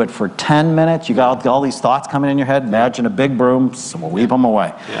 Do it for 10 minutes. You got all these thoughts coming in your head. Imagine a big broom, sweep them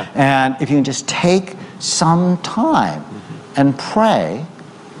away. And if you can just take some time and pray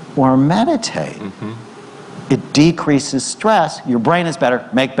or meditate, it decreases stress. Your brain is better.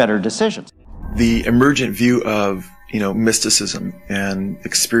 Make better decisions. The emergent view of, you know, mysticism and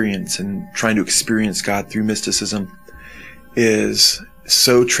experience and trying to experience God through mysticism is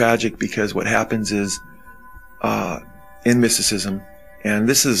so tragic, because what happens is in mysticism, and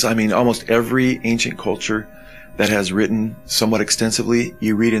this is, I mean, almost every ancient culture that has written somewhat extensively,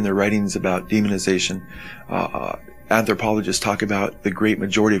 you read in their writings about demonization. Anthropologists talk about the great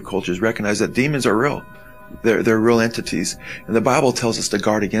majority of cultures recognize that demons are real. They're real entities, and the Bible tells us to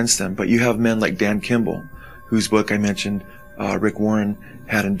guard against them. But you have men like Dan Kimball, whose book I mentioned Rick Warren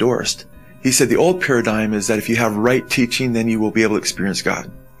had endorsed. He said the old paradigm is that if you have right teaching, then you will be able to experience God.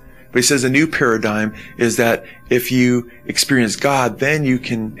 But he says the new paradigm is that if you experience God, then you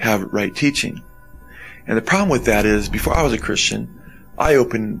can have right teaching. And the problem with that is, before I was a Christian, I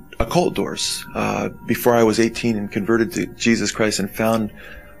opened occult doors. Before I was 18 and converted to Jesus Christ and found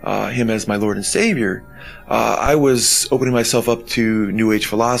Him as my Lord and Savior, I was opening myself up to New Age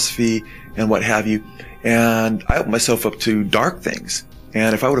philosophy and what have you, and I opened myself up to dark things.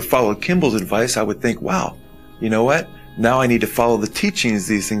 And if I would have followed Kimball's advice, I would think, wow, you know what? Now I need to follow the teachings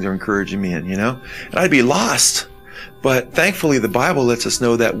these things are encouraging me in, you know? And I'd be lost. But thankfully, the Bible lets us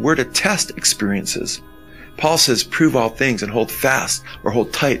know that we're to test experiences. Paul says, prove all things and hold fast or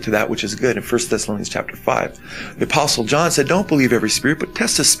hold tight to that which is good in 1 Thessalonians chapter 5. The Apostle John said, don't believe every spirit, but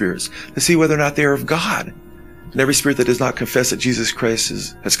test the spirits to see whether or not they are of God. And every spirit that does not confess that Jesus Christ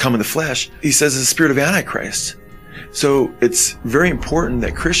has come in the flesh, he says, is the spirit of Antichrist. So it's very important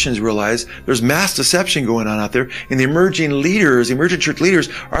that Christians realize there's mass deception going on out there, and the emerging leaders, the emergent church leaders,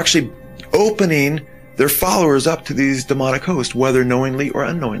 are actually opening their followers up to these demonic hosts, whether knowingly or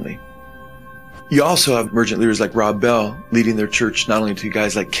unknowingly. You also have emergent leaders like Rob Bell leading their church, not only to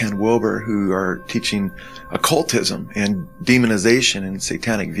guys like Ken Wilber, who are teaching occultism and demonization and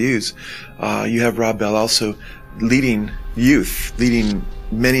satanic views. You have Rob Bell also leading youth, leading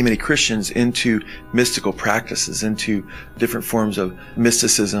many Christians into mystical practices, into different forms of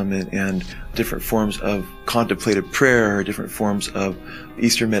mysticism and different forms of contemplative prayer, different forms of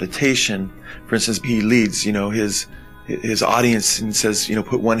Eastern meditation. For instance, he leads, you know, his audience and says, you know,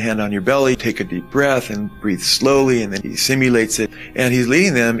 put one hand on your belly, take a deep breath and breathe slowly, and then he simulates it. And he's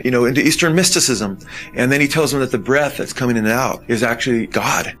leading them, you know, into Eastern mysticism. And then he tells them that the breath that's coming in and out is actually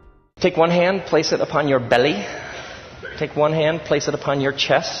God. Take one hand, place it upon your belly. Take one hand, place it upon your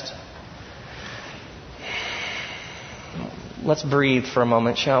chest. Let's breathe for a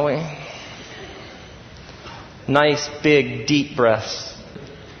moment, shall we? Nice, big, deep breaths.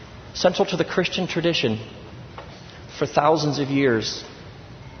 Central to the Christian tradition for thousands of years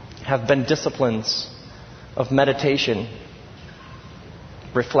have been disciplines of meditation,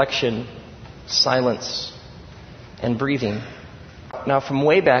 reflection, silence, and breathing. Now, from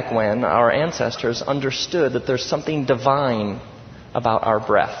way back when, our ancestors understood that there's something divine about our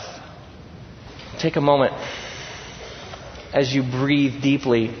breath. Take a moment as you breathe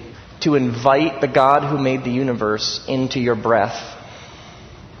deeply to invite the God who made the universe into your breath.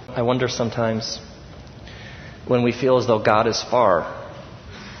 I wonder sometimes when we feel as though God is far,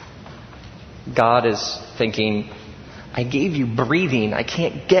 God is thinking, I gave you breathing, I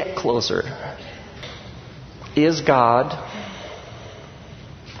can't get closer. Is God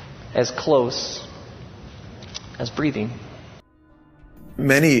as close as breathing?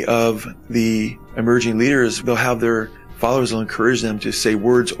 Many of the emerging leaders, they'll have their followers, will encourage them to say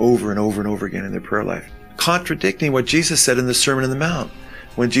words over and over and over again in their prayer life, contradicting what Jesus said in the Sermon on the Mount,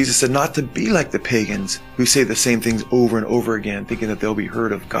 when Jesus said not to be like the pagans who say the same things over and over again, thinking that they'll be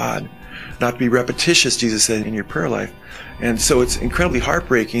heard of God. Not to be repetitious, Jesus said, in your prayer life. And so it's incredibly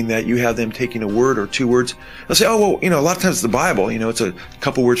heartbreaking that you have them taking a word or two words. They'll say, oh, well, you know, a lot of times it's the Bible, you know, it's a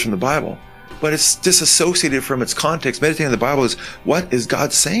couple words from the Bible. But it's disassociated from its context. Meditating on the Bible is, what is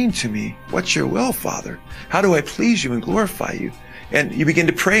God saying to me? What's your will, Father? How do I please you and glorify you? And you begin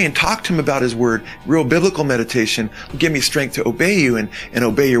to pray and talk to him about his word. Real biblical meditation will give me strength to obey you and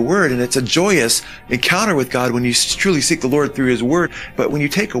obey your word. And it's a joyous encounter with God when you truly seek the Lord through his word. But when you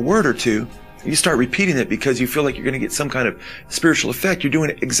take a word or two, you start repeating it because you feel like you're going to get some kind of spiritual effect. You're doing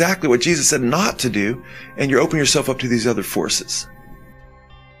exactly what Jesus said not to do, and you're opening yourself up to these other forces.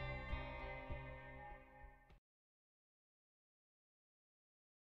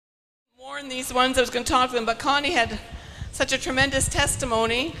 Warn these ones, I was going to talk to them, but Connie had such a tremendous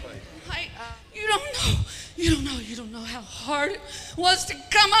testimony. You don't know how hard it was to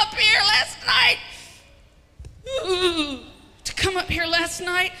come up here last night. Ooh, to come up here last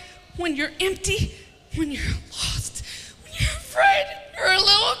night when you're empty, when you're lost, when you're afraid, you're a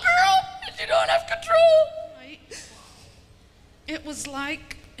little girl and you don't have control. It was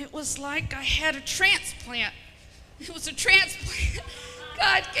like I had a transplant. It was a transplant.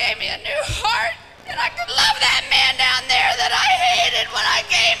 God gave me a new heart, and I could love that man down there that I hated when I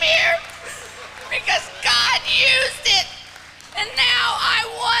came here, because God used it, and now I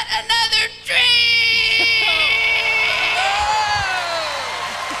want another drink.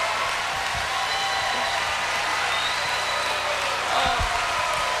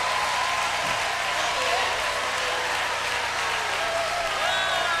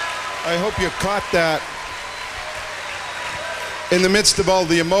 I hope you caught that. In the midst of all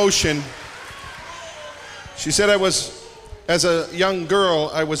the emotion, she said, as a young girl,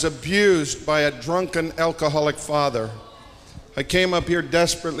 I was abused by a drunken alcoholic father. I came up here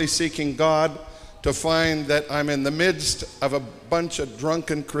desperately seeking God to find that I'm in the midst of a bunch of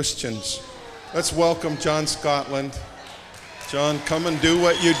drunken Christians. Let's welcome John Scotland. John, come and do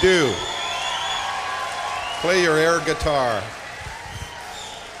what you do. Play your air guitar.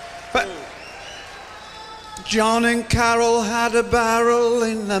 But John and Carol had a barrel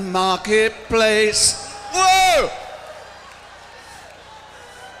in the marketplace. Whoa!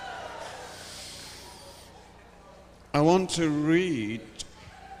 I want to read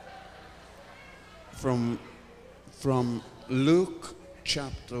from Luke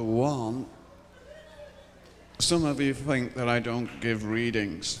chapter 1. Some of you think that I don't give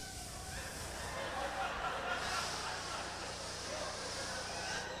readings.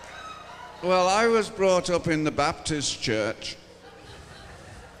 Well, I was brought up in the Baptist church.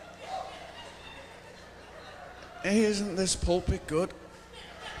 Hey, isn't this pulpit good?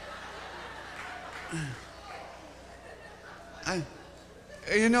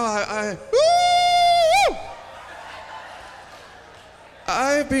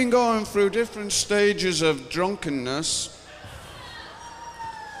 I've been going through different stages of drunkenness.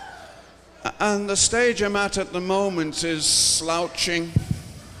 And the stage I'm at the moment is slouching.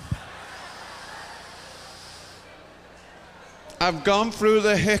 I've gone through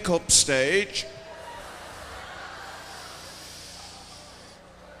the hiccup stage.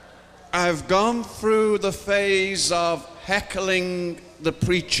 I've gone through the phase of heckling the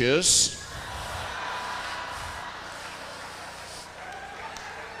preachers.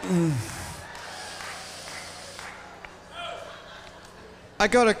 I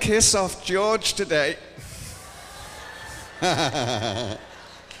got a kiss off George today. I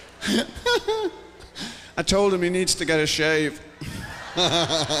told him he needs to get a shave.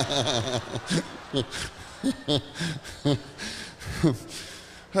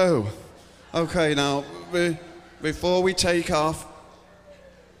 Oh, okay, now, before we take off,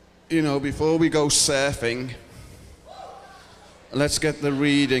 before we go surfing, let's get the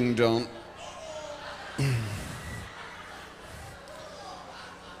reading done.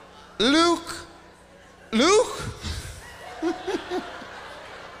 Luke?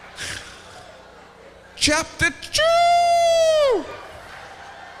 Chapter 2!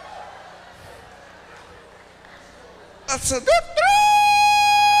 That's a good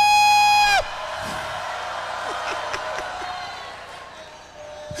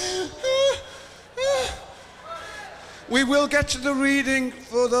We will get to the reading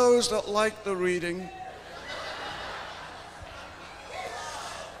for those that like the reading.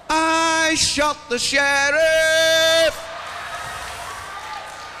 I shot the sheriff.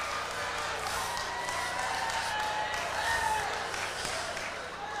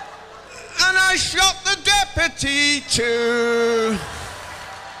 And I shot the deputy too.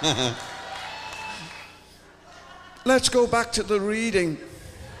 Let's go back to the reading.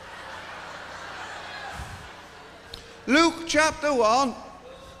 Luke chapter 1,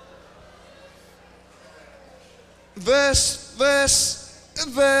 verse.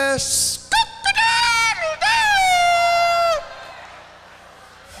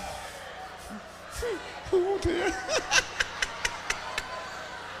 Oh dear.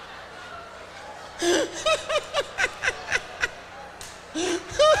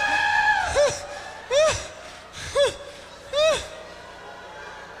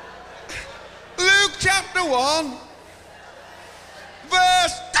 chapter 1,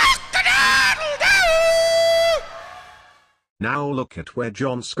 verse... Now look at where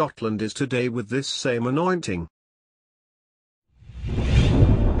John Scotland is today with this same anointing. You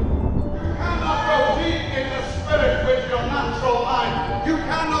cannot go deep in the spirit with your natural mind. You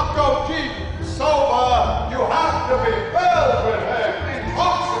cannot go deep sober. You have to be filled with Him,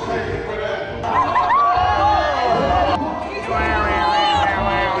 intoxicated with Him.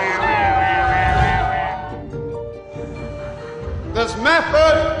 There's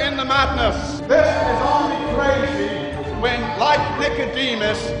method in the madness. This is only crazy when, like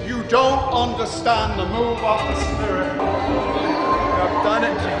Nicodemus, you don't understand the move of the Spirit. I've done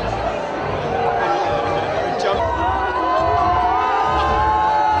it, Jesus.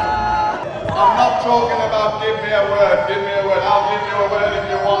 I'm not talking about give me a word, give me a word. I'll give you a word if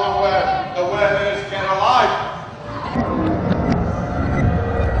you want a word. The word is get alive.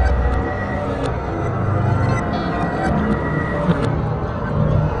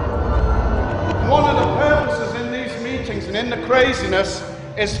 One of the purposes in these meetings and in the craziness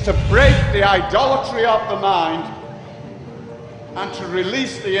is to break the idolatry of the mind and to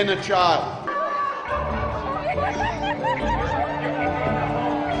release the inner child.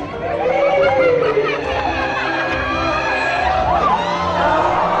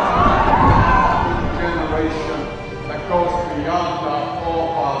 Generation that goes beyond our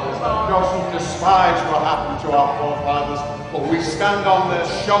forefathers, that doesn't despise what happened to our forefathers, but we stand on their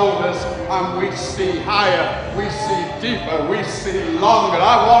shoulders and we see higher, we see deeper, we see longer.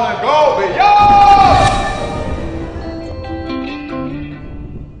 I want to go beyond!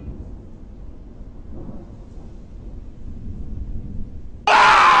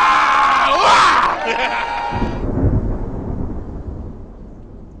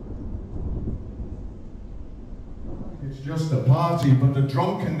 It's just a party, but the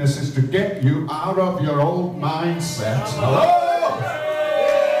drunkenness is to get you out of your old mindset. Hello?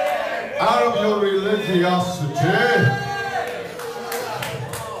 Out of your religiosity.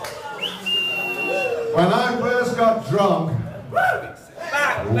 When I first got drunk,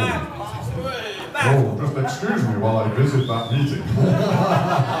 just excuse me while I visit that meeting.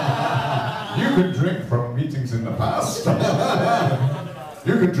 You could drink from meetings in the past.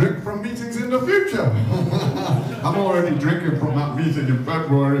 You can drink from meetings in the future. I'm already drinking from that meeting in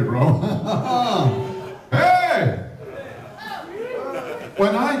February, bro. Hey!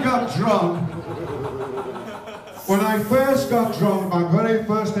 When I got drunk, when I first got drunk, my very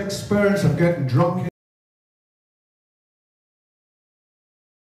first experience of getting drunk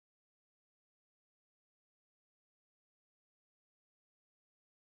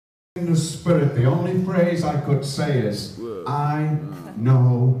in the spirit, the only phrase I could say is, I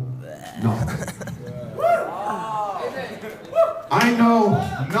know nothing. I know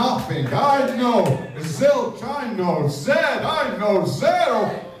nothing. I know zilch. I know Z. I know zero.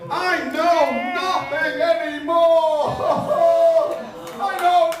 I know nothing anymore. I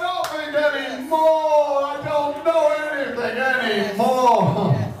know nothing anymore. I don't know anything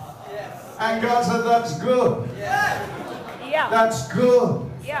anymore. And God said, that's good. Yeah. That's good.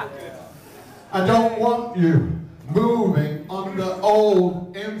 Yeah. I don't want you moving under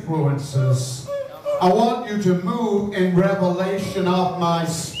old influences. I want you to move in revelation of my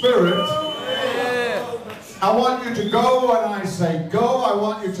spirit. I want you to go when I say go. I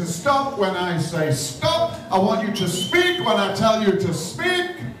want you to stop when I say stop. I want you to speak when I tell you to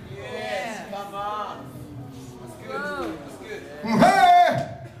speak. Yes, come on. That's good. That's good.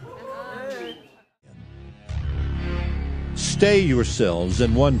 Hey! Stay yourselves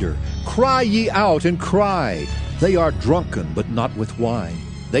and wonder. Cry ye out and cry. They are drunken, but not with wine.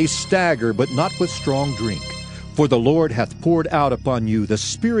 They stagger, but not with strong drink. For the Lord hath poured out upon you the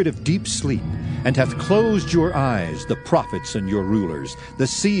spirit of deep sleep, and hath closed your eyes, the prophets and your rulers. The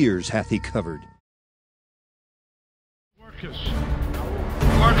seers hath he covered.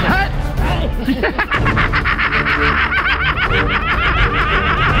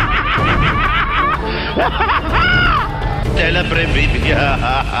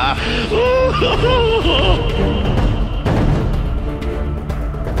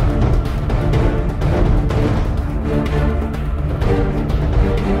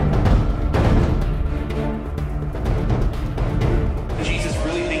 Jesus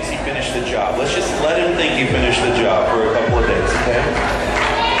really thinks he finished the job. Let's just let him think he finished the job for a couple of days, okay?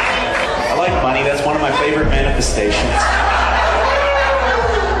 I like money. That's one of my favorite manifestations.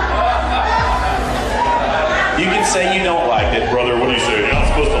 You can say you don't like it. Brother, what do you say? You're not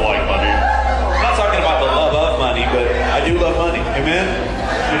supposed to like money. I'm not talking about the love of money, but I do love money. Amen?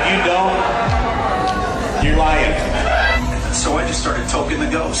 If you don't, you're lying. So I just started toking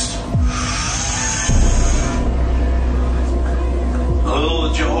the ghost.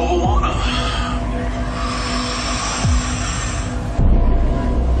 of Jehovah.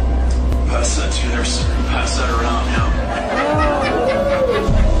 Pass that to there, sir. Pass that around, yeah.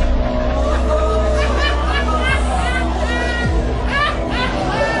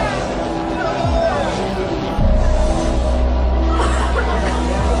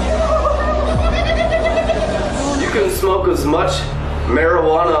 You can smoke as much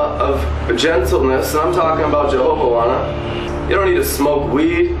marijuana of gentleness, and I'm talking about Jehovah-wana. You don't need to smoke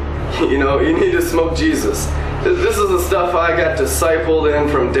weed, you know, you need to smoke Jesus. This is the stuff I got discipled in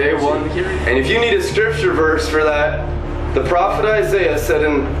from day one. And if you need a scripture verse for that, the prophet Isaiah said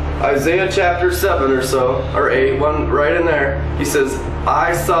in Isaiah chapter 7 or so, or 8, one right in there, he says,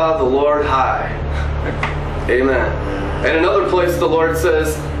 I saw the Lord high. Amen. And another place the Lord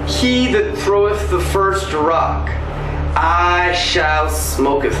says, he that throweth the first rock, I shall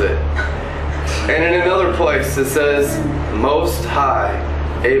smoketh it. And in another place it says, Most High.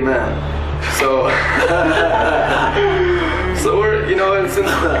 Amen. So, so we're, you know, and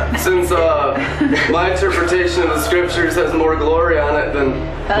since my interpretation of the scriptures has more glory on it than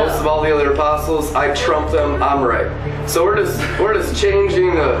most of all the other apostles, I trump them. I'm right. So we're just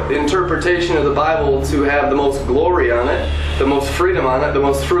changing the interpretation of the Bible to have the most glory on it, the most freedom on it, the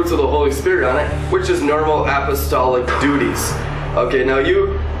most fruits of the Holy Spirit on it, which is normal apostolic duties. Okay, now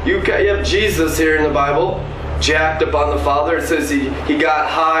you have Jesus here in the Bible, jacked up on the Father. It says he got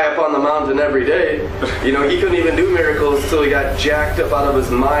high up on the mountain every day. You know, he couldn't even do miracles until he got jacked up out of his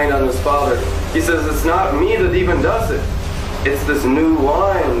mind on his Father. He says, it's not me that even does it. It's this new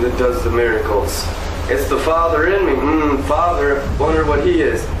wine that does the miracles. It's the Father in me. Father, wonder what he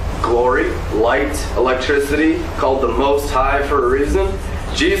is. Glory, light, electricity, called the Most High for a reason.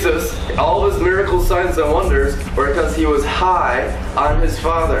 Jesus, all of his miracle signs and wonders were because he was high on his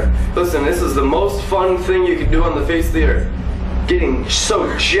Father. Listen, this is the most fun thing you could do on the face of the earth. Getting so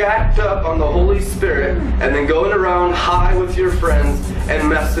jacked up on the Holy Spirit and then going around high with your friends and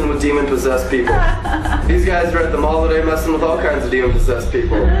messing with demon-possessed people. These guys are at the mall today messing with all kinds of demon-possessed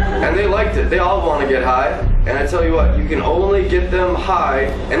people. And they liked it. They all want to get high. And I tell you what, you can only get them high,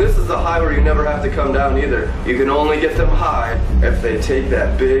 and this is a high where you never have to come down either. You can only get them high if they take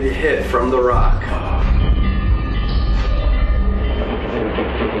that big hit from the rock.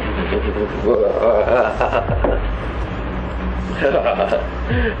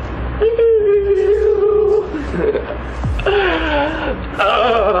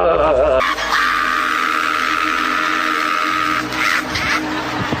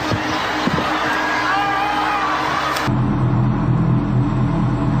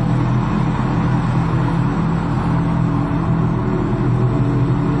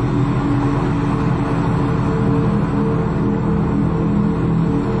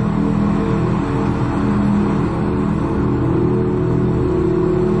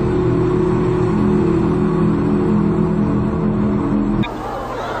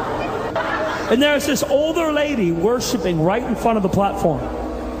 And there's this older lady worshiping right in front of the platform.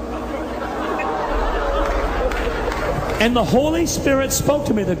 And the Holy Spirit spoke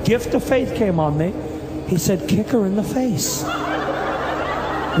to me. The gift of faith came on me. He said, kick her in the face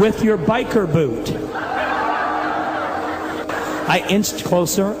with your biker boot. I inched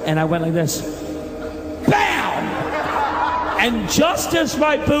closer and I went like this. Bam! And just as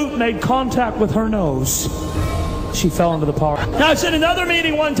my boot made contact with her nose, she fell into the power. Now, I was in another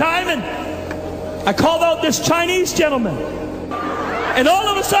meeting one time and I called out this Chinese gentleman. And all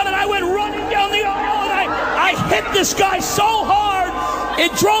of a sudden I went running down the aisle and I hit this guy so hard,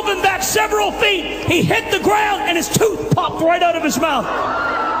 it drove him back several feet. He hit the ground and his tooth popped right out of his mouth.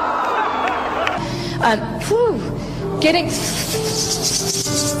 Getting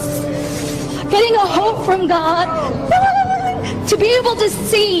a hope from God. To be able to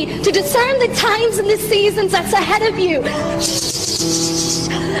see, to discern the times and the seasons that's ahead of you.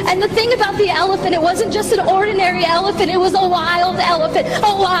 And the thing about the elephant, it wasn't just an ordinary elephant, it was a wild elephant. A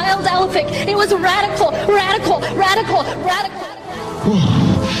wild elephant. It was radical, radical, radical, radical.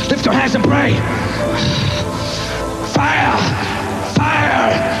 Lift your hands and pray. Fire!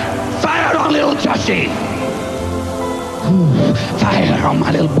 Fire! Fire on little Joshie! Fire on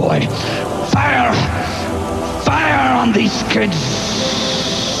my little boy. Fire! Fire on these kids.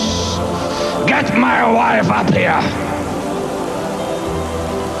 Get my wife up here.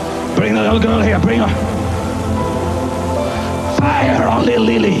 Bring the little girl here, bring her. Fire on little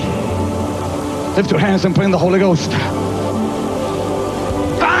Lily. Lift your hands and bring the Holy Ghost.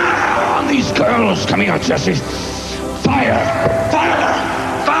 Fire on these girls. Come here, Jesse. Fire, fire,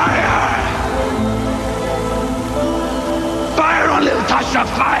 fire. Fire on little Tasha,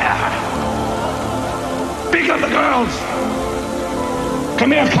 fire. Pick up the girls.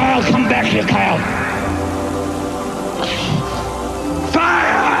 Come here, Kyle. Come back here, Kyle.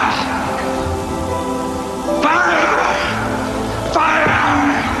 Fire! Fire! Fire!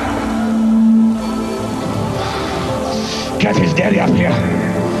 Get his daddy up here.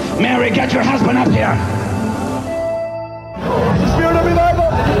 Mary, get your husband up here. It's the spirit of revival.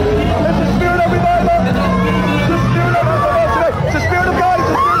 It's the spirit of revival. It's the spirit of revival today. It's the spirit of God.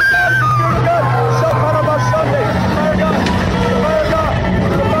 It's the spirit of God. It's the spirit of God. Somehow about Sunday. Fire God. Fire God.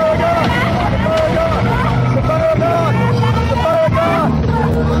 The fire God. The fire God. The fire God.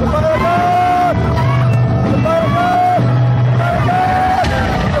 The fire God. The fire God. The fire God.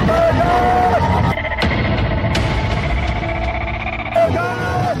 The fire God. The fire God. Fire God.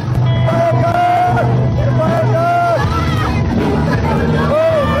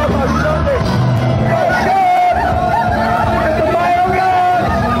 The fire God.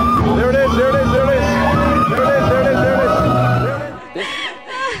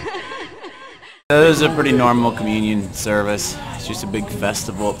 This is a pretty normal communion service. It's just a big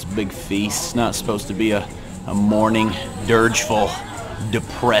festival. It's a big feast. It's not supposed to be a morning, dirgeful,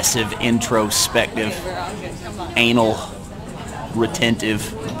 depressive, introspective, anal, retentive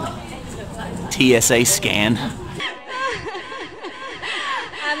TSA scan.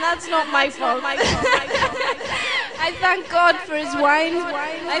 And that's not my fault. I thank God for his wine.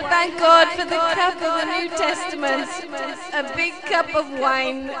 I thank God for the cup of the New Testament. A big cup of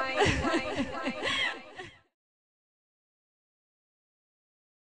wine.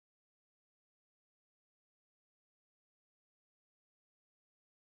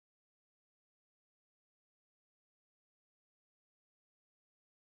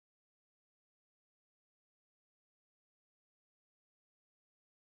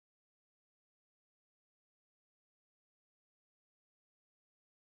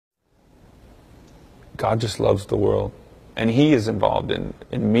 God just loves the world, and he is involved in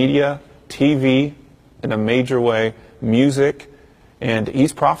media, TV, in a major way, music, and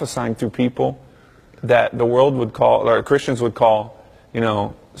he's prophesying through people that the world would call, or Christians would call, you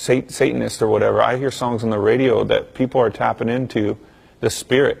know, Satanist or whatever. I hear songs on the radio that people are tapping into the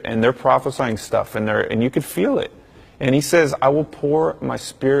Spirit, and they're prophesying stuff, and you could feel it. And he says, I will pour my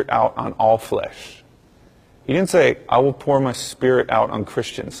Spirit out on all flesh. He didn't say, I will pour my Spirit out on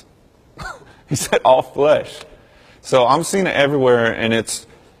Christians. He said all flesh. So I'm seeing it everywhere, and it's,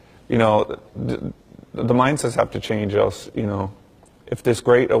 you know, the mindsets have to change, else, you know, if this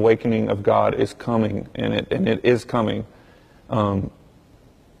great awakening of God is coming, and it is coming, you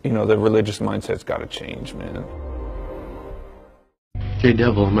know, the religious mindset's got to change, man. J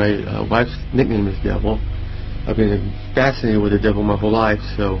Devil, my wife's nickname is Devil. I've been fascinated with the devil my whole life,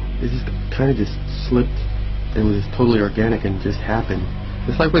 so it just kind of just slipped and was totally organic and just happened.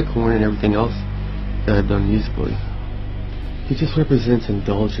 Just like with Korn and everything else that I've done musically. He just represents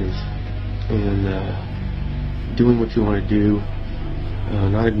indulgence and doing what you want to do,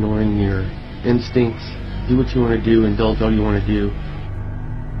 not ignoring your instincts. Do what you want to do, indulge all you want to do.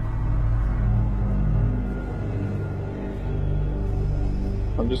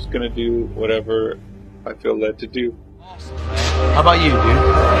 I'm just going to do whatever I feel led to do. How about you,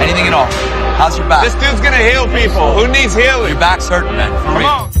 dude? Anything at all? How's your back? This dude's going to heal people. Who needs healing? Your back's hurting, man. Come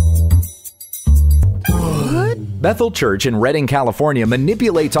on. Bethel Church in Redding, California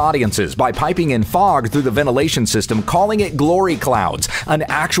manipulates audiences by piping in fog through the ventilation system, calling it glory clouds, an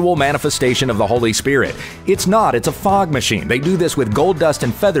actual manifestation of the Holy Spirit. It's not, it's a fog machine. They do this with gold dust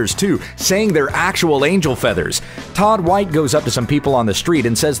and feathers too, saying they're actual angel feathers. Todd White goes up to some people on the street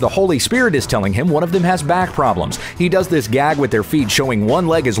and says the Holy Spirit is telling him one of them has back problems. He does this gag with their feet showing one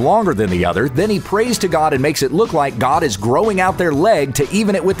leg is longer than the other, then he prays to God and makes it look like God is growing out their leg to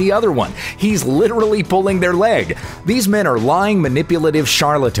even it with the other one. He's literally pulling their leg. These men are lying, manipulative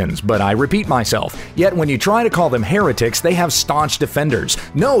charlatans, but I repeat myself. Yet when you try to call them heretics, they have staunch defenders.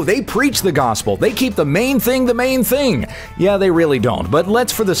 No, they preach the gospel. They keep the main thing the main thing. Yeah, they really don't, but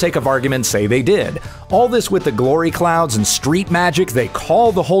let's for the sake of argument say they did. All this with the glory clouds and street magic they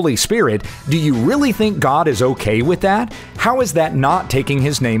call the Holy Spirit, do you really think God is okay with that? How is that not taking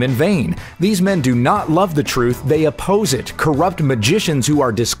his name in vain? These men do not love the truth, they oppose it, corrupt magicians who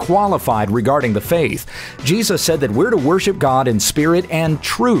are disqualified regarding the faith. Jesus said that we're to worship God in spirit and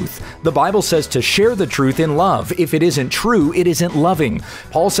truth. The Bible says to share the truth in love. If it isn't true, it isn't loving.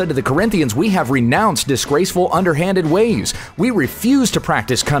 Paul said to the Corinthians, we have renounced disgraceful, underhanded ways. We refuse to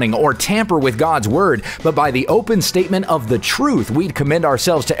practice cunning or tamper with God's word, but by the open statement of the truth, we'd commend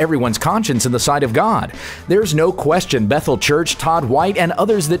ourselves to everyone's conscience in the sight of God. There's no question Bethel Church, Todd White, and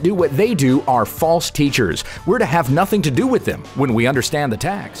others that do what they do are false teachers. We're to have nothing to do with them when we understand the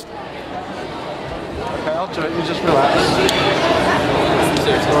text. Okay, you just relax.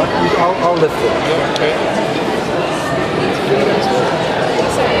 I'll lift it.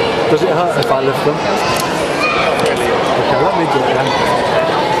 Does it hurt if I lift them? Okay, let me do it then.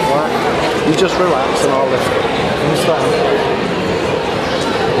 Right. You just relax and I'll lift it. Can you start?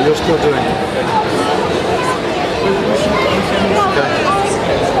 You're still doing it. Okay.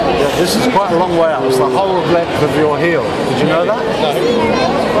 Yeah, this is quite a long way out. It's the whole length of your heel. Did you know that? No.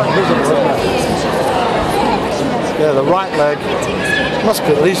 Yeah, the right leg must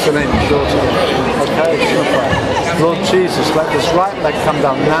be at least an inch shorter. Okay, super. Lord Jesus, let this right leg come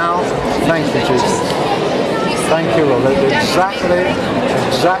down now. Thank you, Jesus. Thank you, Lord. Let it exactly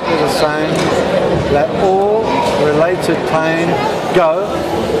the same. Let all related pain go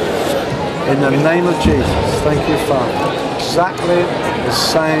in the name of Jesus. Thank you, Father. Exactly the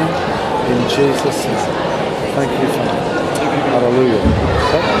same in Jesus' name. Thank you, Father. Hallelujah.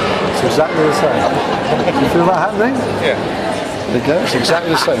 Okay? It's exactly the same. You feel that happening? Yeah. There you go. It's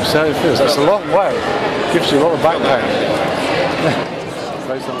exactly the same. See how it feels. That's a long way. Gives you a lot of back pain.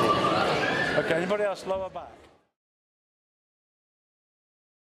 Praise the Lord. Okay, anybody else lower back?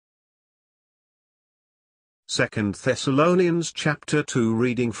 Second Thessalonians chapter 2,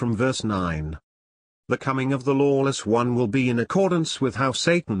 reading from verse 9. The coming of the lawless one will be in accordance with how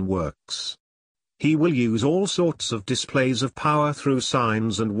Satan works. He will use all sorts of displays of power through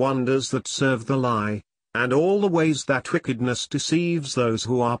signs and wonders that serve the lie, and all the ways that wickedness deceives those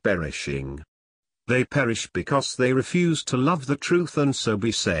who are perishing. They perish because they refuse to love the truth and so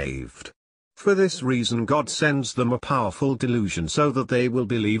be saved. For this reason God sends them a powerful delusion so that they will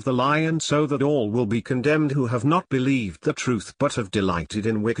believe the lie and so that all will be condemned who have not believed the truth but have delighted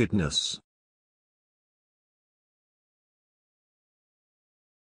in wickedness.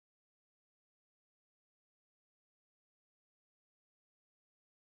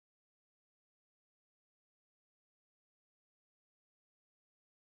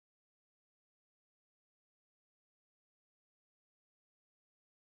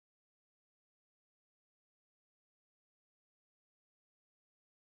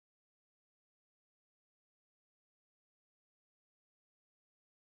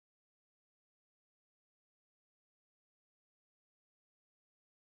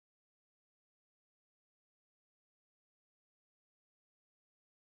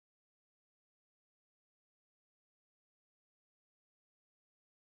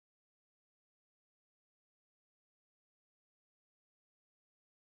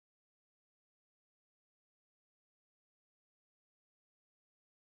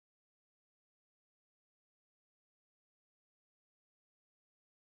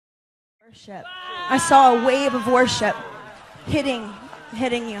 Worship. I saw a wave of worship hitting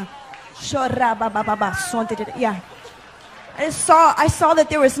you. Yeah. I saw that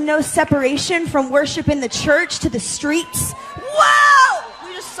there was no separation from worship in the church to the streets. Wow!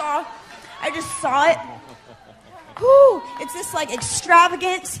 I just saw it. Whew. It's this like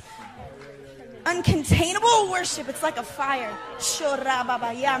extravagant, uncontainable worship. It's like a fire.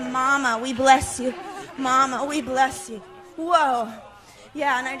 Yeah, Mama, we bless you. Mama, we bless you. Whoa.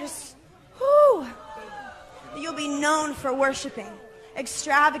 Yeah, and I just, whoo. You'll be known for worshiping.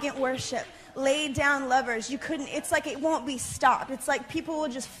 Extravagant worship. Laid down lovers. It's like it won't be stopped. It's like people will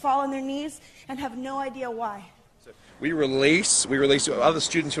just fall on their knees and have no idea why. We release other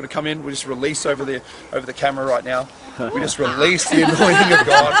students who want to come in. We just release over the camera right now. We just release the anointing of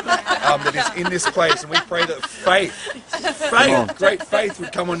God that is in this place, and we pray that great faith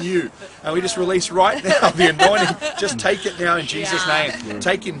would come on you. And we just release right now the anointing. Just take it now in Jesus' name.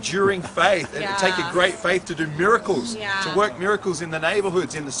 Take enduring faith, and take a great faith to do miracles, to work miracles in the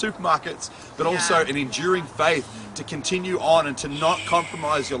neighborhoods, in the supermarkets, but also an enduring faith to continue on and to not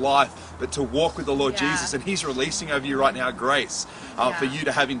compromise your life, but to walk with the Lord Jesus. And He's releasing over you right now grace for you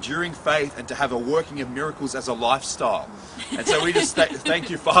to have enduring faith and to have a working of miracles as a lifestyle. And so we just thank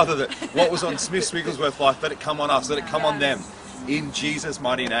you, Father, that what was on Smith Wigglesworth life, let it come on us, let it come on them. In Jesus'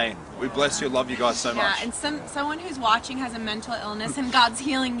 mighty name. We bless you, love you guys so much. Yeah, and someone who's watching has a mental illness and God's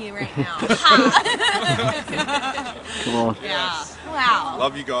healing you right now. Come on. Yeah. Wow.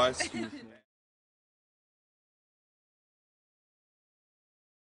 Love you guys.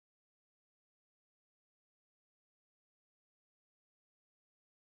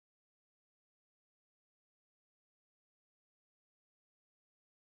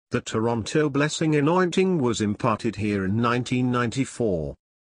 The Toronto Blessing Anointing was imparted here in 1994.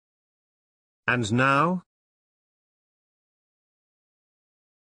 And now?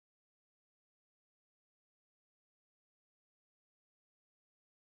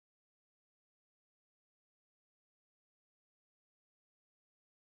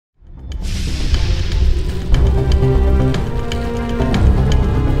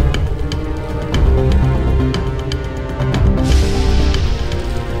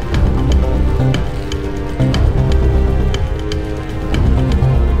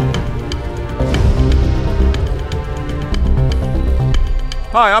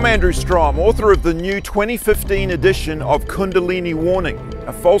 Hi, I'm Andrew Strom, author of the new 2015 edition of Kundalini Warning,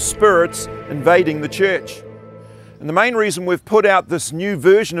 a false spirits invading the church. And the main reason we've put out this new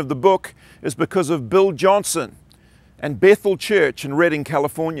version of the book is because of Bill Johnson and Bethel Church in Redding,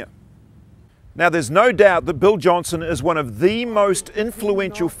 California. Now, there's no doubt that Bill Johnson is one of the most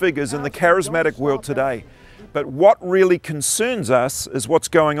influential figures in the charismatic world today. But what really concerns us is what's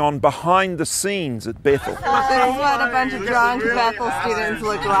going on behind the scenes at Bethel. This is what a bunch of drunk Bethel students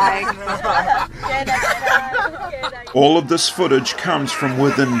look like. All of this footage comes from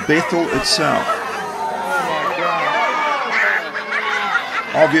within Bethel itself.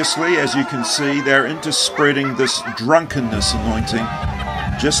 Obviously, as you can see, they're into spreading this drunkenness anointing,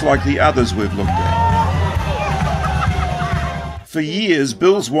 just like the others we've looked at. For years,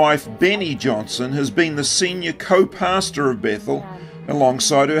 Bill's wife, Benny Johnson, has been the senior co-pastor of Bethel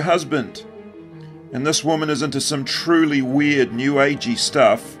alongside her husband. And this woman is into some truly weird New Agey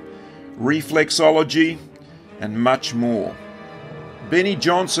stuff, reflexology, and much more. Benny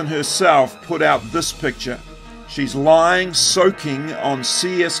Johnson herself put out this picture. She's lying soaking on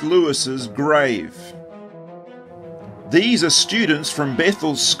C.S. Lewis's grave. These are students from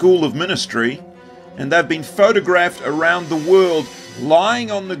Bethel's School of Ministry, and they've been photographed around the world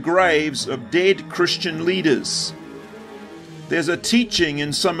lying on the graves of dead Christian leaders. There's a teaching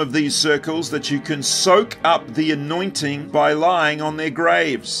in some of these circles that you can soak up the anointing by lying on their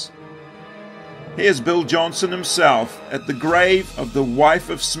graves. Here's Bill Johnson himself at the grave of the wife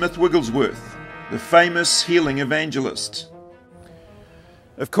of Smith Wigglesworth, the famous healing evangelist.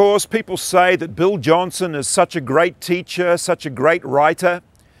 Of course, people say that Bill Johnson is such a great teacher, such a great writer,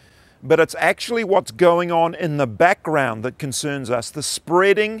 but it's actually what's going on in the background that concerns us, the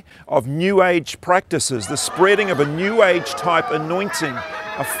spreading of New Age practices, the spreading of a New Age type anointing,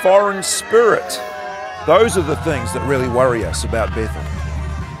 a foreign spirit. Those are the things that really worry us about Bethel.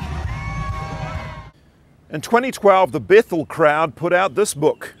 In 2012, the Bethel crowd put out this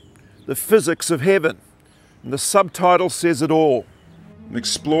book, The Physics of Heaven, and the subtitle says it all.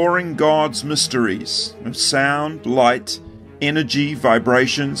 Exploring God's mysteries of sound, light, energy,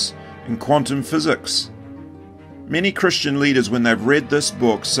 vibrations, and quantum physics. Many Christian leaders, when they've read this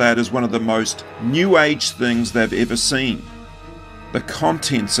book, say it is one of the most New Age things they've ever seen. The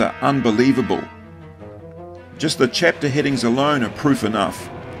contents are unbelievable. Just the chapter headings alone are proof enough.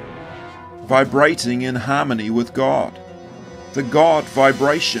 Vibrating in harmony with God. The God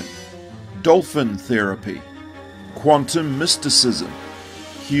vibration. Dolphin therapy. Quantum mysticism.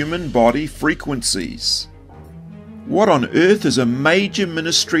 Human body frequencies. What on earth is a major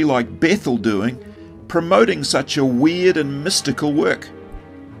ministry like Bethel doing, promoting such a weird and mystical work?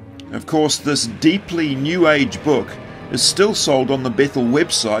 Of course, this deeply New Age book is still sold on the Bethel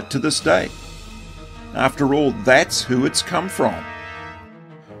website to this day. After all, that's who it's come from.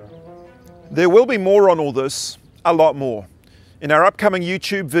 There will be more on all this, a lot more, in our upcoming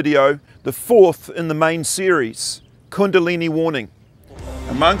YouTube video, the fourth in the main series, Kundalini Warning.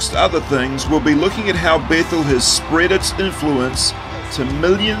 Amongst other things, we'll be looking at how Bethel has spread its influence to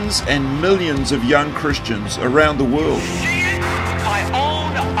millions and millions of young Christians around the world.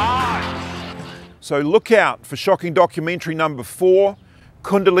 So look out for shocking documentary number 4,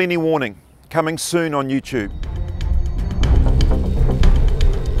 Kundalini Warning, coming soon on YouTube.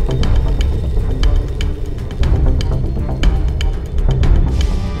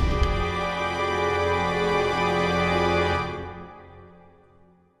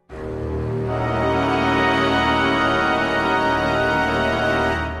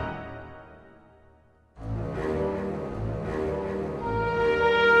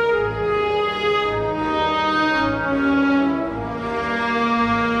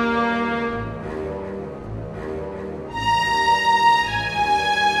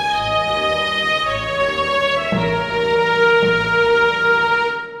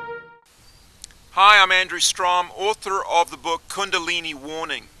 Hi, I'm Andrew Strom, author of the book Kundalini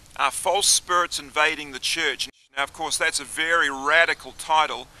Warning, False Spirits Invading the Church. Now, of course, that's a very radical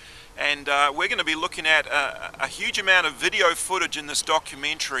title, and we're going to be looking at a huge amount of video footage in this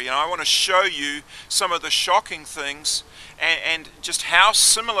documentary, and I want to show you some of the shocking things and just how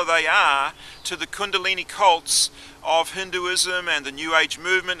similar they are to the Kundalini cults of Hinduism and the New Age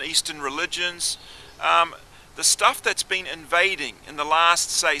movement, Eastern religions. The stuff that's been invading in the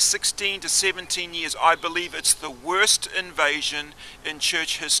last, say, 16 to 17 years, I believe it's the worst invasion in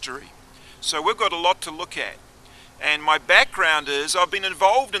church history. So we've got a lot to look at. And my background is I've been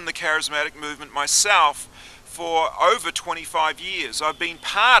involved in the charismatic movement myself for over 25 years. I've been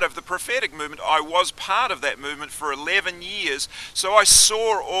part of the prophetic movement. I was part of that movement for 11 years. So I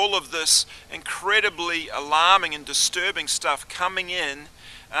saw all of this incredibly alarming and disturbing stuff coming in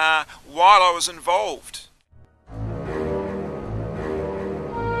while I was involved.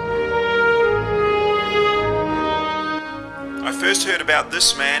 I first heard about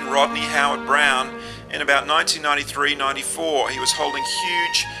this man, Rodney Howard-Browne, in about 1993-94. He was holding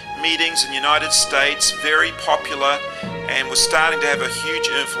huge meetings in the United States, very popular, and was starting to have a huge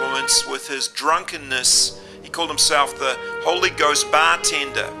influence with his drunkenness. He called himself the Holy Ghost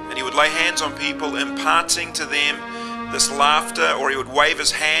bartender, and he would lay hands on people, imparting to them this laughter, or he would wave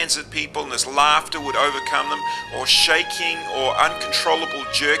his hands at people and this laughter would overcome them, or shaking or uncontrollable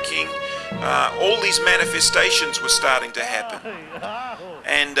jerking. All these manifestations were starting to happen.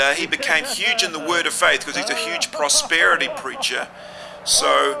 And he became huge in the word of faith because he's a huge prosperity preacher.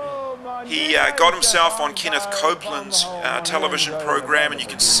 So he got himself on Kenneth Copeland's television program, and you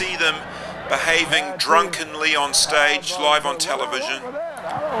can see them behaving drunkenly on stage, live on television.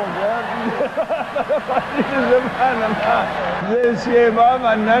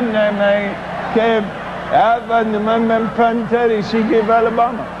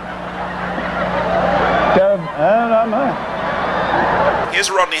 Here's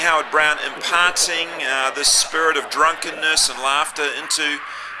Rodney Howard-Browne imparting this spirit of drunkenness and laughter into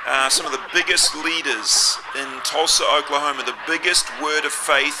some of the biggest leaders in Tulsa, Oklahoma, the biggest word of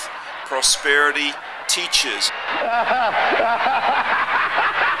faith, prosperity teachers.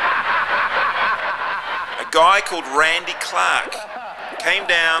 A guy called Randy Clark came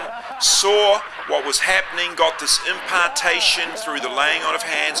down, saw what was happening, got this impartation through the laying on of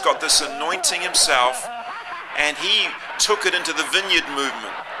hands, got this anointing himself, and he took it into the Vineyard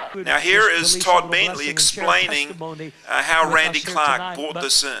movement. Now here is Todd Bentley explaining how Randy Clark brought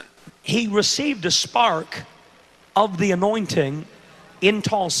this in. He received a spark of the anointing in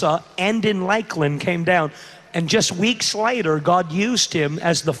Tulsa and in Lakeland, came down, and just weeks later God used him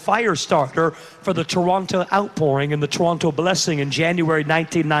as the fire starter for the Toronto outpouring and the Toronto blessing in January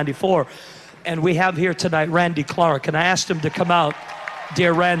 1994. And we have here tonight Randy Clark, and I asked him to come out,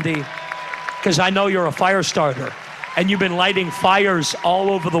 dear Randy, because I know you're a fire starter and you've been lighting fires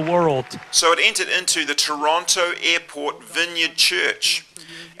all over the world. So it entered into the Toronto Airport Vineyard Church,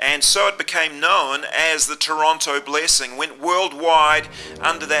 and so it became known as the Toronto Blessing. Went worldwide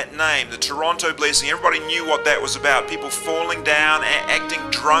under that name, the Toronto Blessing. Everybody knew what that was about. People falling down, acting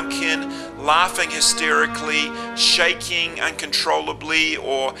drunken, laughing hysterically, shaking uncontrollably,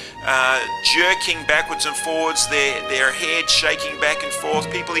 or jerking backwards and forwards, their head shaking back and forth,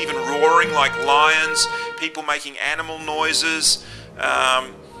 people even roaring like lions, people making animal noises.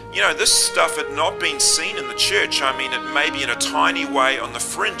 You know, this stuff had not been seen in the church. I mean, it may be in a tiny way on the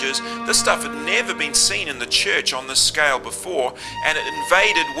fringes. This stuff had never been seen in the church on this scale before, and it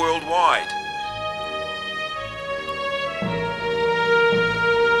invaded worldwide.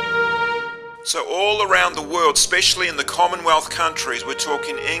 So all around the world, especially in the Commonwealth countries, we're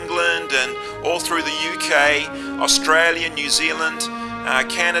talking England and all through the UK, Australia, New Zealand,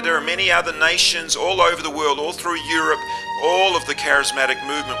 Canada, and many other nations all over the world, all through Europe, all of the charismatic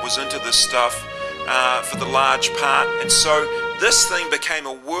movement was into this stuff for the large part. And so this thing became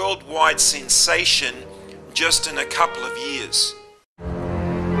a worldwide sensation just in a couple of years.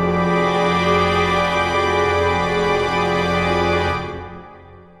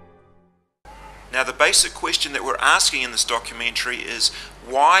 Now the basic question that we're asking in this documentary is,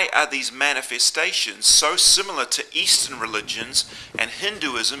 why are these manifestations so similar to Eastern religions and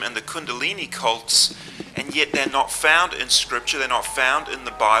Hinduism and the Kundalini cults, and yet they're not found in Scripture, they're not found in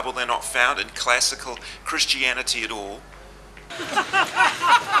the Bible, they're not found in classical Christianity at all?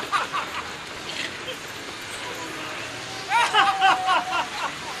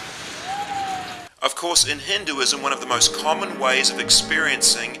 Of course, in Hinduism, one of the most common ways of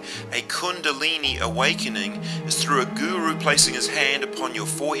experiencing a Kundalini awakening is through a guru placing his hand upon your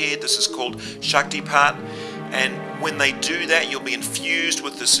forehead. This is called Shaktipat. And when they do that, you'll be infused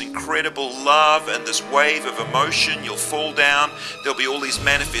with this incredible love and this wave of emotion. You'll fall down. There'll be all these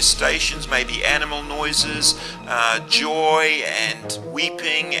manifestations, maybe animal noises, joy and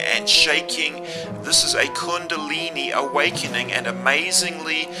weeping and shaking. This is a Kundalini awakening, and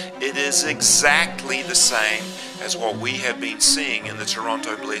amazingly, it is exactly the same as what we have been seeing in the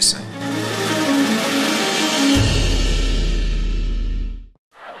Toronto Blessing.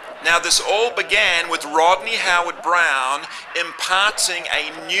 Now this all began with Rodney Howard-Browne imparting a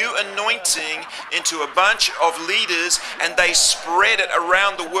new anointing into a bunch of leaders, and they spread it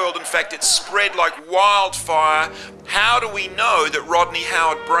around the world. In fact, it spread like wildfire. How do we know that Rodney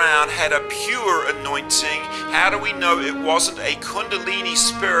Howard-Browne had a pure anointing? How do we know it wasn't a Kundalini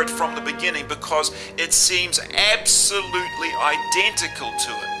spirit from the beginning? Because it seems absolutely identical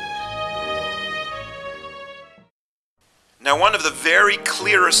to it. Now, one of the very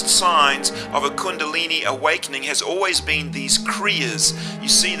clearest signs of a Kundalini awakening has always been these kriyas. You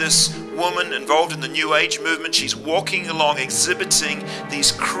see this woman involved in the New Age movement. She's walking along exhibiting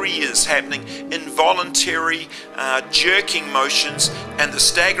these kriyas happening, involuntary jerking motions. And the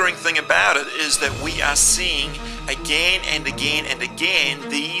staggering thing about it is that we are seeing again and again and again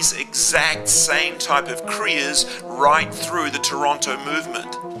these exact same type of kriyas right through the Toronto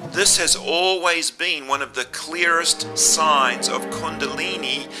movement. This has always been one of the clearest signs of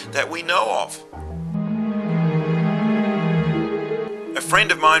Kundalini that we know of. A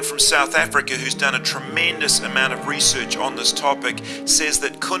friend of mine from South Africa who's done a tremendous amount of research on this topic says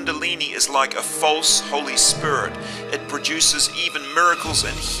that Kundalini is like a false Holy Spirit. It produces even miracles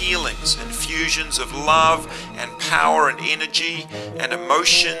and healings, infusions of love and power and energy and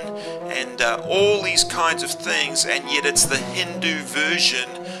emotion and all these kinds of things, and yet it's the Hindu version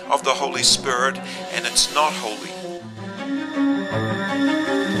of the Holy Spirit, and it's not holy.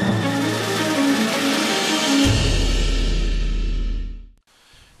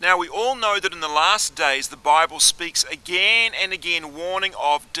 Now, we all know that in the last days the Bible speaks again and again warning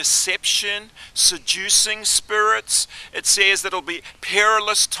of deception, seducing spirits. It says that it'll be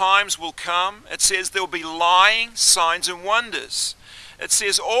perilous times will come. It says there'll be lying, signs and wonders. It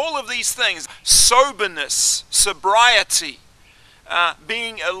says all of these things, soberness, sobriety,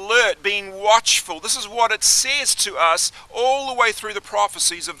 being alert, being watchful. This is what it says to us all the way through the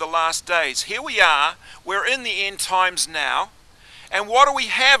prophecies of the last days. Here we are, we're in the end times now. And what do we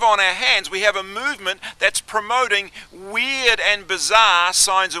have on our hands? We have a movement that's promoting weird and bizarre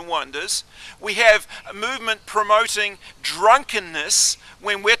signs and wonders. We have a movement promoting drunkenness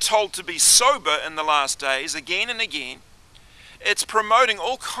when we're told to be sober in the last days, again and again. It's promoting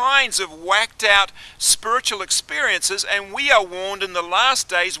all kinds of whacked out spiritual experiences, and we are warned in the last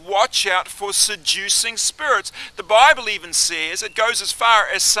days, watch out for seducing spirits. The Bible even says, it goes as far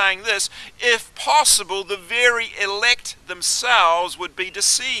as saying this, if possible, the very elect themselves would be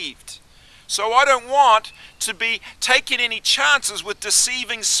deceived. So I don't want to be taking any chances with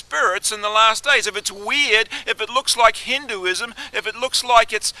deceiving spirits in the last days. If it's weird, if it looks like Hinduism, if it looks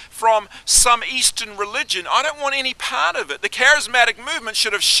like it's from some Eastern religion, I don't want any part of it. The charismatic movement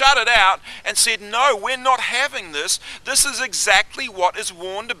should have shut it out and said, no, we're not having this. This is exactly what is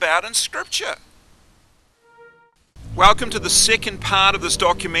warned about in Scripture. Welcome to the second part of this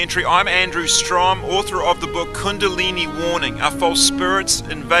documentary. I'm Andrew Strom, author of the book Kundalini Warning, Are False Spirits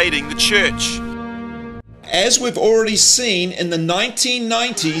Invading the Church? As we've already seen, in the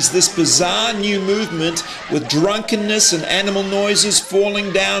 1990s, this bizarre new movement with drunkenness and animal noises,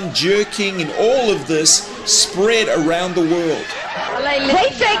 falling down, jerking, and all of this spread around the world.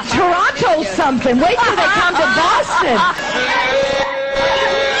 They think Toronto's something. Wait till they come to Boston.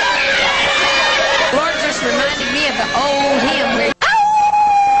 Lord just reminded me of the old hymn where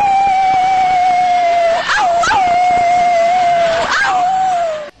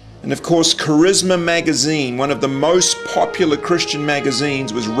And of course, Charisma magazine, one of the most popular Christian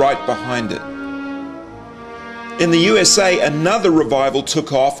magazines, was right behind it. In the USA, another revival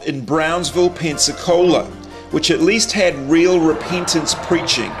took off in Brownsville, Pensacola, which at least had real repentance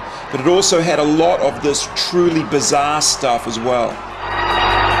preaching, but it also had a lot of this truly bizarre stuff as well.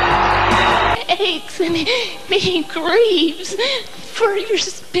 Aches and he grieves for your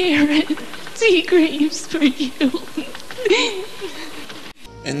spirit. He grieves for you.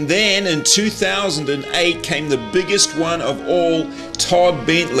 And then in 2008 came the biggest one of all, Todd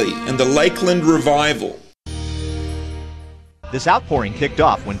Bentley and the Lakeland Revival. This outpouring kicked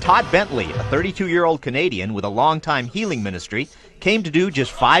off when Todd Bentley, a 32-year-old Canadian with a long-time healing ministry, came to do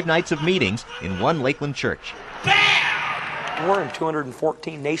just 5 nights of meetings in one Lakeland church. We're in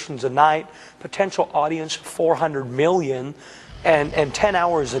 214 nations a night, potential audience 400 million, and 10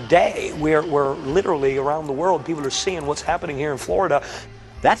 hours a day. We're literally around the world. People are seeing what's happening here in Florida.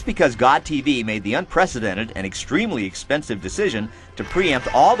 That's because God TV made the unprecedented and extremely expensive decision to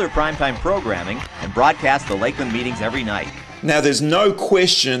preempt all their primetime programming and broadcast the Lakeland meetings every night. Now, there's no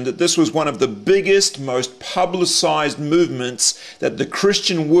question that this was one of the biggest, most publicized movements that the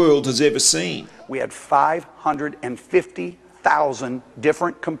Christian world has ever seen. We had 550,000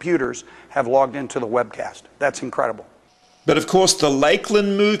 different computers have logged into the webcast. That's incredible. But of course, the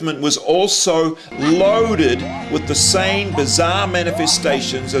Lakeland movement was also loaded with the same bizarre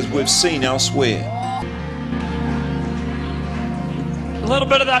manifestations as we've seen elsewhere. A little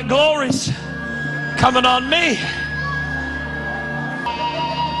bit of that glory's coming on me.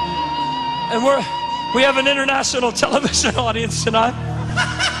 And we have an international television audience tonight.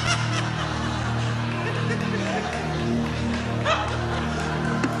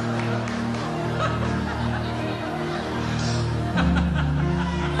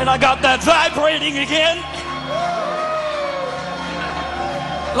 I got that vibrating again.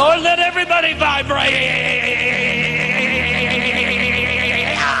 Lord, let everybody vibrate.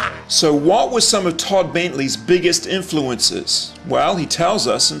 So what were some of Todd Bentley's biggest influences? Well, he tells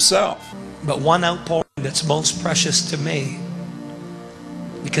us himself. But one outpouring that's most precious to me,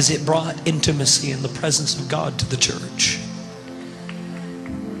 because it brought intimacy in the presence of God to the church.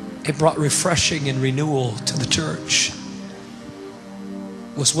 It brought refreshing and renewal to the church,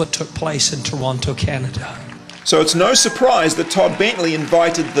 was what took place in Toronto, Canada. So it's no surprise that Todd Bentley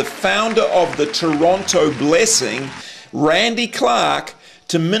invited the founder of the Toronto Blessing, Randy Clark,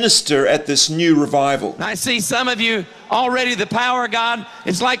 to minister at this new revival. I see some of you already, the power of God,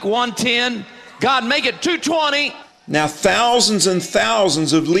 it's like 110. God, make it 220. Now thousands and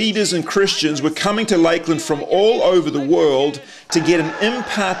thousands of leaders and Christians were coming to Lakeland from all over the world to get an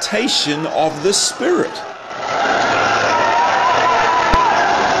impartation of the Spirit.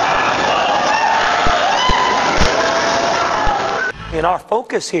 And our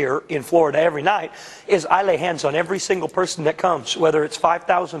focus here in Florida every night is I lay hands on every single person that comes, whether it's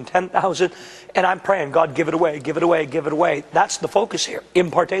 5,000, 10,000, and I'm praying, God, give it away, give it away, give it away. That's the focus here,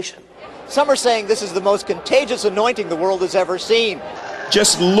 impartation. Some are saying this is the most contagious anointing the world has ever seen.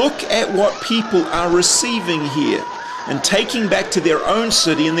 Just look at what people are receiving here and taking back to their own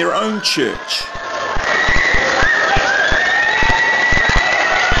city and their own church.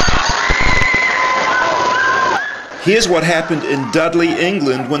 Here's what happened in Dudley,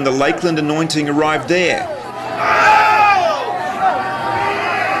 England when the Lakeland anointing arrived there.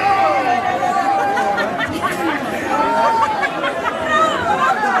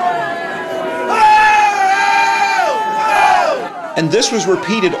 And this was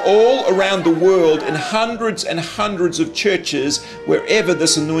repeated all around the world in hundreds and hundreds of churches wherever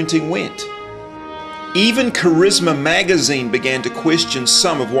this anointing went. Even Charisma magazine began to question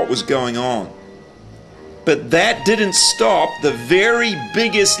some of what was going on. But that didn't stop the very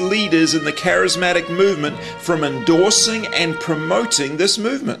biggest leaders in the charismatic movement from endorsing and promoting this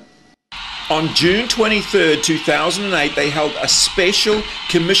movement. On June 23, 2008, they held a special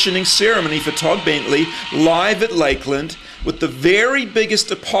commissioning ceremony for Todd Bentley live at Lakeland with the very biggest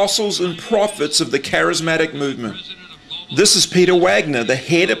apostles and prophets of the charismatic movement. This is Peter Wagner, the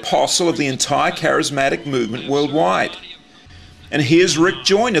head apostle of the entire charismatic movement worldwide. And here's Rick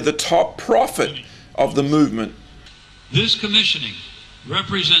Joyner, the top prophet of the movement. This commissioning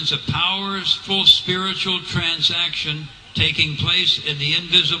represents a powerful spiritual transaction taking place in the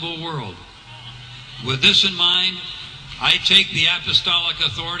invisible world. With this in mind, I take the apostolic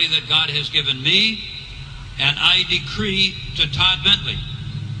authority that God has given me, and I decree to Todd Bentley,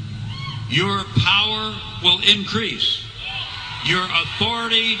 your power will increase, your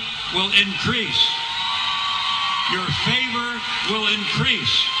authority will increase, your favor will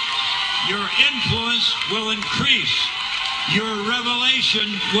increase, your influence will increase, your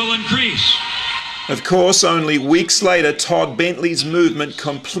revelation will increase. Of course, only weeks later, Todd Bentley's movement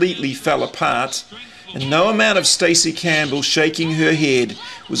completely fell apart, and no amount of Stacey Campbell shaking her head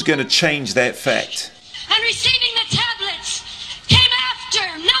was going to change that fact. And receiving the tablets came after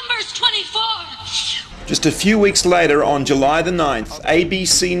Numbers 24. Just a few weeks later, on July the 9th,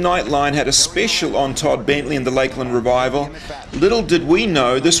 ABC Nightline had a special on Todd Bentley and the Lakeland Revival. Little did we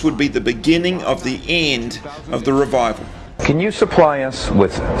know this would be the beginning of the end of the revival. Can you supply us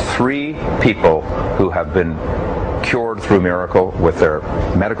with 3 people who have been cured through miracle with their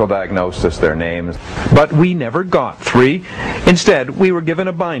medical diagnosis, their names? But we never got 3. Instead, we were given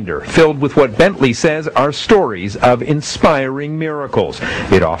a binder filled with what Bentley says are stories of inspiring miracles.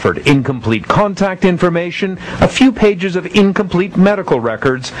 It offered incomplete contact information, a few pages of incomplete medical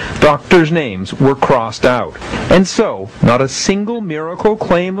records, doctors' names were crossed out. And so, not a single miracle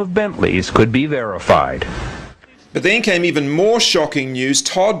claim of Bentley's could be verified. But then came even more shocking news.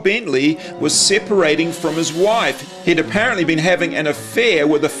 Todd Bentley was separating from his wife. He'd apparently been having an affair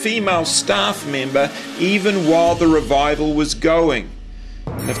with a female staff member even while the revival was going.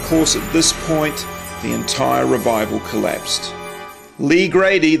 And of course, at this point, the entire revival collapsed. Lee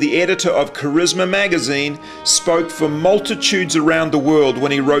Grady, the editor of Charisma magazine, spoke for multitudes around the world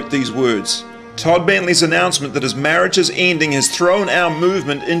when he wrote these words. Todd Bentley's announcement that his marriage is ending has thrown our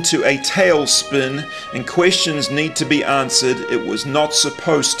movement into a tailspin, and questions need to be answered. It was not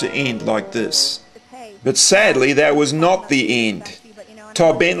supposed to end like this. But sadly, that was not the end.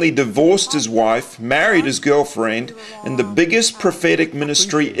 Todd Bentley divorced his wife, married his girlfriend, and the biggest prophetic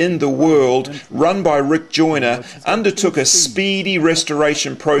ministry in the world, run by Rick Joyner, undertook a speedy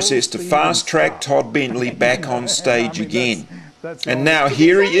restoration process to fast-track Todd Bentley back on stage again. And now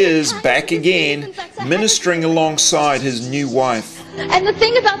here he is, back again, ministering alongside his new wife. And the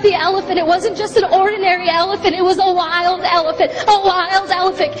thing about the elephant, it wasn't just an ordinary elephant, it was a wild elephant, a wild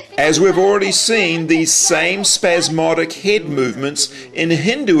elephant. As we've already seen, these same spasmodic head movements in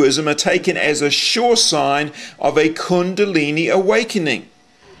Hinduism are taken as a sure sign of a Kundalini awakening.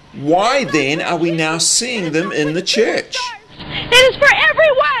 Why then are we now seeing them in the church? It is for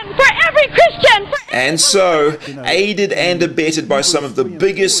everyone, for every Christian. And so, aided and abetted by some of the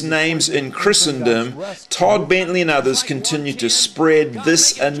biggest names in Christendom, Todd Bentley and others continue to spread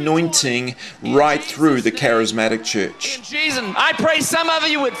this anointing right through the charismatic church. I pray some of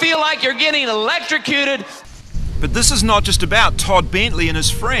you would feel like you're getting electrocuted. But this is not just about Todd Bentley and his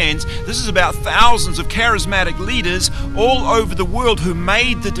friends. This is about thousands of charismatic leaders all over the world who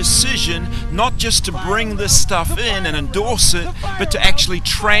made the decision not just to bring this stuff in and endorse it, but to actually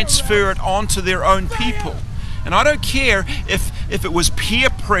transfer it onto their own people. And I don't care if it was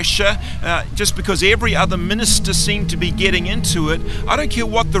peer pressure, just because every other minister seemed to be getting into it. I don't care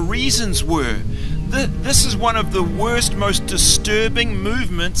what the reasons were. This is one of the worst, most disturbing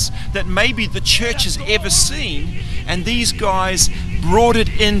movements that maybe the church has ever seen, and these guys brought it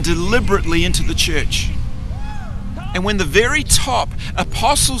in deliberately into the church. And when the very top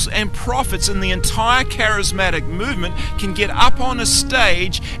apostles and prophets in the entire charismatic movement can get up on a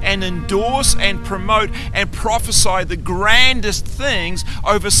stage and endorse and promote and prophesy the grandest things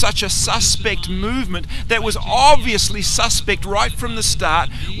over such a suspect movement that was obviously suspect right from the start,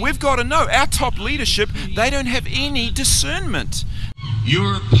 we've got to know our top leadership, they don't have any discernment.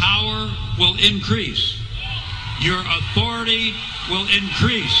 Your power will increase. Your authority will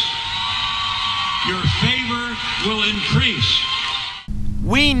increase. Your favor will increase.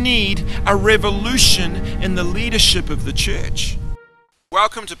 We need a revolution in the leadership of the church.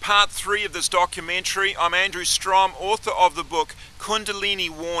 Welcome to part 3 of this documentary. I'm Andrew Strom, author of the book Kundalini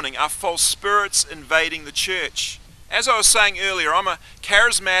Warning, Are False Spirits Invading the Church? As I was saying earlier, I'm a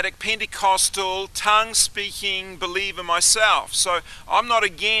charismatic, Pentecostal, tongue-speaking believer myself. So I'm not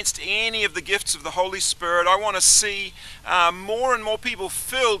against any of the gifts of the Holy Spirit. I want to see more and more people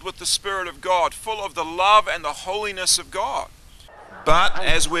filled with the Spirit of God, full of the love and the holiness of God. But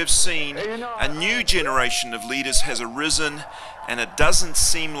as we've seen, a new generation of leaders has arisen, and it doesn't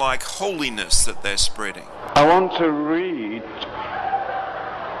seem like holiness that they're spreading. I want to read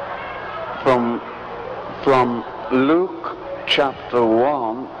from Luke chapter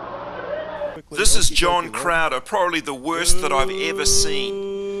 1. This is John Crowder, probably the worst that I've ever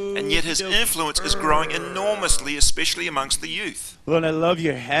seen. And yet his influence is growing enormously, especially amongst the youth. Lord, I love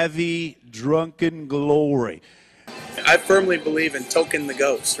your heavy, drunken glory. I firmly believe in token the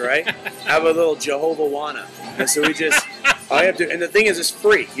ghost, right? I have a little Jehovah Wana. And so we just, all you have to, and the thing is, it's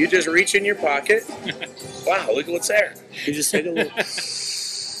free. You just reach in your pocket. Wow, look at what's there. You just take a little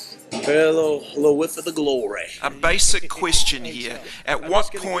whiff of the glory. A basic question here. At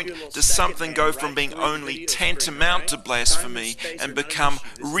what point does something go from being only tantamount to blasphemy and become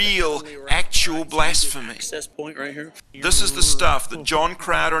real, actual blasphemy? This is the stuff that John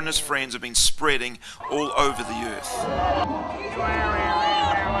Crowder and his friends have been spreading all over the earth.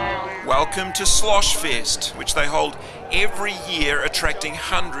 Welcome to Slosh Fest, which they hold every year, attracting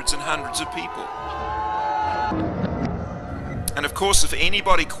hundreds and hundreds of people. And of course, if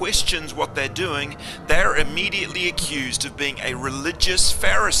anybody questions what they're doing, they're immediately accused of being a religious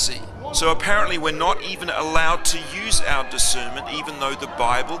Pharisee. So apparently we're not even allowed to use our discernment, even though the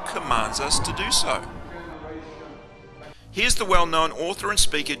Bible commands us to do so. Here's the well-known author and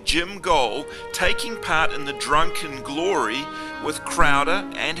speaker Jim Goal taking part in the drunken glory with Crowder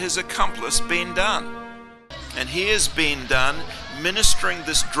and his accomplice Ben Dunn. And here's Ben Dunn ministering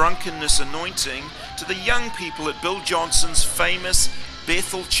this drunkenness anointing to the young people at Bill Johnson's famous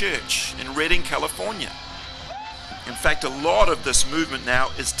Bethel Church in Redding, California. In fact, a lot of this movement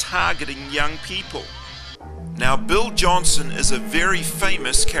now is targeting young people. Now, Bill Johnson is a very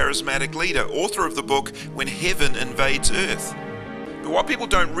famous charismatic leader, author of the book When Heaven Invades Earth. But what people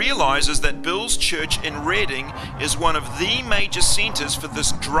don't realize is that Bill's church in Redding is one of the major centers for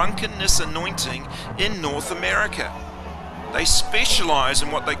this drunkenness anointing in North America. They specialize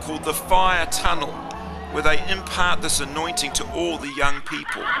in what they call the fire tunnel, where they impart this anointing to all the young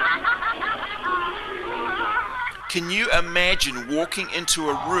people. Can you imagine walking into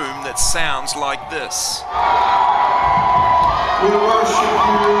a room that sounds like this? We worship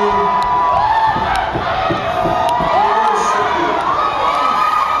you.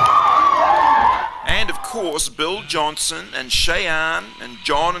 And of course, Bill Johnson and Cheyenne and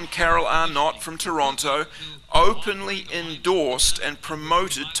John and Carol Arnott from Toronto openly endorsed and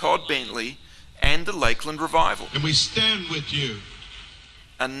promoted Todd Bentley and the Lakeland Revival. And we stand with you.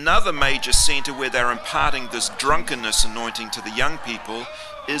 Another major center where they're imparting this drunkenness anointing to the young people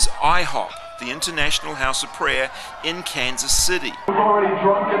is IHOP, the International House of Prayer in Kansas City. We've already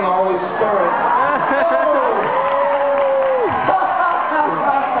drunk in the Holy Spirit.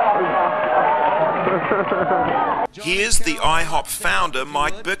 Here's the IHOP founder,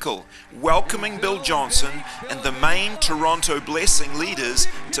 Mike Bickle, welcoming Bill Johnson and the main Toronto Blessing leaders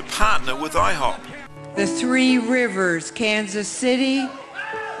to partner with IHOP. The Three Rivers, Kansas City,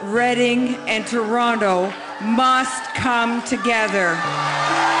 Reading, and Toronto must come together.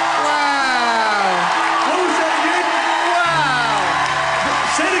 Wow! What was that again?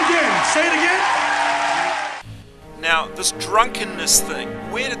 Wow! Say it again. Say it again. Now, this drunkenness thing,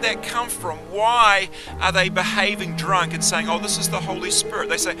 where did that come from? Why are they behaving drunk and saying, oh, this is the Holy Spirit?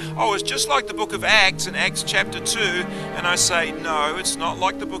 They say, oh, it's just like the book of Acts in Acts chapter 2. And I say, no, it's not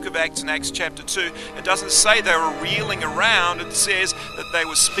like the book of Acts in Acts chapter 2. It doesn't say they were reeling around. It says that they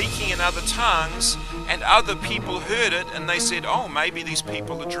were speaking in other tongues and other people heard it and they said, oh, maybe these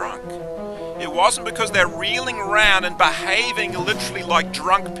people are drunk. It wasn't because they're reeling around and behaving literally like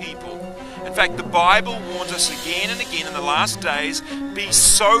drunk people. In fact, the Bible warns us again and again in the last days, be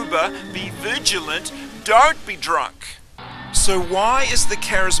sober, be vigilant, don't be drunk. So why is the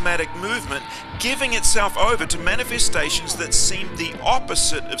charismatic movement giving itself over to manifestations that seem the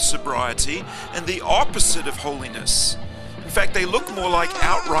opposite of sobriety and the opposite of holiness? In fact, they look more like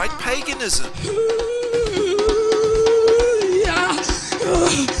outright paganism.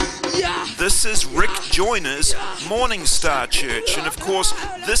 This is Rick Joyner's Morning Star Church, and of course,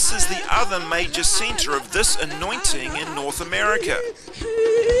 this is the other major center of this anointing in North America.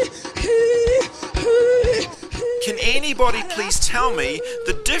 Can anybody please tell me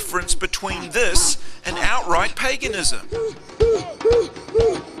the difference between this and outright paganism?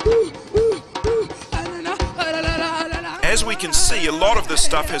 As we can see, a lot of this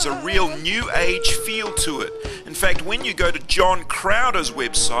stuff has a real New Age feel to it. In fact, when you go to John Crowder's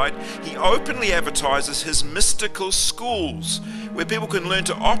website, he openly advertises his mystical schools, where people can learn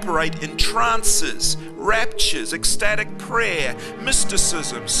to operate in trances, raptures, ecstatic prayer,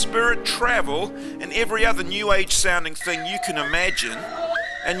 mysticism, spirit travel, and every other New Age sounding thing you can imagine.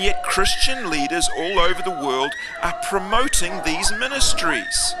 And yet Christian leaders all over the world are promoting these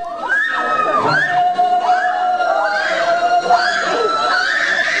ministries.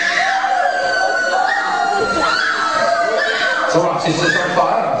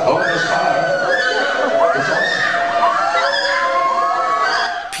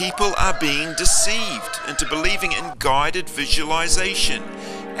 People are being deceived into believing in guided visualization,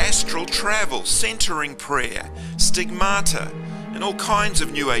 astral travel, centering prayer, stigmata, and all kinds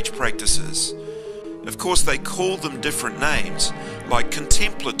of New Age practices. Of course, they call them different names, like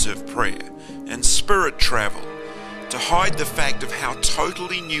contemplative prayer and spirit travel, to hide the fact of how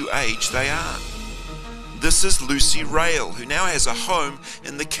totally New Age they are. This is Lucy Rail, who now has a home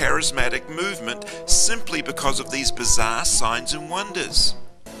in the charismatic movement simply because of these bizarre signs and wonders.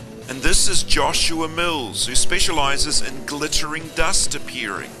 And this is Joshua Mills, who specializes in glittering dust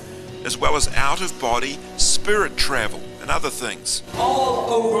appearing, as well as out-of-body spirit travel and other things. All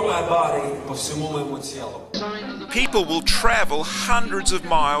over my body, people will travel hundreds of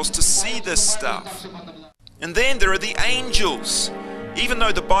miles to see this stuff. And then there are the angels. Even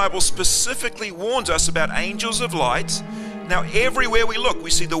though the Bible specifically warns us about angels of light, now everywhere we look we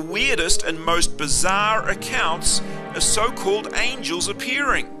see the weirdest and most bizarre accounts of so-called angels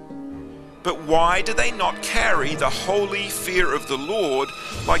appearing. But why do they not carry the holy fear of the Lord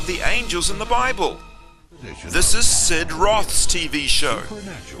like the angels in the Bible? This is Sid Roth's TV show,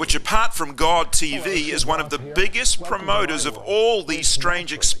 which apart from God TV is one of the biggest promoters of all these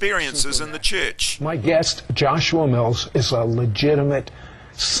strange experiences in the church. My guest, Joshua Mills, is a legitimate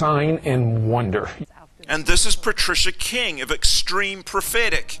sign and wonder. And this is Patricia King of Extreme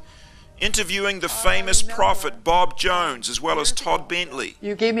Prophetic, interviewing the famous prophet Bob Jones as well as Todd Bentley.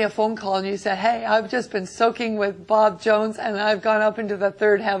 You gave me a phone call and you said, hey, I've just been soaking with Bob Jones and I've gone up into the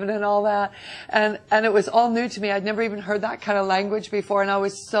third heaven and all that. And it was all new to me. I'd never even heard that kind of language before and I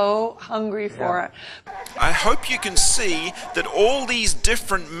was so hungry for it. I hope you can see that all these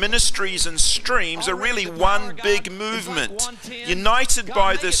different ministries and streams are really one big movement, united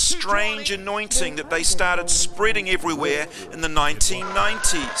by this strange anointing that they started spreading everywhere in the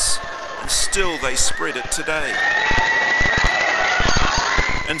 1990s. And still they spread it today.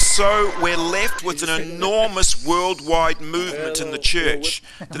 And so we're left with an enormous worldwide movement in the church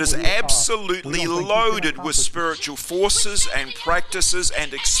that is absolutely loaded with spiritual forces and practices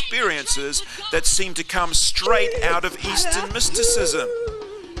and experiences that seem to come straight out of Eastern mysticism.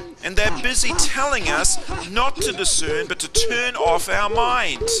 And they're busy telling us not to discern, but to turn off our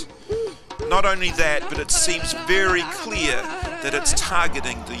mind. Not only that, but it seems very clear that it's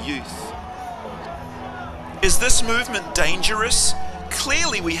targeting the youth. Is this movement dangerous?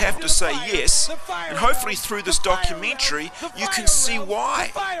 Clearly we have to say yes, and hopefully through this documentary you can see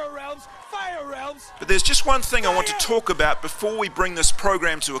why. But there's just one thing I want to talk about before we bring this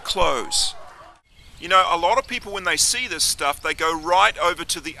program to a close. You know, a lot of people, when they see this stuff, they go right over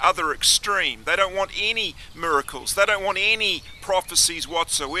to the other extreme. They don't want any miracles. They don't want any prophecies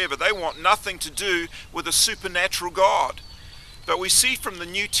whatsoever. They want nothing to do with a supernatural God. But we see from the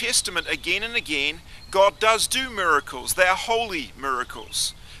New Testament again and again, God does do miracles. They are holy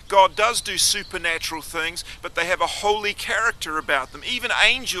miracles. God does do supernatural things, but they have a holy character about them. Even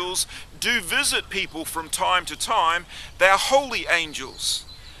angels do visit people from time to time. They are holy angels.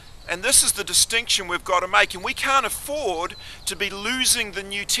 And this is the distinction we've got to make. And we can't afford to be losing the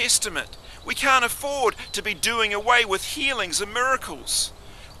New Testament. We can't afford to be doing away with healings and miracles.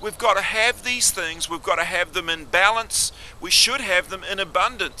 We've got to have these things. We've got to have them in balance. We should have them in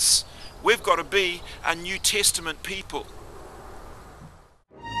abundance. We've got to be a New Testament people.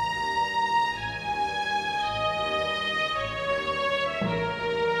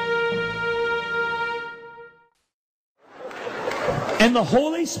 And the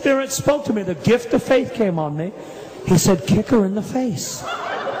Holy Spirit spoke to me. The gift of faith came on me. He said, kick her in the face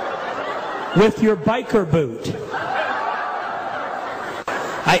with your biker boot.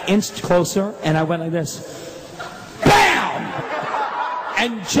 I inched closer and I went like this. BAM!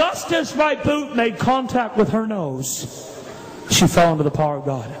 And just as my boot made contact with her nose, she fell under the power of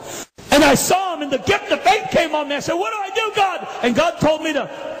God. And I saw him and the gift of faith came on me. I said, what do I do, God? And God told me to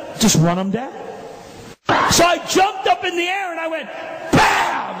just run him down. So I jumped up in the air and I went,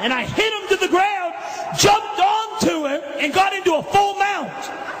 BAM! And I hit him to the ground, jumped onto him, and got into a full mount.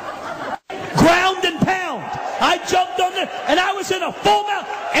 Ground and pound. I jumped on there, and I was in a full mount,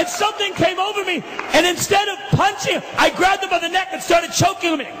 and something came over me, and instead of punching him, I grabbed him by the neck and started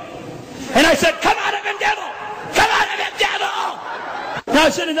choking him. And I said, come out of him, devil! Come out of him, devil! Now I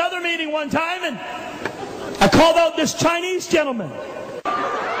was in another meeting one time, and I called out this Chinese gentleman.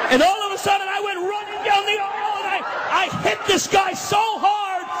 And all of a sudden, I went running down the aisle, and I hit this guy so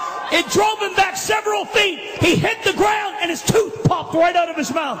hard, it drove him back several feet. He hit the ground, and his tooth popped right out of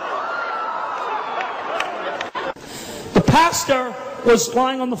his mouth. The pastor was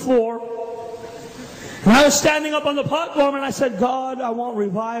lying on the floor, and I was standing up on the platform, and I said, God, I want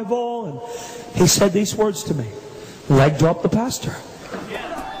revival. And he said these words to me. Leg drop the pastor.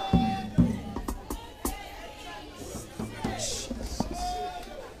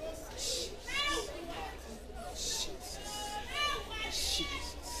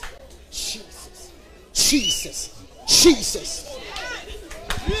 Jesus, Jesus.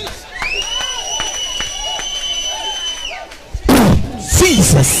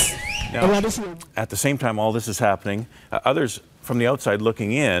 Jesus. Now, at the same time all this is happening, others from the outside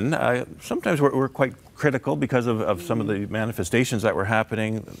looking in, sometimes we're quite critical because of some of the manifestations that were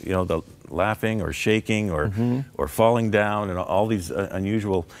happening, you know, the laughing or shaking or falling down and all these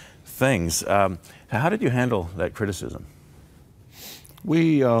unusual things. How did you handle that criticism?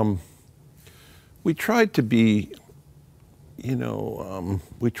 We tried to be, you know,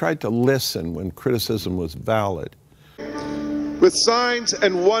 we tried to listen when criticism was valid. With signs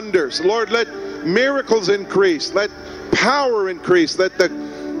and wonders, Lord, let miracles increase, let power increase, let the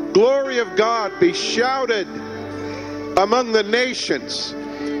glory of God be shouted among the nations,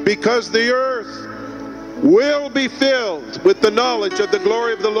 because the earth will be filled with the knowledge of the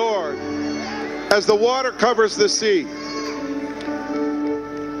glory of the Lord as the water covers the sea.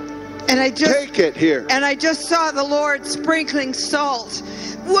 And I just take it here. And I just saw the Lord sprinkling salt.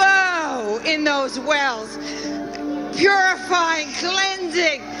 Whoa! In those wells. Purifying,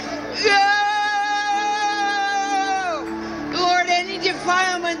 cleansing. Whoa! Lord, any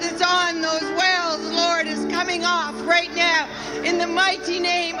defilement that's on those wells, Lord, is coming off right now. In the mighty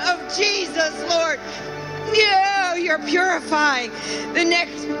name of Jesus, Lord. No, you're purifying. The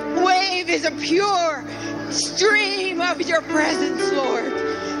next wave is a pure stream of your presence, Lord.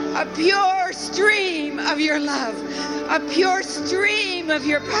 A pure stream of your love. A pure stream of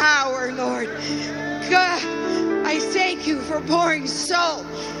your power, Lord. God, I thank you for pouring salt,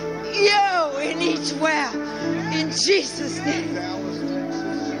 in each well. In Jesus' name.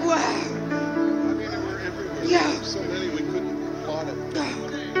 Wow. So many we couldn't plot it.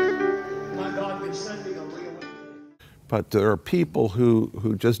 My God, you're sending a real. But there are people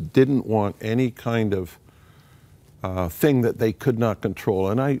who just didn't want any kind of thing that they could not control.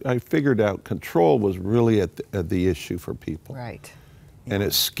 And I figured out control was really at the issue for people. Right. and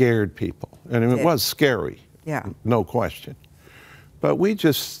it scared people. And it was scary, no question. But we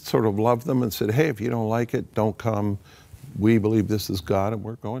just sort of loved them and said, hey, if you don't like it, don't come. We believe this is God, and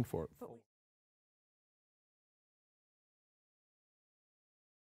we're going for it.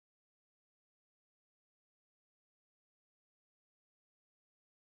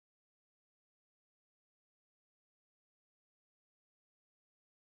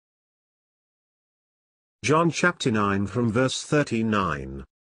 John chapter 9 from verse 39.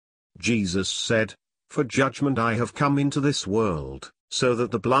 Jesus said, "For judgment I have come into this world, so that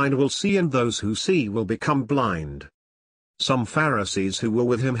the blind will see and those who see will become blind." Some Pharisees who were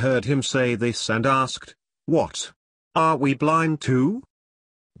with him heard him say this and asked, "What? Are we blind too?"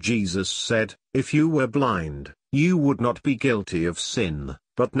 Jesus said, "If you were blind, you would not be guilty of sin,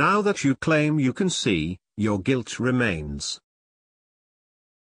 but now that you claim you can see, your guilt remains."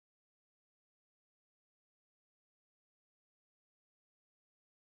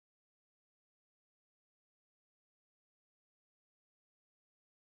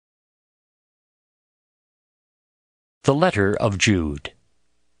 The letter of Jude.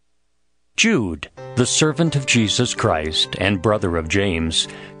 Jude, the servant of Jesus Christ and brother of James,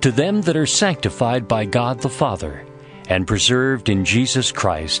 to them that are sanctified by God the Father, and preserved in Jesus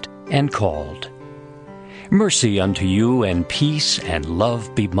Christ, and called. Mercy unto you, and peace and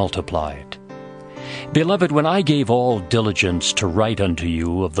love be multiplied. Beloved, when I gave all diligence to write unto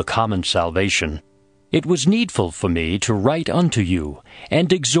you of the common salvation, it was needful for me to write unto you,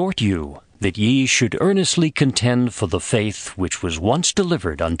 and exhort you, that ye should earnestly contend for the faith which was once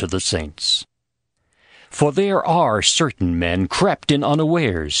delivered unto the saints. For there are certain men crept in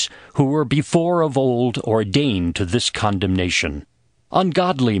unawares, who were before of old ordained to this condemnation,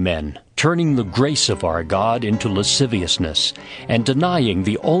 ungodly men, turning the grace of our God into lasciviousness, and denying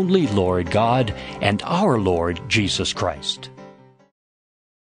the only Lord God and our Lord Jesus Christ.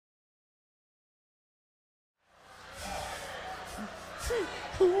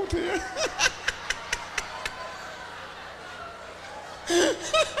 Oh dear.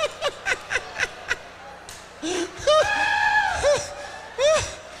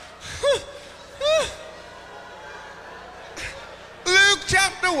 Luke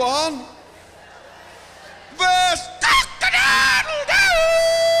chapter 1, verse